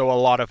so a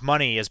lot of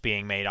money is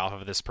being made off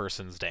of this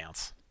person's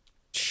dance.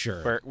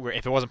 Sure. Where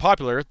if it wasn't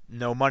popular,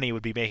 no money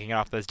would be making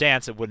off this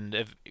dance. It wouldn't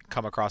have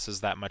come across as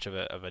that much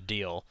of a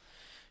deal.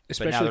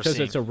 Especially because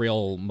it's a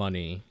real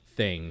money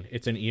thing.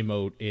 It's an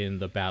emote in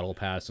the battle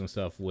pass and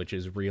stuff, which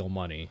is real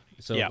money.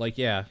 So Yeah. like,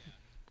 yeah,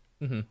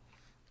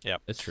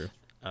 Yep. it's true.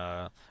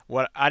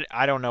 What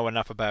I don't know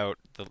enough about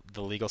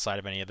the legal side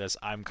of any of this.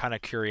 I'm kind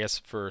of curious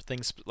for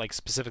things like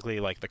specifically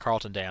like the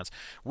Carlton dance.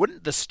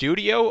 Wouldn't the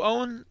studio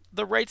own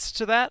the rights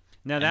to that?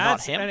 Now and not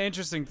that's him? an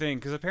interesting thing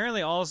because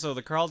apparently also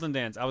the Carlton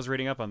dance. I was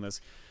reading up on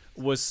this.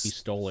 Was He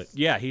stole it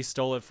yeah, he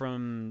stole it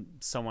from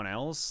someone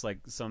else, like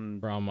some.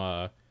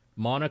 from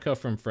Monica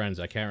from Friends.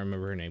 I can't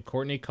remember her name.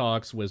 Courtney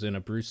Cox was in a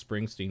Bruce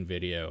Springsteen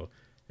video,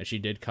 and she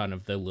did kind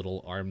of the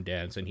little arm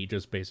dance, and he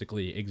just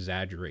basically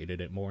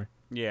exaggerated it more.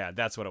 Yeah,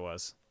 that's what it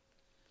was.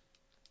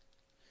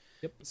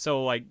 Yep.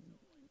 So like,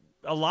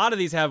 a lot of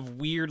these have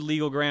weird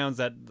legal grounds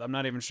that I'm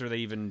not even sure they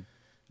even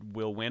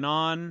will win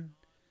on.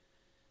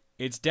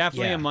 It's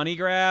definitely Yeah. a money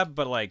grab,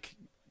 but like,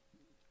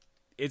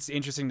 it's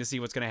interesting to see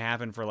what's going to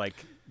happen for like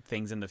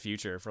things in the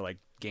future for like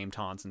game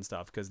taunts and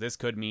stuff, because this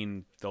could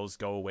mean those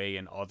go away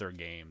in other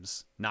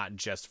games, not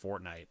just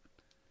Fortnite.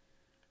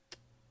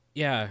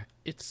 Yeah,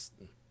 it's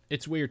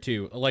weird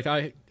too. Like,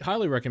 I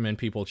highly recommend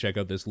people check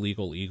out this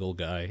Legal Eagle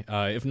guy.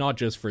 If not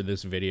just for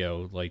this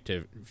video, like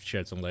to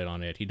shed some light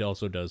on it. He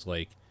also does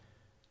like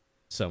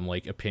some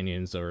like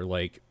opinions or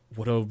like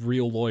what a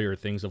real lawyer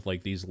thinks of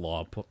like these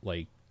law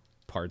like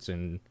parts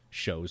in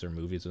shows or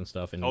movies and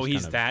stuff. And Oh, he's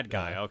kind of, that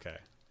guy. Okay.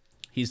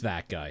 He's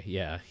that guy.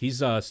 Yeah, he's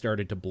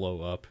started to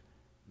blow up.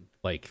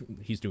 Like,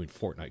 he's doing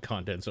Fortnite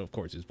content, so of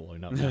course he's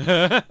blowing up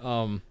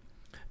now.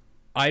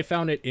 I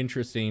found it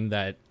interesting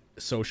that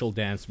social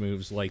dance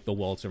moves like the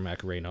Waltz or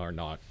Macarena are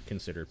not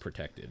considered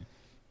protected.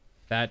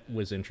 That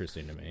was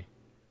interesting to me.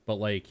 But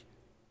like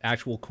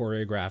actual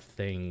choreographed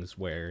things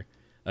where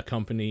a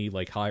company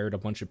like hired a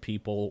bunch of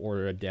people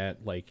or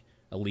like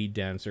a lead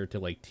dancer to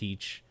like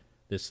teach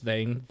this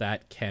thing,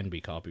 that can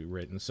be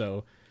copywritten.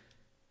 So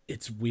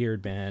it's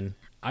weird, man.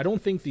 I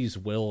don't think these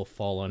will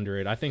fall under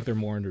it. I think they're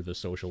more under the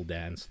social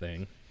dance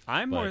thing.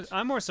 I'm But-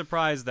 more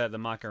surprised that the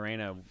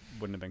Macarena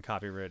wouldn't have been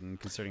copywritten,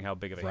 considering how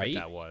big of a Right? hit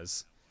that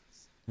was.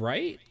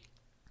 Right?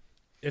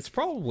 It's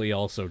probably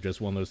also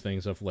just one of those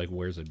things of like,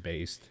 where's it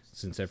based?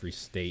 Since every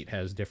state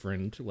has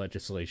different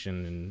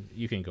legislation, and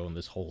you can go in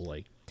this whole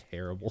like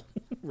terrible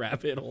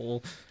rabbit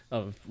hole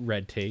of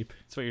red tape.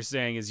 So what you're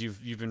saying is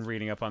you've been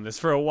reading up on this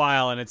for a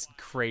while, and it's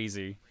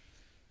crazy.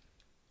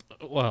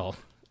 Well,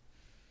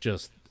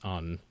 just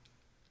on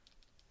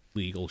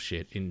legal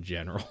shit in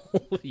general.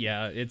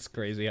 Yeah, it's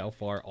crazy how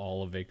far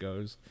all of it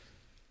goes.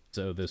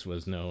 So this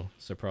was no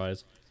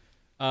surprise.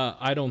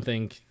 I don't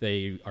think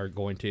they are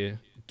going to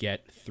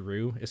get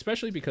through,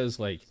 especially because,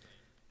 like,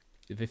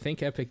 do they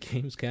think Epic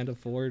Games can't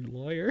afford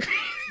lawyers?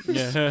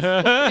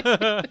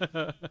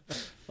 Yeah.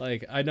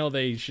 Like, I know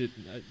they should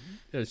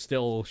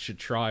still should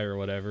try or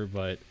whatever,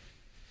 but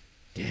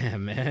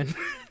damn, man.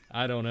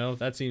 I don't know.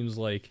 That seems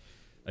like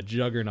a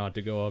juggernaut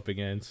to go up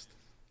against.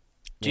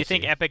 Do you We'll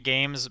think see. Epic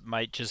Games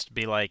might just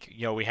be like,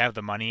 yo, we have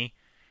the money,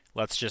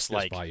 let's just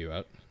like buy you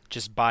out?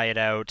 just buy it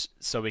out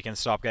so we can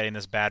stop getting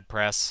this bad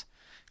press?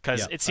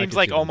 Because Yeah, it I seems could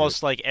like see them do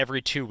almost like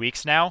every 2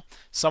 weeks now,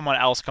 someone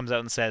else comes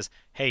out and says,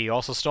 hey, you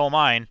also stole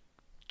mine.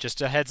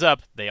 Just a heads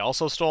up, they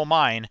also stole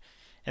mine.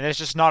 And it's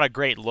just not a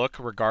great look,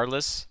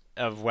 regardless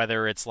of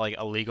whether it's like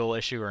a legal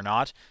issue or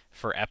not,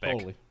 for Epic.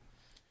 Totally.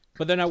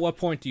 But then at what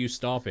point do you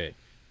stop it?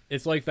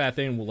 It's like that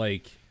thing,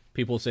 like,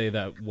 people say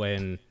that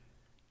when,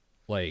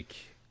 like,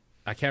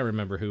 I can't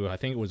remember who, I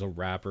think it was a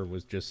rapper,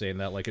 was just saying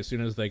that, like, as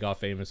soon as they got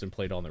famous and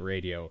played on the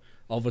radio,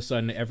 all of a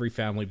sudden every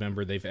family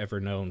member they've ever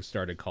known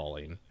started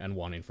calling and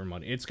wanting for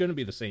money. It's going to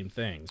be the same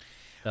thing.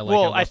 That, like,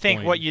 Well, at I what think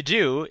point- what you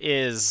do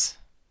is,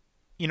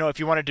 you know, if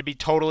you wanted to be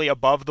totally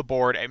above the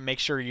board and make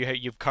sure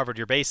you've covered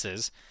your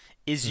bases,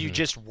 is you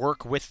just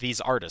work with these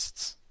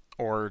artists.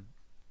 Or,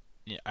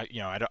 you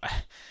know, I don't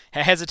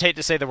I hesitate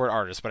to say the word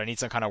artist, but I need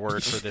some kind of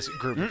word for this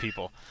group of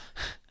people.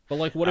 But,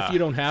 like, what if you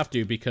don't have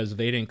to because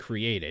they didn't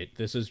create it?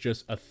 This is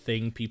just a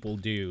thing people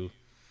do,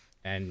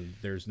 and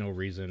there's no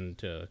reason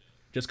to...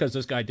 Just because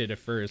this guy did it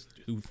first,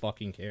 who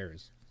fucking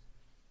cares?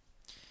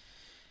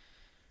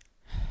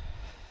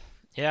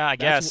 Yeah, I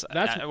guess.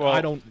 That's well,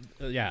 I don't.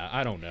 Yeah,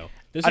 I don't know.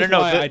 This I is don't know,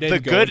 why the- I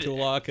didn't the go good- into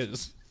law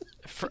because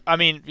I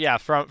mean, yeah,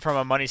 from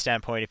a money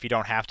standpoint, if you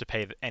don't have to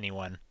pay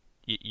anyone,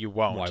 you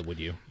won't. why would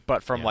you?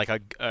 But from Yeah.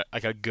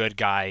 like a good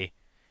guy,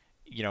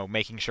 you know,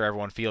 making sure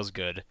everyone feels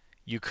good,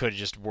 you could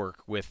just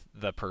work with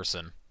the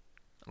person,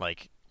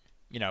 like,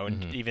 you know,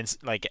 and even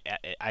like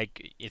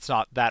it's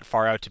not that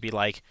far out to be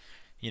like,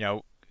 you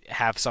know,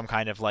 have some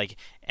kind of like,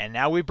 and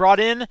now we brought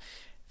in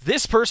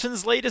this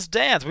person's latest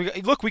dance.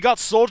 We got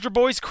Soldier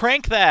Boy's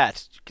Crank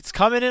That. It's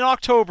coming in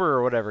October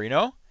or whatever, you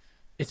know.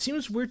 It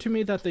seems weird to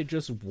me that they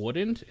just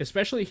wouldn't,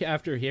 especially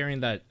after hearing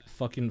that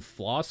fucking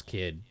Floss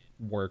kid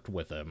worked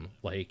with him.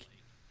 Like,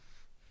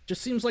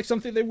 just seems like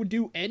something they would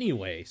do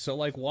anyway. So,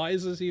 like, why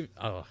is this even?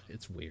 Oh,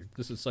 it's weird.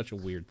 This is such a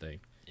weird thing.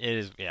 It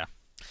is, yeah.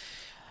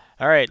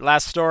 All right,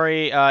 last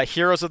story.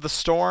 Heroes of the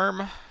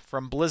Storm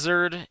from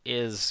Blizzard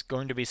is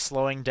going to be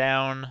slowing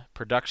down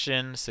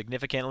production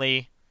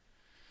significantly.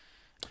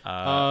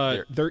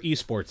 Their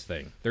esports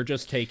thing. They're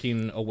just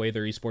taking away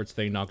their esports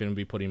thing, not going to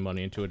be putting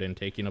money into it, and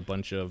taking a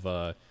bunch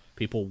of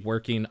people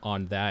working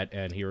on that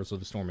and Heroes of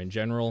the Storm in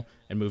general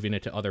and moving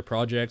it to other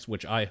projects,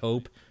 which I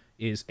hope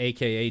is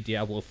AKA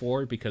Diablo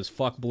 4, because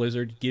fuck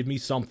Blizzard, give me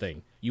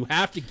something. You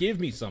have to give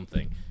me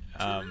something.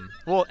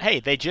 Well, hey,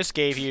 they just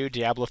gave you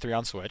Diablo 3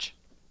 on Switch.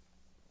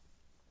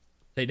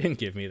 They didn't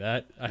give me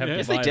that. I have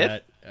Yes, to they buy did.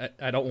 that.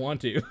 I don't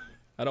want to.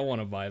 I don't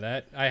want to buy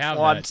that. I have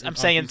Well, that. I'm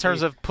saying in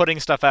terms of putting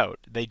stuff out,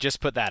 they just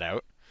put that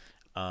out.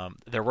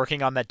 They're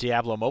working on that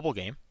Diablo mobile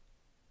game.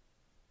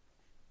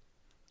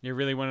 You're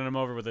really winning them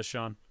over with this,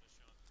 Sean.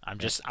 I'm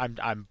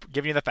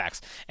giving you the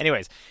facts.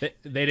 Anyways, They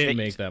didn't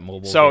make that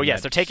mobile. So game. yes,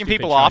 That they're taking stupid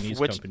people off, Chinese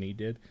which company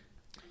did.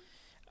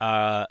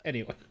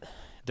 Anyway,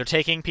 they're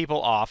taking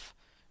people off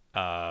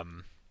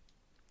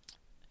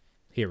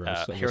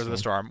Heroes Heroes of the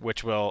Storm,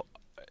 which will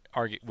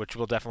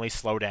definitely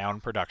slow down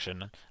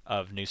production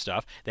of new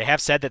stuff. They have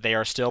said that they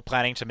are still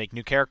planning to make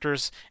new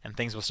characters and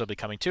things will still be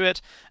coming to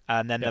it.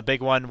 And then the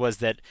big one was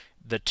that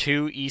the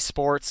 2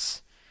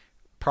 esports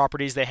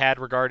properties they had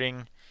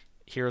regarding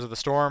Heroes of the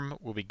Storm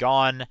will be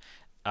gone,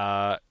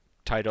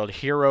 titled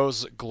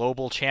Heroes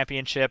Global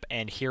Championship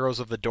and Heroes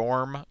of the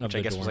Dorm, which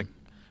I guess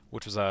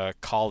was a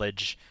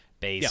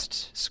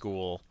college-based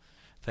school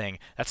thing.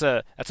 That's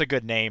a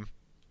good name.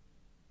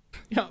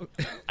 Yeah.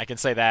 I can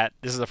say that.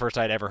 This is the first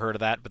I'd ever heard of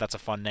that, but that's a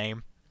fun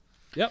name.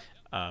 Yep.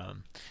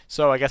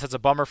 So I guess it's a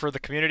bummer for the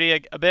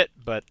community a bit,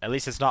 but at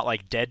least it's not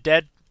like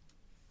dead.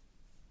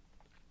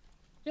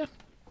 Yeah.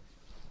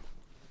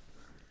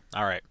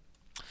 All right.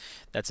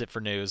 That's it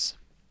for news.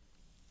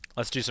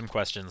 Let's do some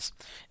questions.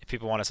 If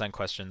people want to send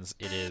questions,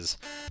 it is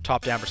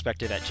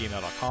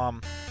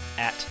topdownperspective@gmail.com,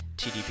 at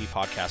TDP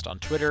Podcast on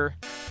Twitter,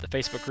 the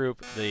Facebook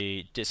group,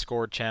 the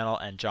Discord channel,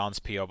 and John's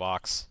P.O.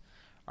 Box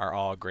are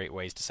all great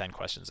ways to send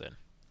questions in.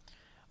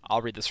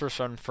 I'll read this first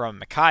one from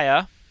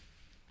Micaiah,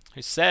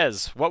 who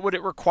says, what would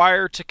it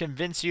require to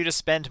convince you to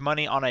spend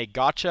money on a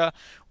gacha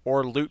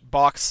or loot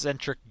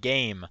box-centric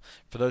game?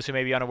 For those who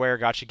may be unaware,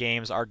 gacha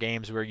games are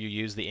games where you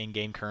use the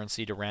in-game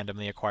currency to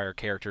randomly acquire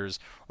characters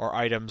or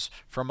items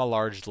from a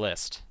large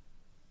list.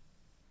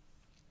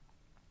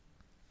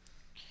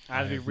 I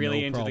have to be have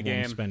really no into the problem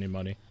game. spending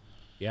money.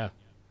 Yeah.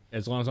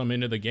 As long as I'm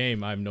into the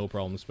game, I have no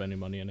problem spending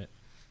money in it.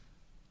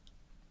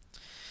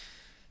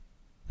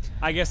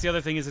 I guess the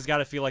other thing is it's got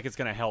to feel like it's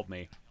going to help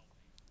me.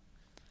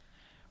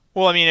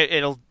 Well, I mean,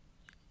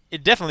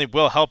 it definitely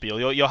will help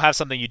you. You'll have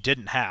something you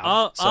didn't have.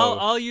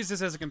 I'll use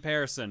this as a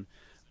comparison.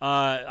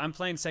 I'm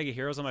playing Sega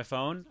Heroes on my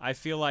phone. I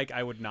feel like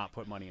I would not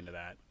put money into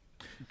that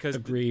because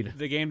Agreed.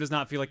 the game does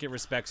not feel like it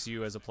respects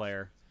you as a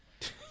player.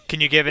 Can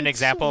you give an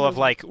example of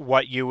like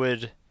what you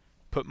would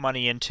put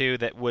money into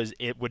that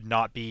it would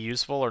not be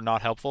useful or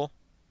not helpful?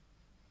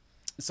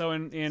 So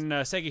in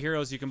Sega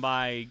Heroes, you can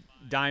buy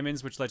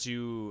diamonds, which lets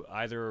you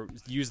either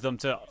use them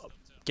to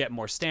get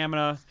more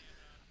stamina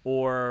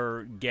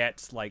or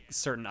get like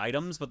certain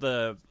items, but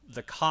the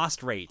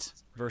cost rate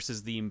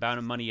versus the amount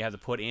of money you have to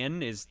put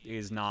in is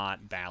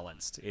not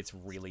balanced. It's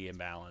really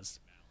imbalanced.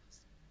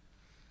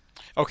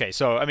 Okay,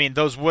 so I mean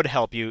those would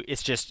help you.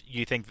 It's just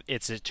you think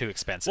it's too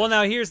expensive. Well,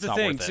 now here's the Not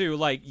thing worth it. too.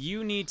 Like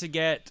you need to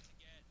get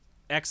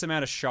X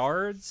amount of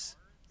shards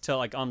to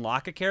like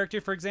unlock a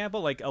character. For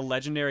example, like a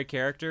legendary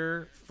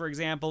character, for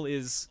example,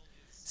 is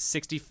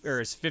 50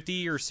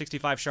 or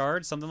 65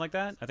 shards, something like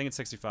that. I think it's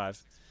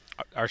 65.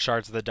 Are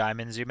shards the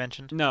diamonds you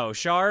mentioned? No,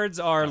 shards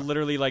are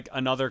literally like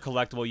another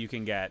collectible you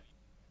can get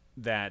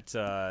that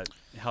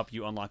help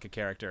you unlock a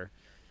character.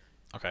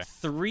 Okay.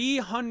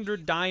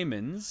 300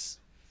 diamonds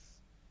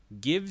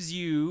gives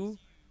you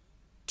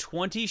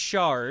 20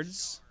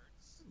 shards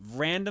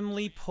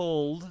randomly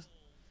pulled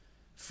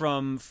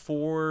from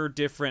 4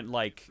 different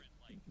like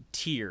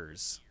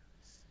tiers.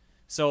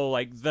 So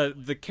like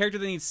the character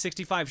that needs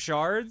 65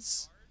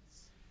 shards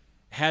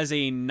has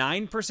a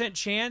 9%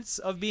 chance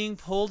of being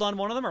pulled on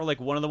one of them, or like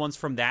one of the ones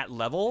from that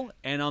level,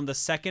 and on the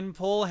second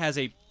pull has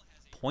a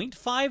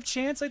 0.5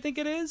 chance, I think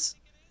it is.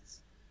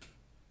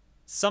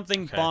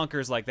 Something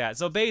bonkers like that.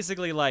 So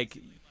basically, like,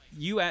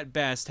 you at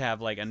best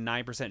have like a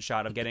 9%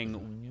 shot of getting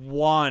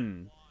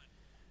one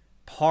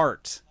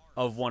part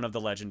of one of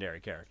the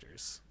legendary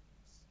characters.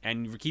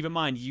 And keep in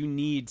mind, you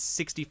need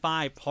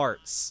 65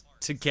 parts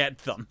to get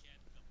them.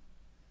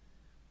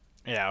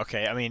 Yeah,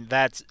 okay. I mean,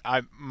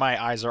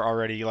 my eyes are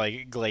already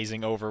like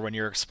glazing over when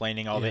you're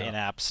explaining all the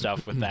in-app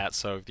stuff with that.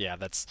 So yeah,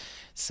 that's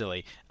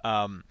silly.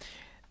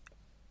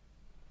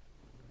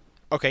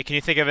 Okay, can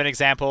you think of an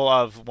example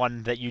of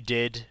one that you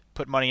did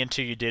put money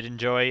into, you did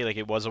enjoy, like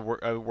it was a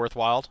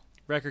worthwhile?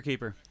 Record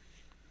Keeper.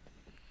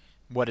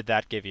 What did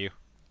that give you?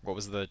 What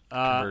was the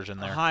conversion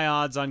there? High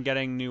odds on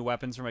getting new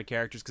weapons for my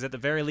characters, because at the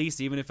very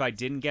least, even if I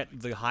didn't get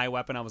the high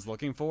weapon I was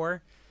looking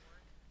for,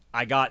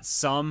 I got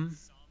some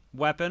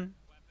weapon.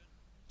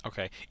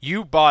 Okay.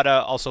 You bought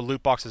also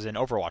loot boxes in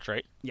Overwatch,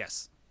 right?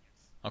 Yes.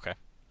 Okay.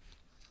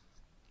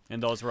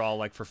 And those were all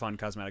like for fun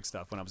cosmetic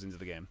stuff when I was into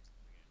the game.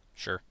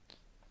 Sure.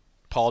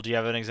 Paul, do you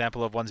have an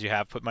example of ones you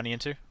have put money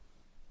into?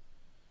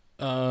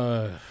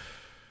 For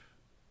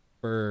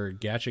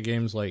gacha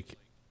games like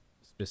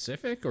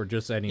specific or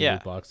just any Yeah.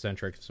 loot box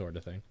centric sort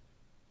of thing?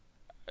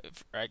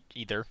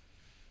 Either.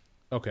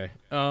 Okay.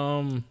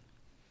 Uh,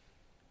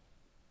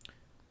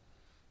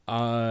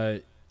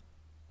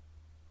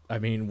 I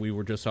mean, we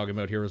were just talking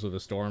about Heroes of the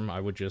Storm. I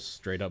would just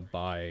straight up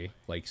buy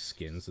like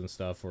skins and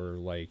stuff, or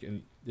like,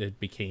 and it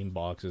became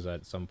boxes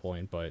at some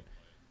point, but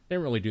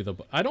didn't really do the.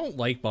 I don't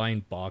like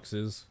buying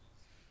boxes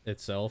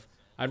itself.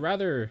 I'd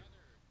rather.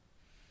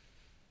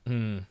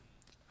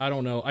 I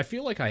don't know. I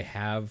feel like I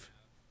have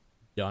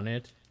done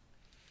it,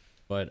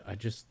 but I'm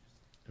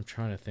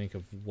trying to think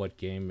of what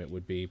game it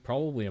would be.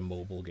 Probably a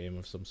mobile game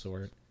of some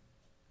sort.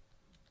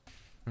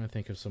 Trying to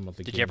think of some of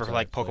the. Did you ever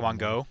like Pokemon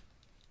Go?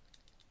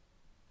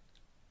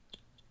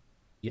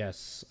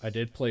 Yes, I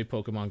did play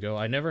Pokemon Go.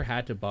 I never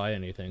had to buy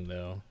anything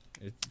though.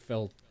 It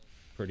felt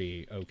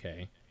pretty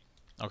okay.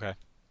 Okay.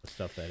 The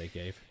stuff that it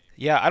gave.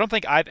 Yeah, I don't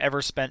think I've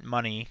ever spent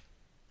money.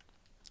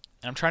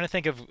 I'm trying to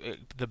think of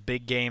the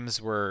big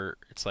games where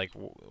it's like,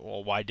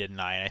 well, why didn't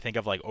I? And I think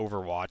of like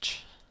Overwatch.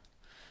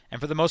 And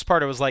for the most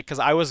part, it was like because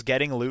I was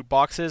getting loot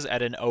boxes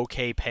at an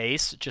okay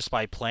pace just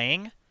by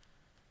playing.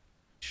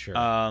 Sure.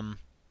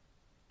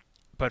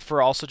 But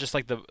for also just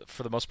like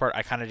for the most part,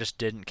 I kind of just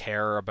didn't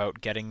care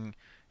about getting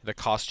the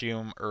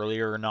costume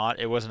earlier or not.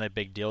 It wasn't a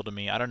big deal to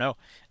me. I don't know.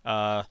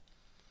 No,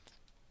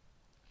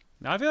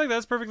 I feel like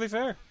that's perfectly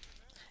fair.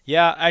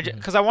 Yeah,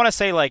 because I want to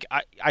say like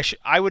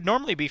I would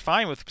normally be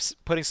fine with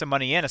putting some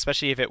money in,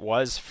 especially if it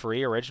was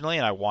free originally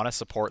and I want to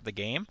support the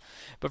game.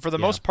 But for the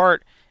most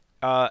part,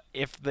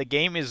 if the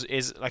game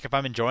is like if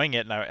I'm enjoying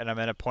it and I'm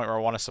at a point where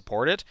I want to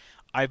support it,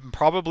 I'm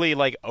probably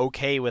like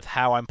okay with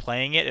how I'm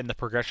playing it in the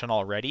progression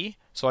already,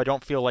 so I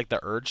don't feel like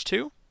the urge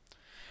to,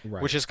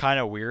 Right. which is kind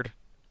of weird.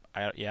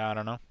 I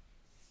don't know.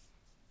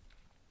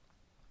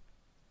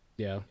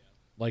 Yeah.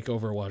 Like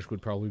Overwatch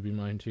would probably be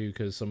mine too,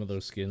 because some of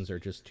those skins are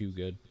just too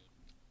good.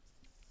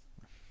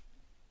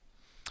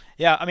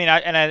 Yeah, I mean,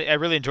 I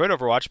really enjoyed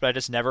Overwatch, but I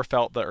just never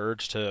felt the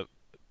urge to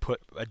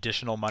put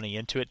additional money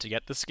into it to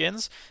get the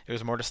skins. It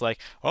was more just like,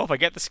 oh, if I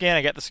get the skin,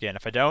 I get the skin.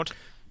 If I don't,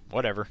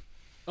 whatever.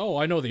 Oh,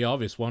 I know the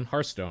obvious one,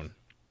 Hearthstone.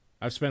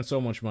 I've spent so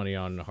much money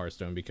on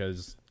Hearthstone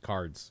because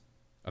cards.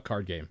 A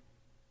card game.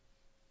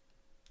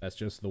 That's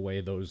just the way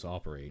those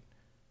operate.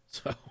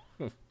 So,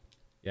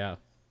 yeah.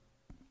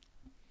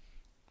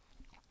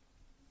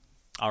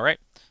 All right.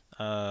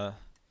 All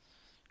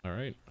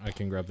right. I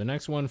can grab the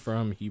next one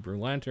from Hebrew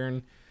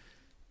Lantern.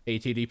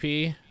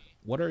 ATDP,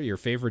 what are your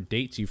favorite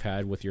dates you've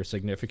had with your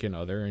significant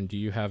other, and do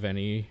you have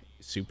any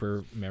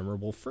super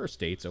memorable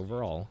first dates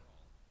overall?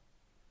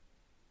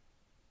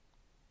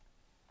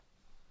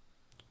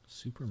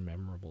 Super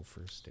memorable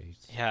first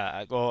dates.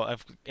 Yeah, well,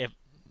 if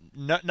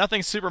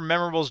nothing super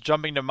memorable is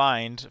jumping to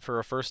mind for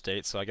a first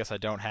date, so I guess I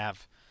don't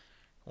have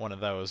one of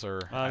those,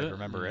 or I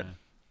remember it.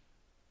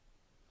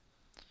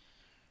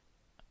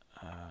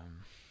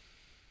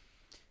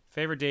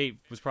 Favorite date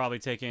was probably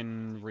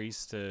taking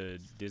Reese to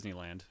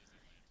Disneyland.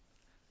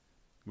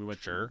 We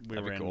went. Sure, we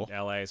that'd were be in cool.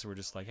 LA, so we're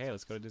just like, hey,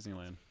 let's go to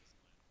Disneyland.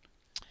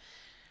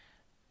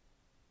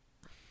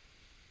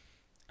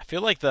 I feel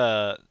like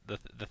the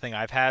thing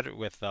I've had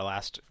with the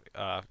last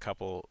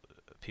couple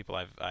people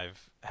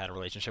I've had a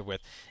relationship with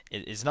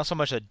is not so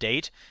much a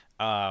date,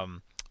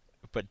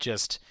 but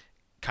just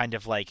kind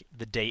of like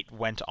the date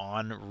went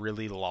on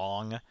really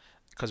long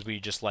because we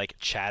just like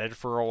chatted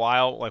for a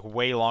while, like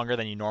way longer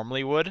than you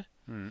normally would.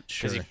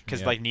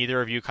 Because like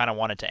neither of you kind of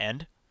wanted to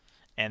end,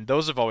 and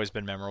those have always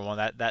been memorable.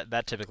 And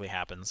that typically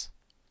happens.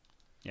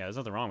 Yeah, there's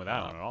nothing wrong with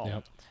that one at all.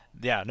 Yep.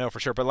 Yeah, no, for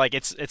sure. But like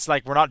it's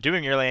like we're not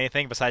doing really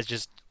anything besides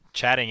just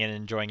chatting and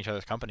enjoying each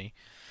other's company.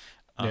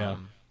 Yeah.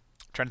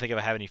 Trying to think if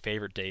I have any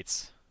favorite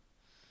dates.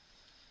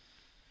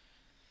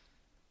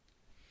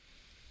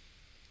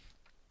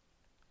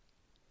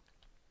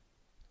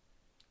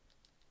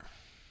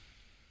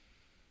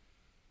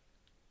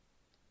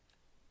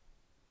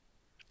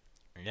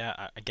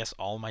 Yeah, I guess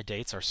all my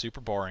dates are super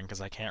boring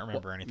because I can't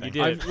remember anything. You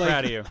did it.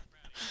 Proud of you.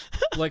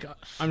 Like,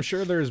 I'm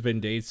sure there's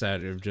been dates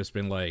that have just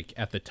been like,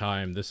 at the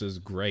time, this is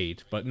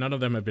great, but none of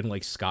them have been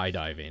like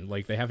skydiving.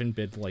 Like, they haven't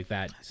been like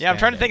that. Yeah, I'm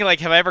trying to think of like,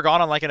 have I ever gone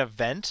on like an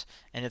event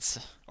and it's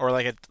or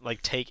like a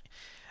like take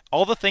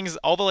all the things,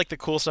 all the like the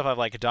cool stuff I've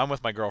like done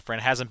with my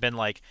girlfriend hasn't been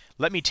like,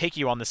 let me take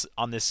you on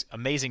this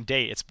amazing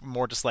date. It's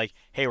more just like,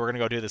 hey, we're gonna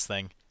go do this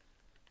thing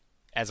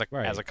as a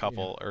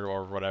couple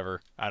or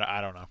whatever.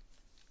 I don't know.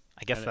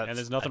 I guess that's and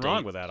there's nothing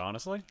wrong with that,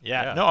 honestly.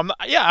 Yeah. No, I'm not.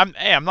 Yeah,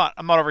 I'm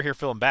not over here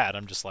feeling bad.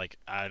 I'm just like,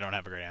 I don't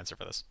have a great answer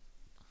for this.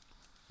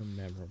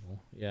 Memorable.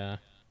 Yeah.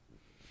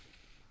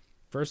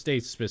 First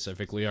dates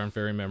specifically aren't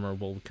very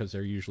memorable because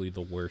they're usually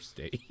the worst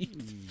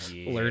dates.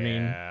 Yeah.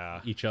 Learning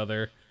each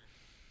other.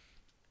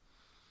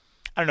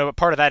 I don't know, but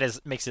part of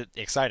that makes it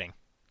exciting.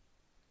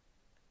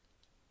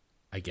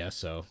 I guess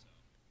so.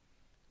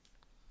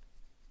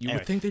 You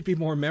Anyway. would think they'd be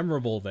more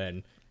memorable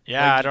then.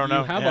 Yeah, Like, I don't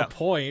know. You have Yeah. a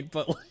point,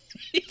 but like...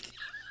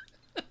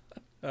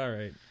 All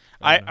right.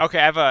 I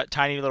have a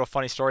tiny little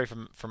funny story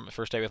from the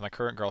first date with my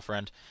current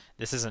girlfriend.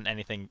 This isn't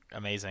anything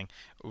amazing.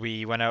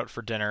 We went out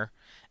for dinner,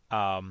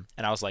 and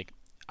I was like,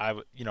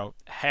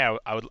 hey,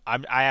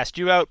 I asked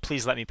you out.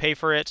 Please let me pay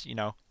for it.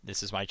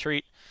 This is my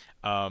treat.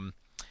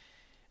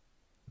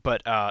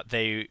 But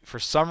they, for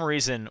some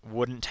reason,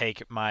 wouldn't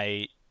take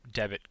my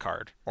debit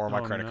card or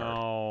my credit card.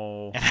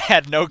 No. And I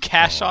had no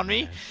cash on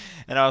me, man.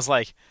 and I was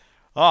like,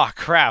 oh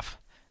crap.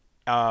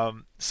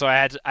 So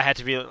I had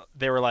to be.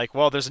 They were like,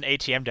 well, there's an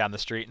ATM down the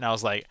street, and I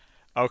was like,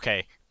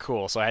 okay,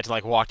 cool. So I had to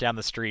like walk down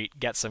the street,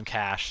 get some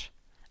cash,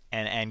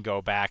 and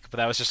go back. But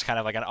that was just kind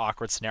of like an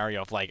awkward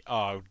scenario of like,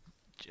 oh,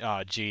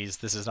 geez,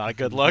 this is not a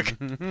good look.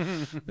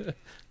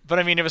 But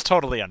I mean, it was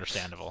totally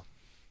understandable.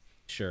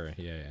 Sure.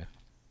 Yeah.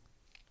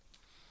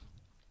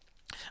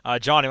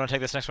 John, you want to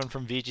take this next one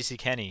from VGC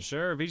Kenny?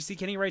 Sure. VGC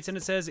Kenny writes in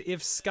and says,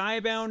 if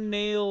Skybound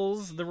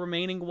nails the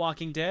remaining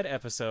Walking Dead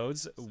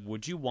episodes,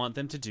 would you want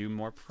them to do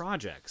more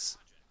projects?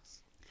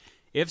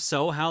 If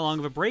so, how long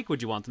of a break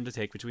would you want them to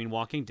take between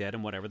Walking Dead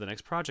and whatever the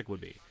next project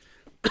would be?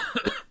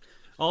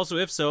 Also,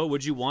 if so,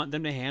 would you want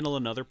them to handle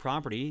another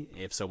property?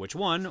 If so, which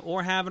one?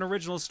 Or have an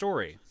original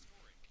story?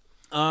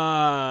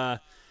 I'm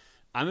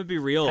going to be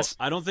real.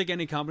 I don't think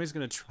any company's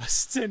going to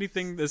trust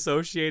anything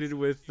associated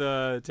with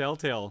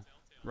Telltale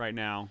right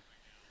now.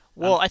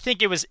 Well, I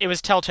think it was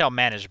Telltale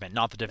management,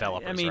 not the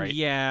developers. I mean, right?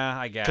 yeah,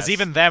 I guess. Because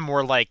even them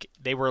were like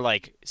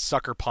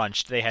sucker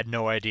punched. They had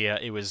no idea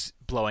it was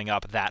blowing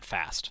up that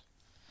fast.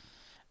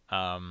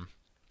 Has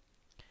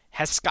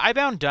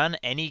Skybound done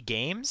any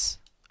games,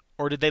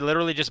 or did they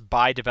literally just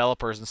buy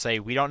developers and say,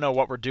 "We don't know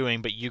what we're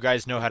doing, but you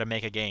guys know how to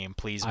make a game.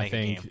 Please make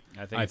a game."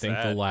 I think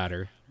the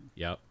latter.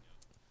 Yep.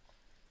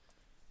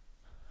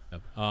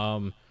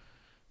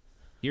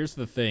 Here's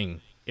the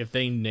thing. If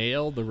they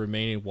nail the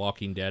remaining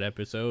Walking Dead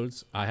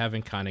episodes, I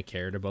haven't kind of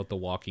cared about the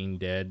Walking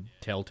Dead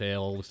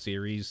Telltale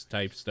series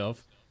type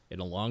stuff in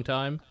a long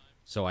time,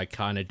 so I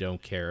kind of don't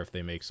care if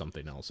they make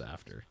something else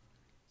after.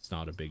 It's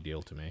not a big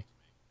deal to me.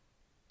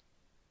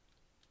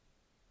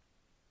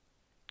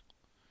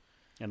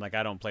 And like,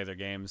 I don't play their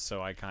games,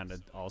 so I kind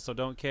of also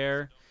don't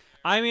care.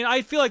 I mean,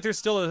 I feel like there's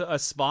still a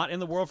spot in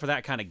the world for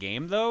that kind of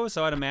game, though,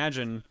 so I'd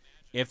imagine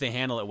if they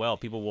handle it well,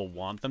 people will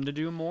want them to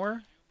do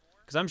more.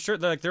 Because I'm sure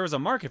that, there was a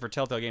market for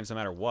Telltale games no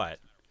matter what.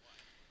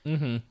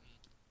 Mm-hmm.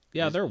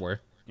 Yeah, there were.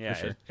 Yeah, for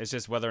sure. It's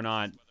just whether or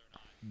not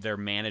they're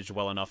managed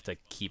well enough to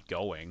keep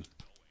going.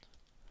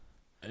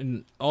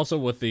 And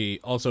also if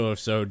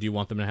so, do you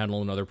want them to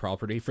handle another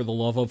property? For the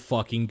love of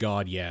fucking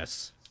God,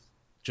 yes.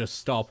 Just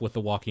stop with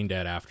The Walking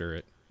Dead after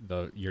it.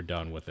 You're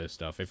done with this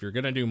stuff. If you're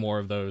gonna do more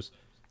of those,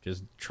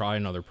 just try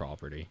another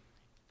property.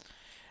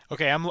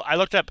 Okay, I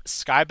looked up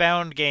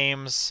Skybound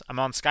Games. I'm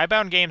on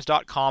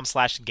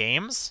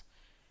skyboundgames.com/games.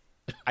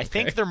 I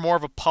think they're more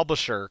of a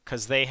publisher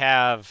because they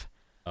have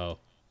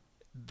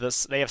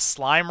they have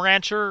Slime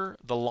Rancher,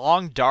 The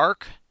Long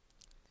Dark.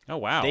 Oh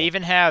wow! They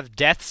even have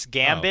Death's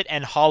Gambit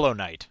and Hollow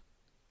Knight.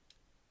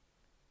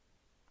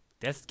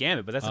 Death's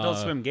Gambit, but that's Adult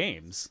Swim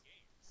Games.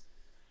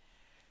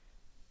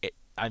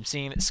 I'm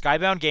seeing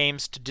Skybound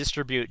Games to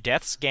distribute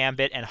Death's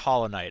Gambit and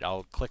Hollow Knight.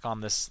 I'll click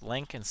on this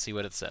link and see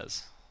what it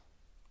says.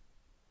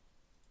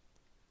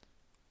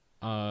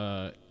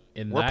 We're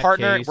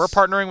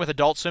partnering with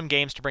Adult Swim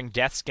Games to bring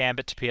Death's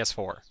Gambit to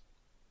PS4.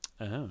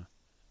 Oh.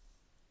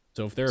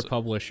 So if they're a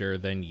publisher,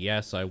 then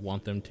yes, I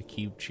want them to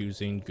keep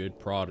choosing good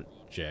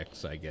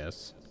projects, I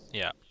guess.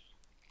 Yeah.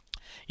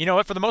 You know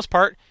what? For the most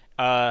part,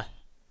 I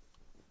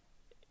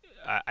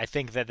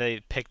think that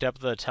they picked up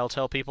the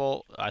Telltale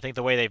people. I think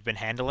the way they've been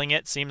handling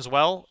it seems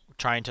well.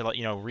 Trying to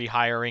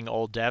rehiring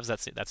old devs.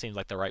 That seems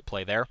like the right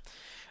play there.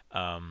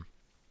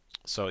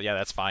 So yeah,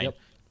 that's fine.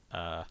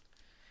 Yep.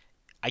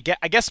 I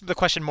guess the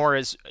question more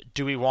is,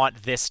 do we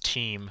want this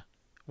team,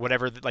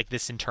 whatever, like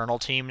this internal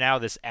team now,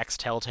 this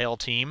ex-Telltale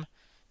team,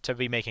 to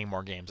be making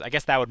more games? I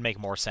guess that would make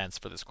more sense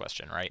for this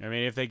question, right? I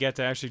mean, if they get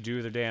to actually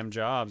do their damn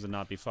jobs and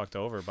not be fucked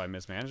over by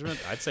mismanagement,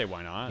 I'd say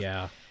why not?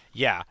 Yeah.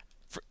 Yeah.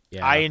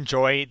 I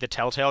enjoy the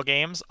Telltale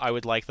games. I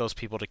would like those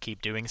people to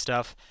keep doing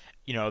stuff.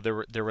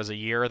 There was a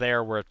year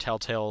there where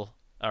Telltale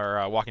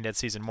or Walking Dead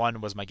Season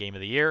 1 was my game of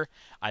the year.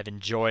 I've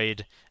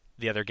enjoyed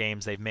the other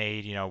games they've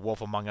made.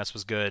 Wolf Among Us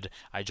was good.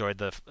 I enjoyed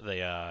the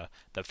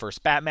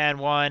first Batman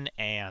one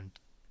and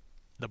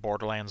the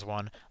Borderlands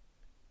one.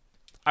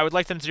 I would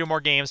like them to do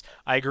more games.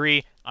 I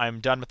agree.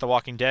 I'm done with the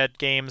Walking Dead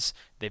games.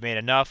 They've made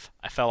enough.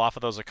 I fell off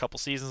of those a couple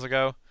seasons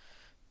ago.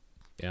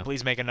 Yeah.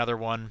 Please make another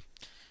one.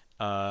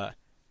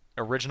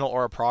 Original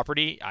or a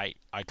property, I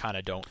kind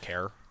of don't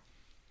care.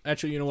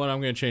 Actually, you know what?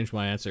 I'm going to change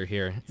my answer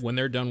here. When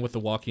they're done with The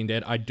Walking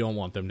Dead, I don't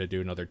want them to do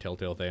another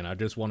Telltale thing. I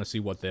just want to see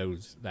what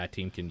that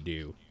team can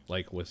do.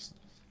 Like with...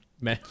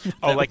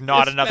 like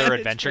not another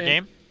adventure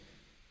game?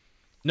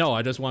 No,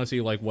 I just want to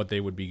see like what they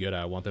would be good at.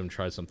 I want them to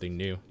try something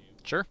new.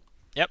 Sure.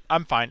 Yep,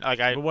 I'm fine.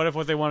 But what if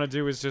what they want to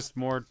do is just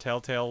more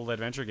Telltale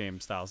adventure game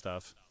style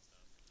stuff?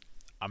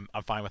 I'm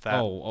fine with that.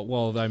 Oh,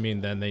 well, I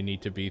mean, then they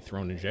need to be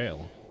thrown in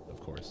jail, of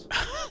course.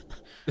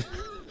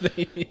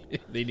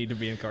 They need to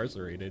be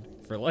incarcerated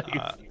for life.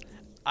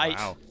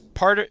 Wow.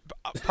 Part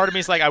of me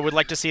is like, I would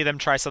like to see them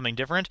try something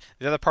different.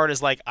 The other part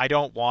is like, I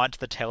don't want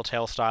the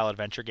Telltale style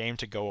adventure game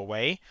to go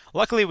away.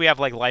 Luckily, we have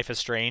like Life is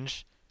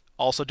Strange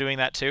also doing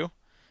that too.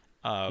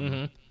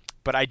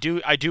 But I do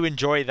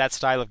enjoy that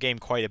style of game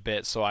quite a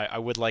bit. So I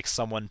would like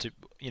someone to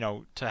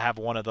to have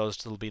one of those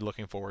to be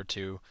looking forward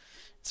to,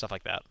 stuff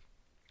like that.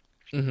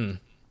 Mm-hmm.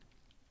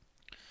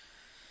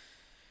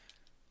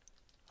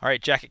 All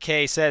right, Jacket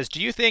K says,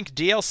 do you think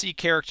DLC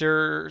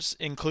characters'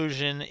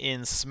 inclusion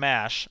in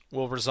Smash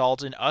will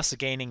result in us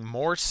gaining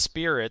more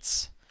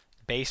spirits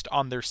based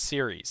on their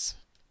series?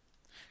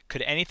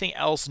 Could anything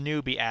else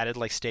new be added,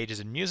 like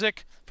stages and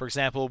music? For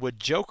example, would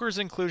Joker's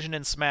inclusion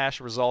in Smash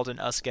result in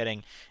us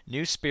getting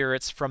new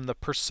spirits from the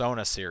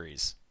Persona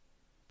series?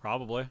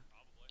 Probably.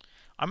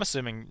 I'm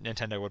assuming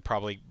Nintendo would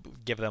probably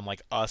give them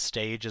like a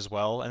stage as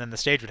well, and then the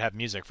stage would have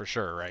music for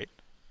sure, right?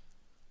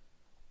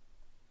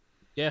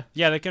 Yeah.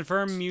 Yeah, they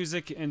confirm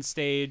music and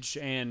stage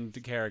and the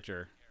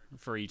character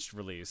for each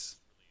release.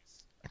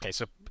 Okay,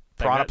 so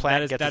Piranha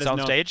Plant gets its own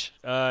no, stage?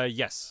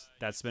 Yes,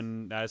 that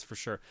is for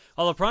sure.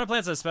 Although Piranha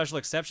Plant's a special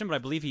exception, but I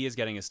believe he is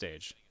getting a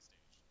stage.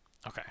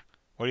 Okay.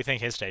 What do you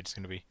think his stage is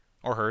going to be?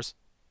 Or hers?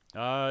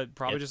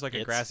 Probably just like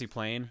a grassy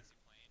plain.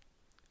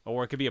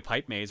 Or it could be a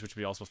pipe maze, which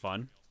would be also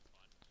fun.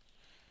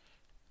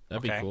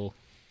 That'd be cool.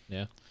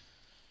 Yeah.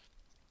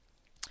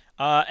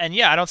 And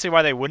yeah, I don't see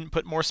why they wouldn't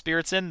put more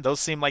spirits in. Those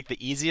seem like the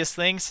easiest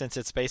thing, since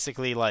it's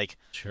basically like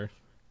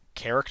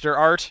character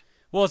art.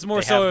 Well, it's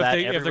more so if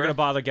they're going to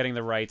bother getting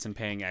the rights and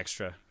paying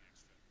extra.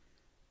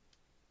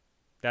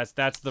 That's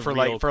the for real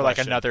like for question. like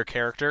another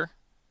character.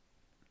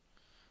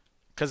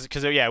 Because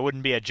yeah, it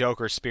wouldn't be a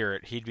Joker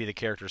spirit. He'd be the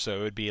character, so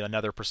it would be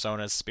another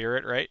Persona's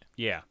spirit, right?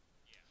 Yeah.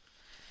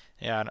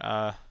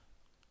 Yeah.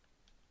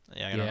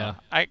 I don't know.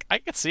 I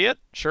could see it.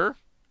 Sure.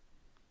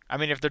 I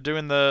mean, if they're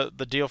doing the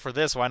deal for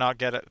this, why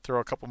not throw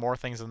a couple more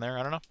things in there?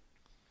 I don't know.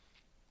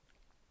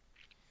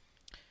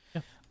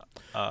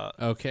 Yeah.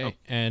 Okay,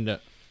 and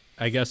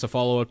I guess a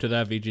follow-up to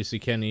that, VGC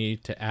Kenny,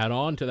 to add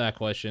on to that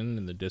question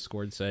in the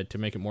Discord said, to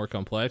make it more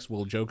complex,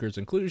 will Joker's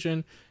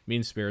inclusion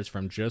mean spirits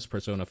from just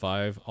Persona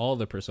 5, all of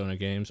the Persona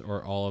games,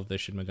 or all of the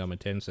Shin Megami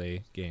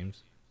Tensei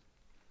games?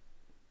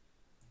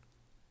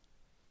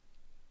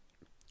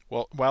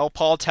 Well,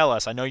 Paul, tell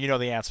us. I know you know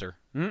the answer.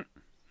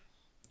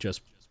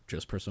 Just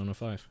Persona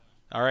 5.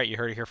 All right, you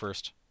heard it here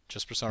first.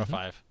 Just Persona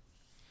 5.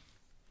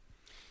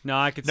 No,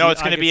 I could. No,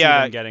 it's going to be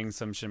them getting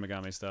some Shin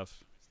Megami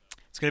stuff.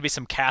 It's going to be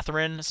some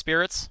Catherine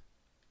spirits.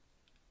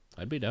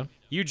 I'd be down.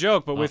 You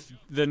joke, but with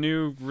the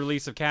new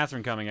release of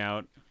Catherine coming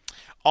out,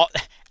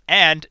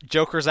 and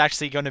Joker's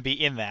actually going to be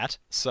in that.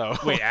 So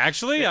wait,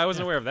 actually, I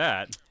wasn't aware of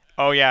that.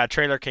 Oh yeah, a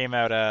trailer came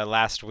out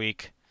last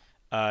week.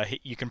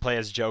 You can play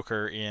as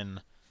Joker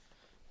in,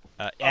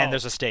 and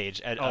there's a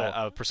stage,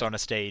 a Persona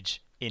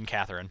stage in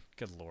Catherine.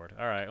 Good lord!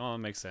 All right, well, it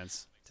makes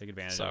sense. Take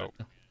advantage of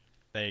it.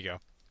 There you go.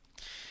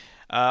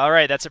 All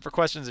right, that's it for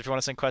questions. If you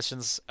want to send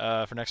questions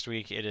for next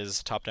week, it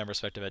is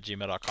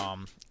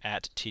topdownperspective@gmail.com,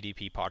 at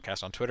TDP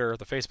Podcast on Twitter,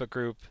 the Facebook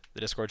group,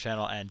 the Discord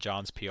channel, and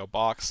John's P.O.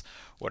 Box.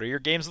 What are your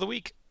games of the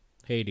week?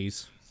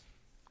 Hades.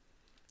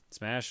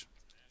 Smash.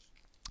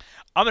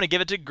 I'm going to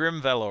give it to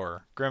Grim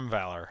Valor,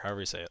 however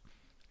you say it.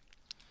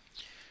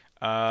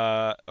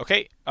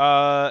 Okay.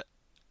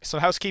 Some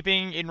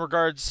housekeeping in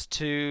regards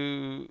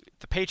to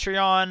the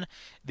Patreon.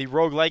 The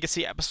Rogue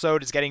Legacy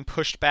episode is getting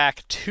pushed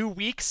back 2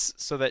 weeks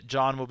so that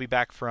John will be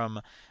back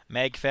from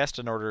MagFest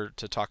in order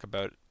to talk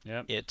about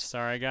it.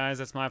 Sorry, guys.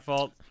 That's my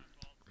fault.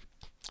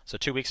 So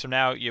 2 weeks from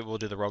now, you will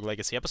do the Rogue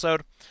Legacy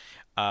episode.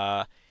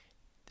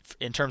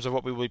 In terms of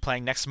what we will be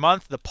playing next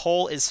month, the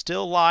poll is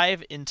still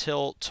live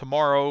until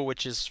tomorrow,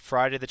 which is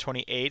Friday the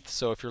 28th.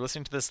 So if you're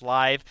listening to this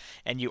live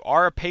and you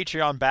are a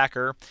Patreon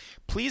backer,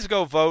 please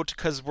go vote,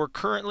 because we're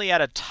currently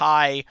at a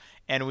tie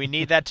and we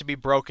need that to be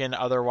broken.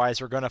 Otherwise,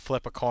 we're going to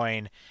flip a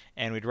coin,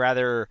 and we'd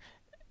rather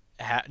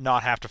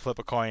not have to flip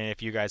a coin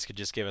if you guys could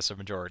just give us a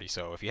majority.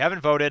 So if you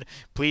haven't voted,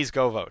 please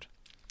go vote.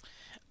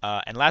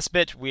 And last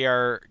bit, we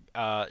are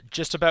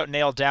just about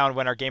nailed down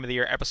when our Game of the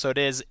Year episode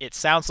is. It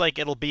sounds like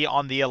it'll be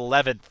on the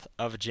 11th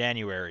of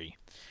January.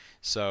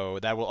 So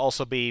that will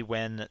also be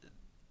when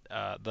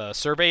the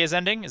survey is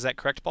ending. Is that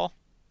correct, Paul?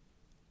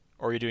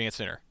 Or are you doing it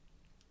sooner?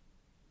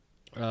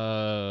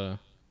 Sooner.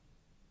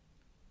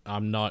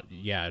 I'm not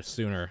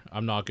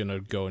going to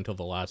go until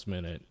the last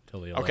minute, till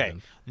the 11th. Okay,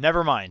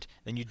 never mind.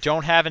 Then you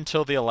don't have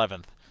until the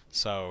 11th.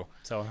 So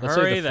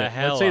hurry the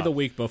hell Let's say up. the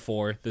week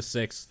before, the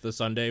 6th, the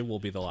Sunday, will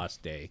be the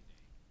last day.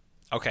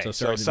 Okay, so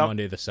starting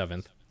Monday the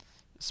 7th.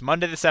 So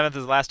Monday the 7th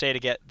is the last day to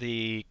get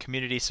the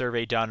community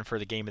survey done for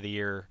the Game of the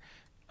Year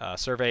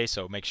survey,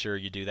 so make sure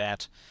you do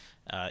that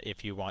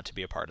if you want to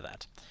be a part of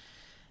that.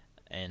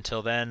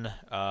 Until then,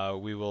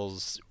 we will...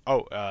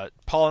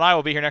 Paul and I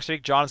will be here next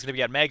week. John's going to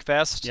be at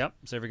MagFest. Yep,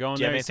 so if you're going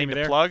do you there, have anything to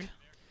there. plug?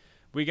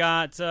 We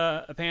got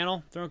a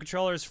panel, Throwing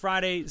Controllers,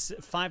 Friday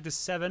 5 to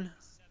 7.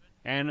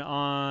 And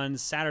on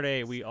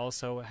Saturday, we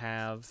also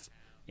have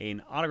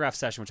an autograph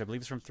session, which I believe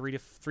is from 3:30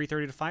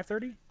 to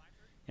 5:30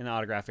 in the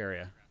autograph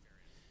area.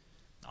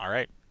 All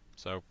right.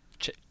 So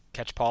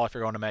catch Paul if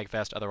you're going to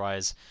MagFest.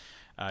 Otherwise,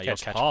 you'll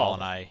catch Paul. Paul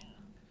and I.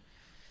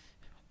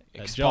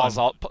 John.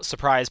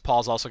 Surprise,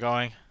 Paul's also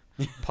going.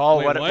 Paul,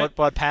 Wait,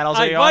 what panels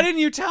are you on? Why didn't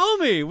you tell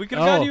me? We could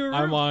have gotten you a room.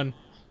 I'm on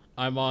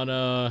I'm on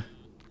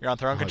You're on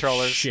Throne oh,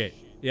 Controllers. Shit.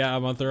 Yeah,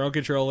 I'm on Throne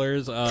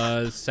Controllers.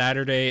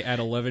 Saturday at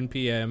 11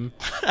 p.m.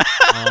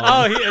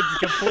 Oh, it's a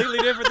completely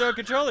different Throw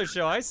Controller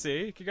show. I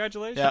see.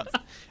 Congratulations.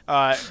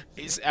 Yeah.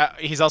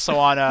 He's also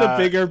on the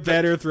bigger,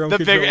 better Throne the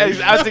Controllers. big.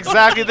 That's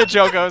exactly the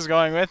joke I was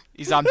going with.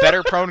 He's on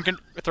better Throne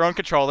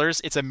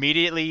Controllers. It's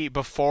immediately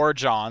before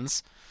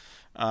John's.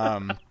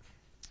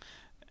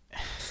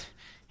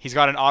 He's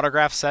got an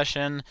autograph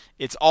session.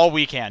 It's all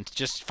weekend.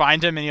 Just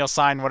find him and he'll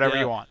sign whatever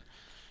you want.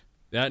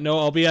 Yeah, no,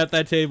 I'll be at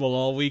that table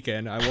all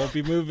weekend. I won't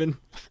be moving.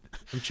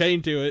 I'm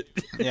chained to it.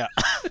 Yeah.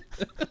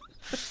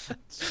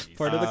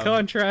 Part of the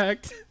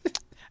contract.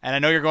 And I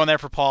know you're going there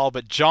for Paul,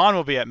 but John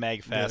will be at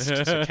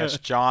MegFest, so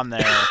catch John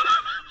there.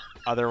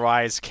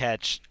 Otherwise,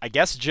 catch, I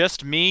guess,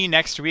 just me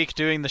next week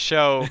doing the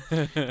show.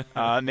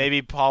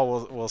 Maybe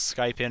Paul will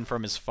Skype in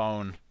from his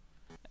phone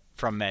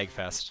from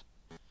MegFest.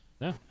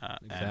 Yeah,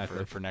 exactly.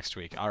 And for next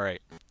week. All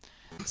right.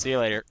 See you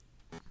later.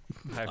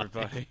 Bye,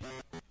 everybody.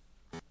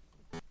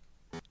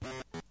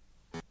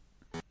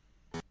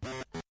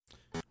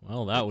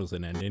 Well, that was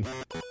an ending.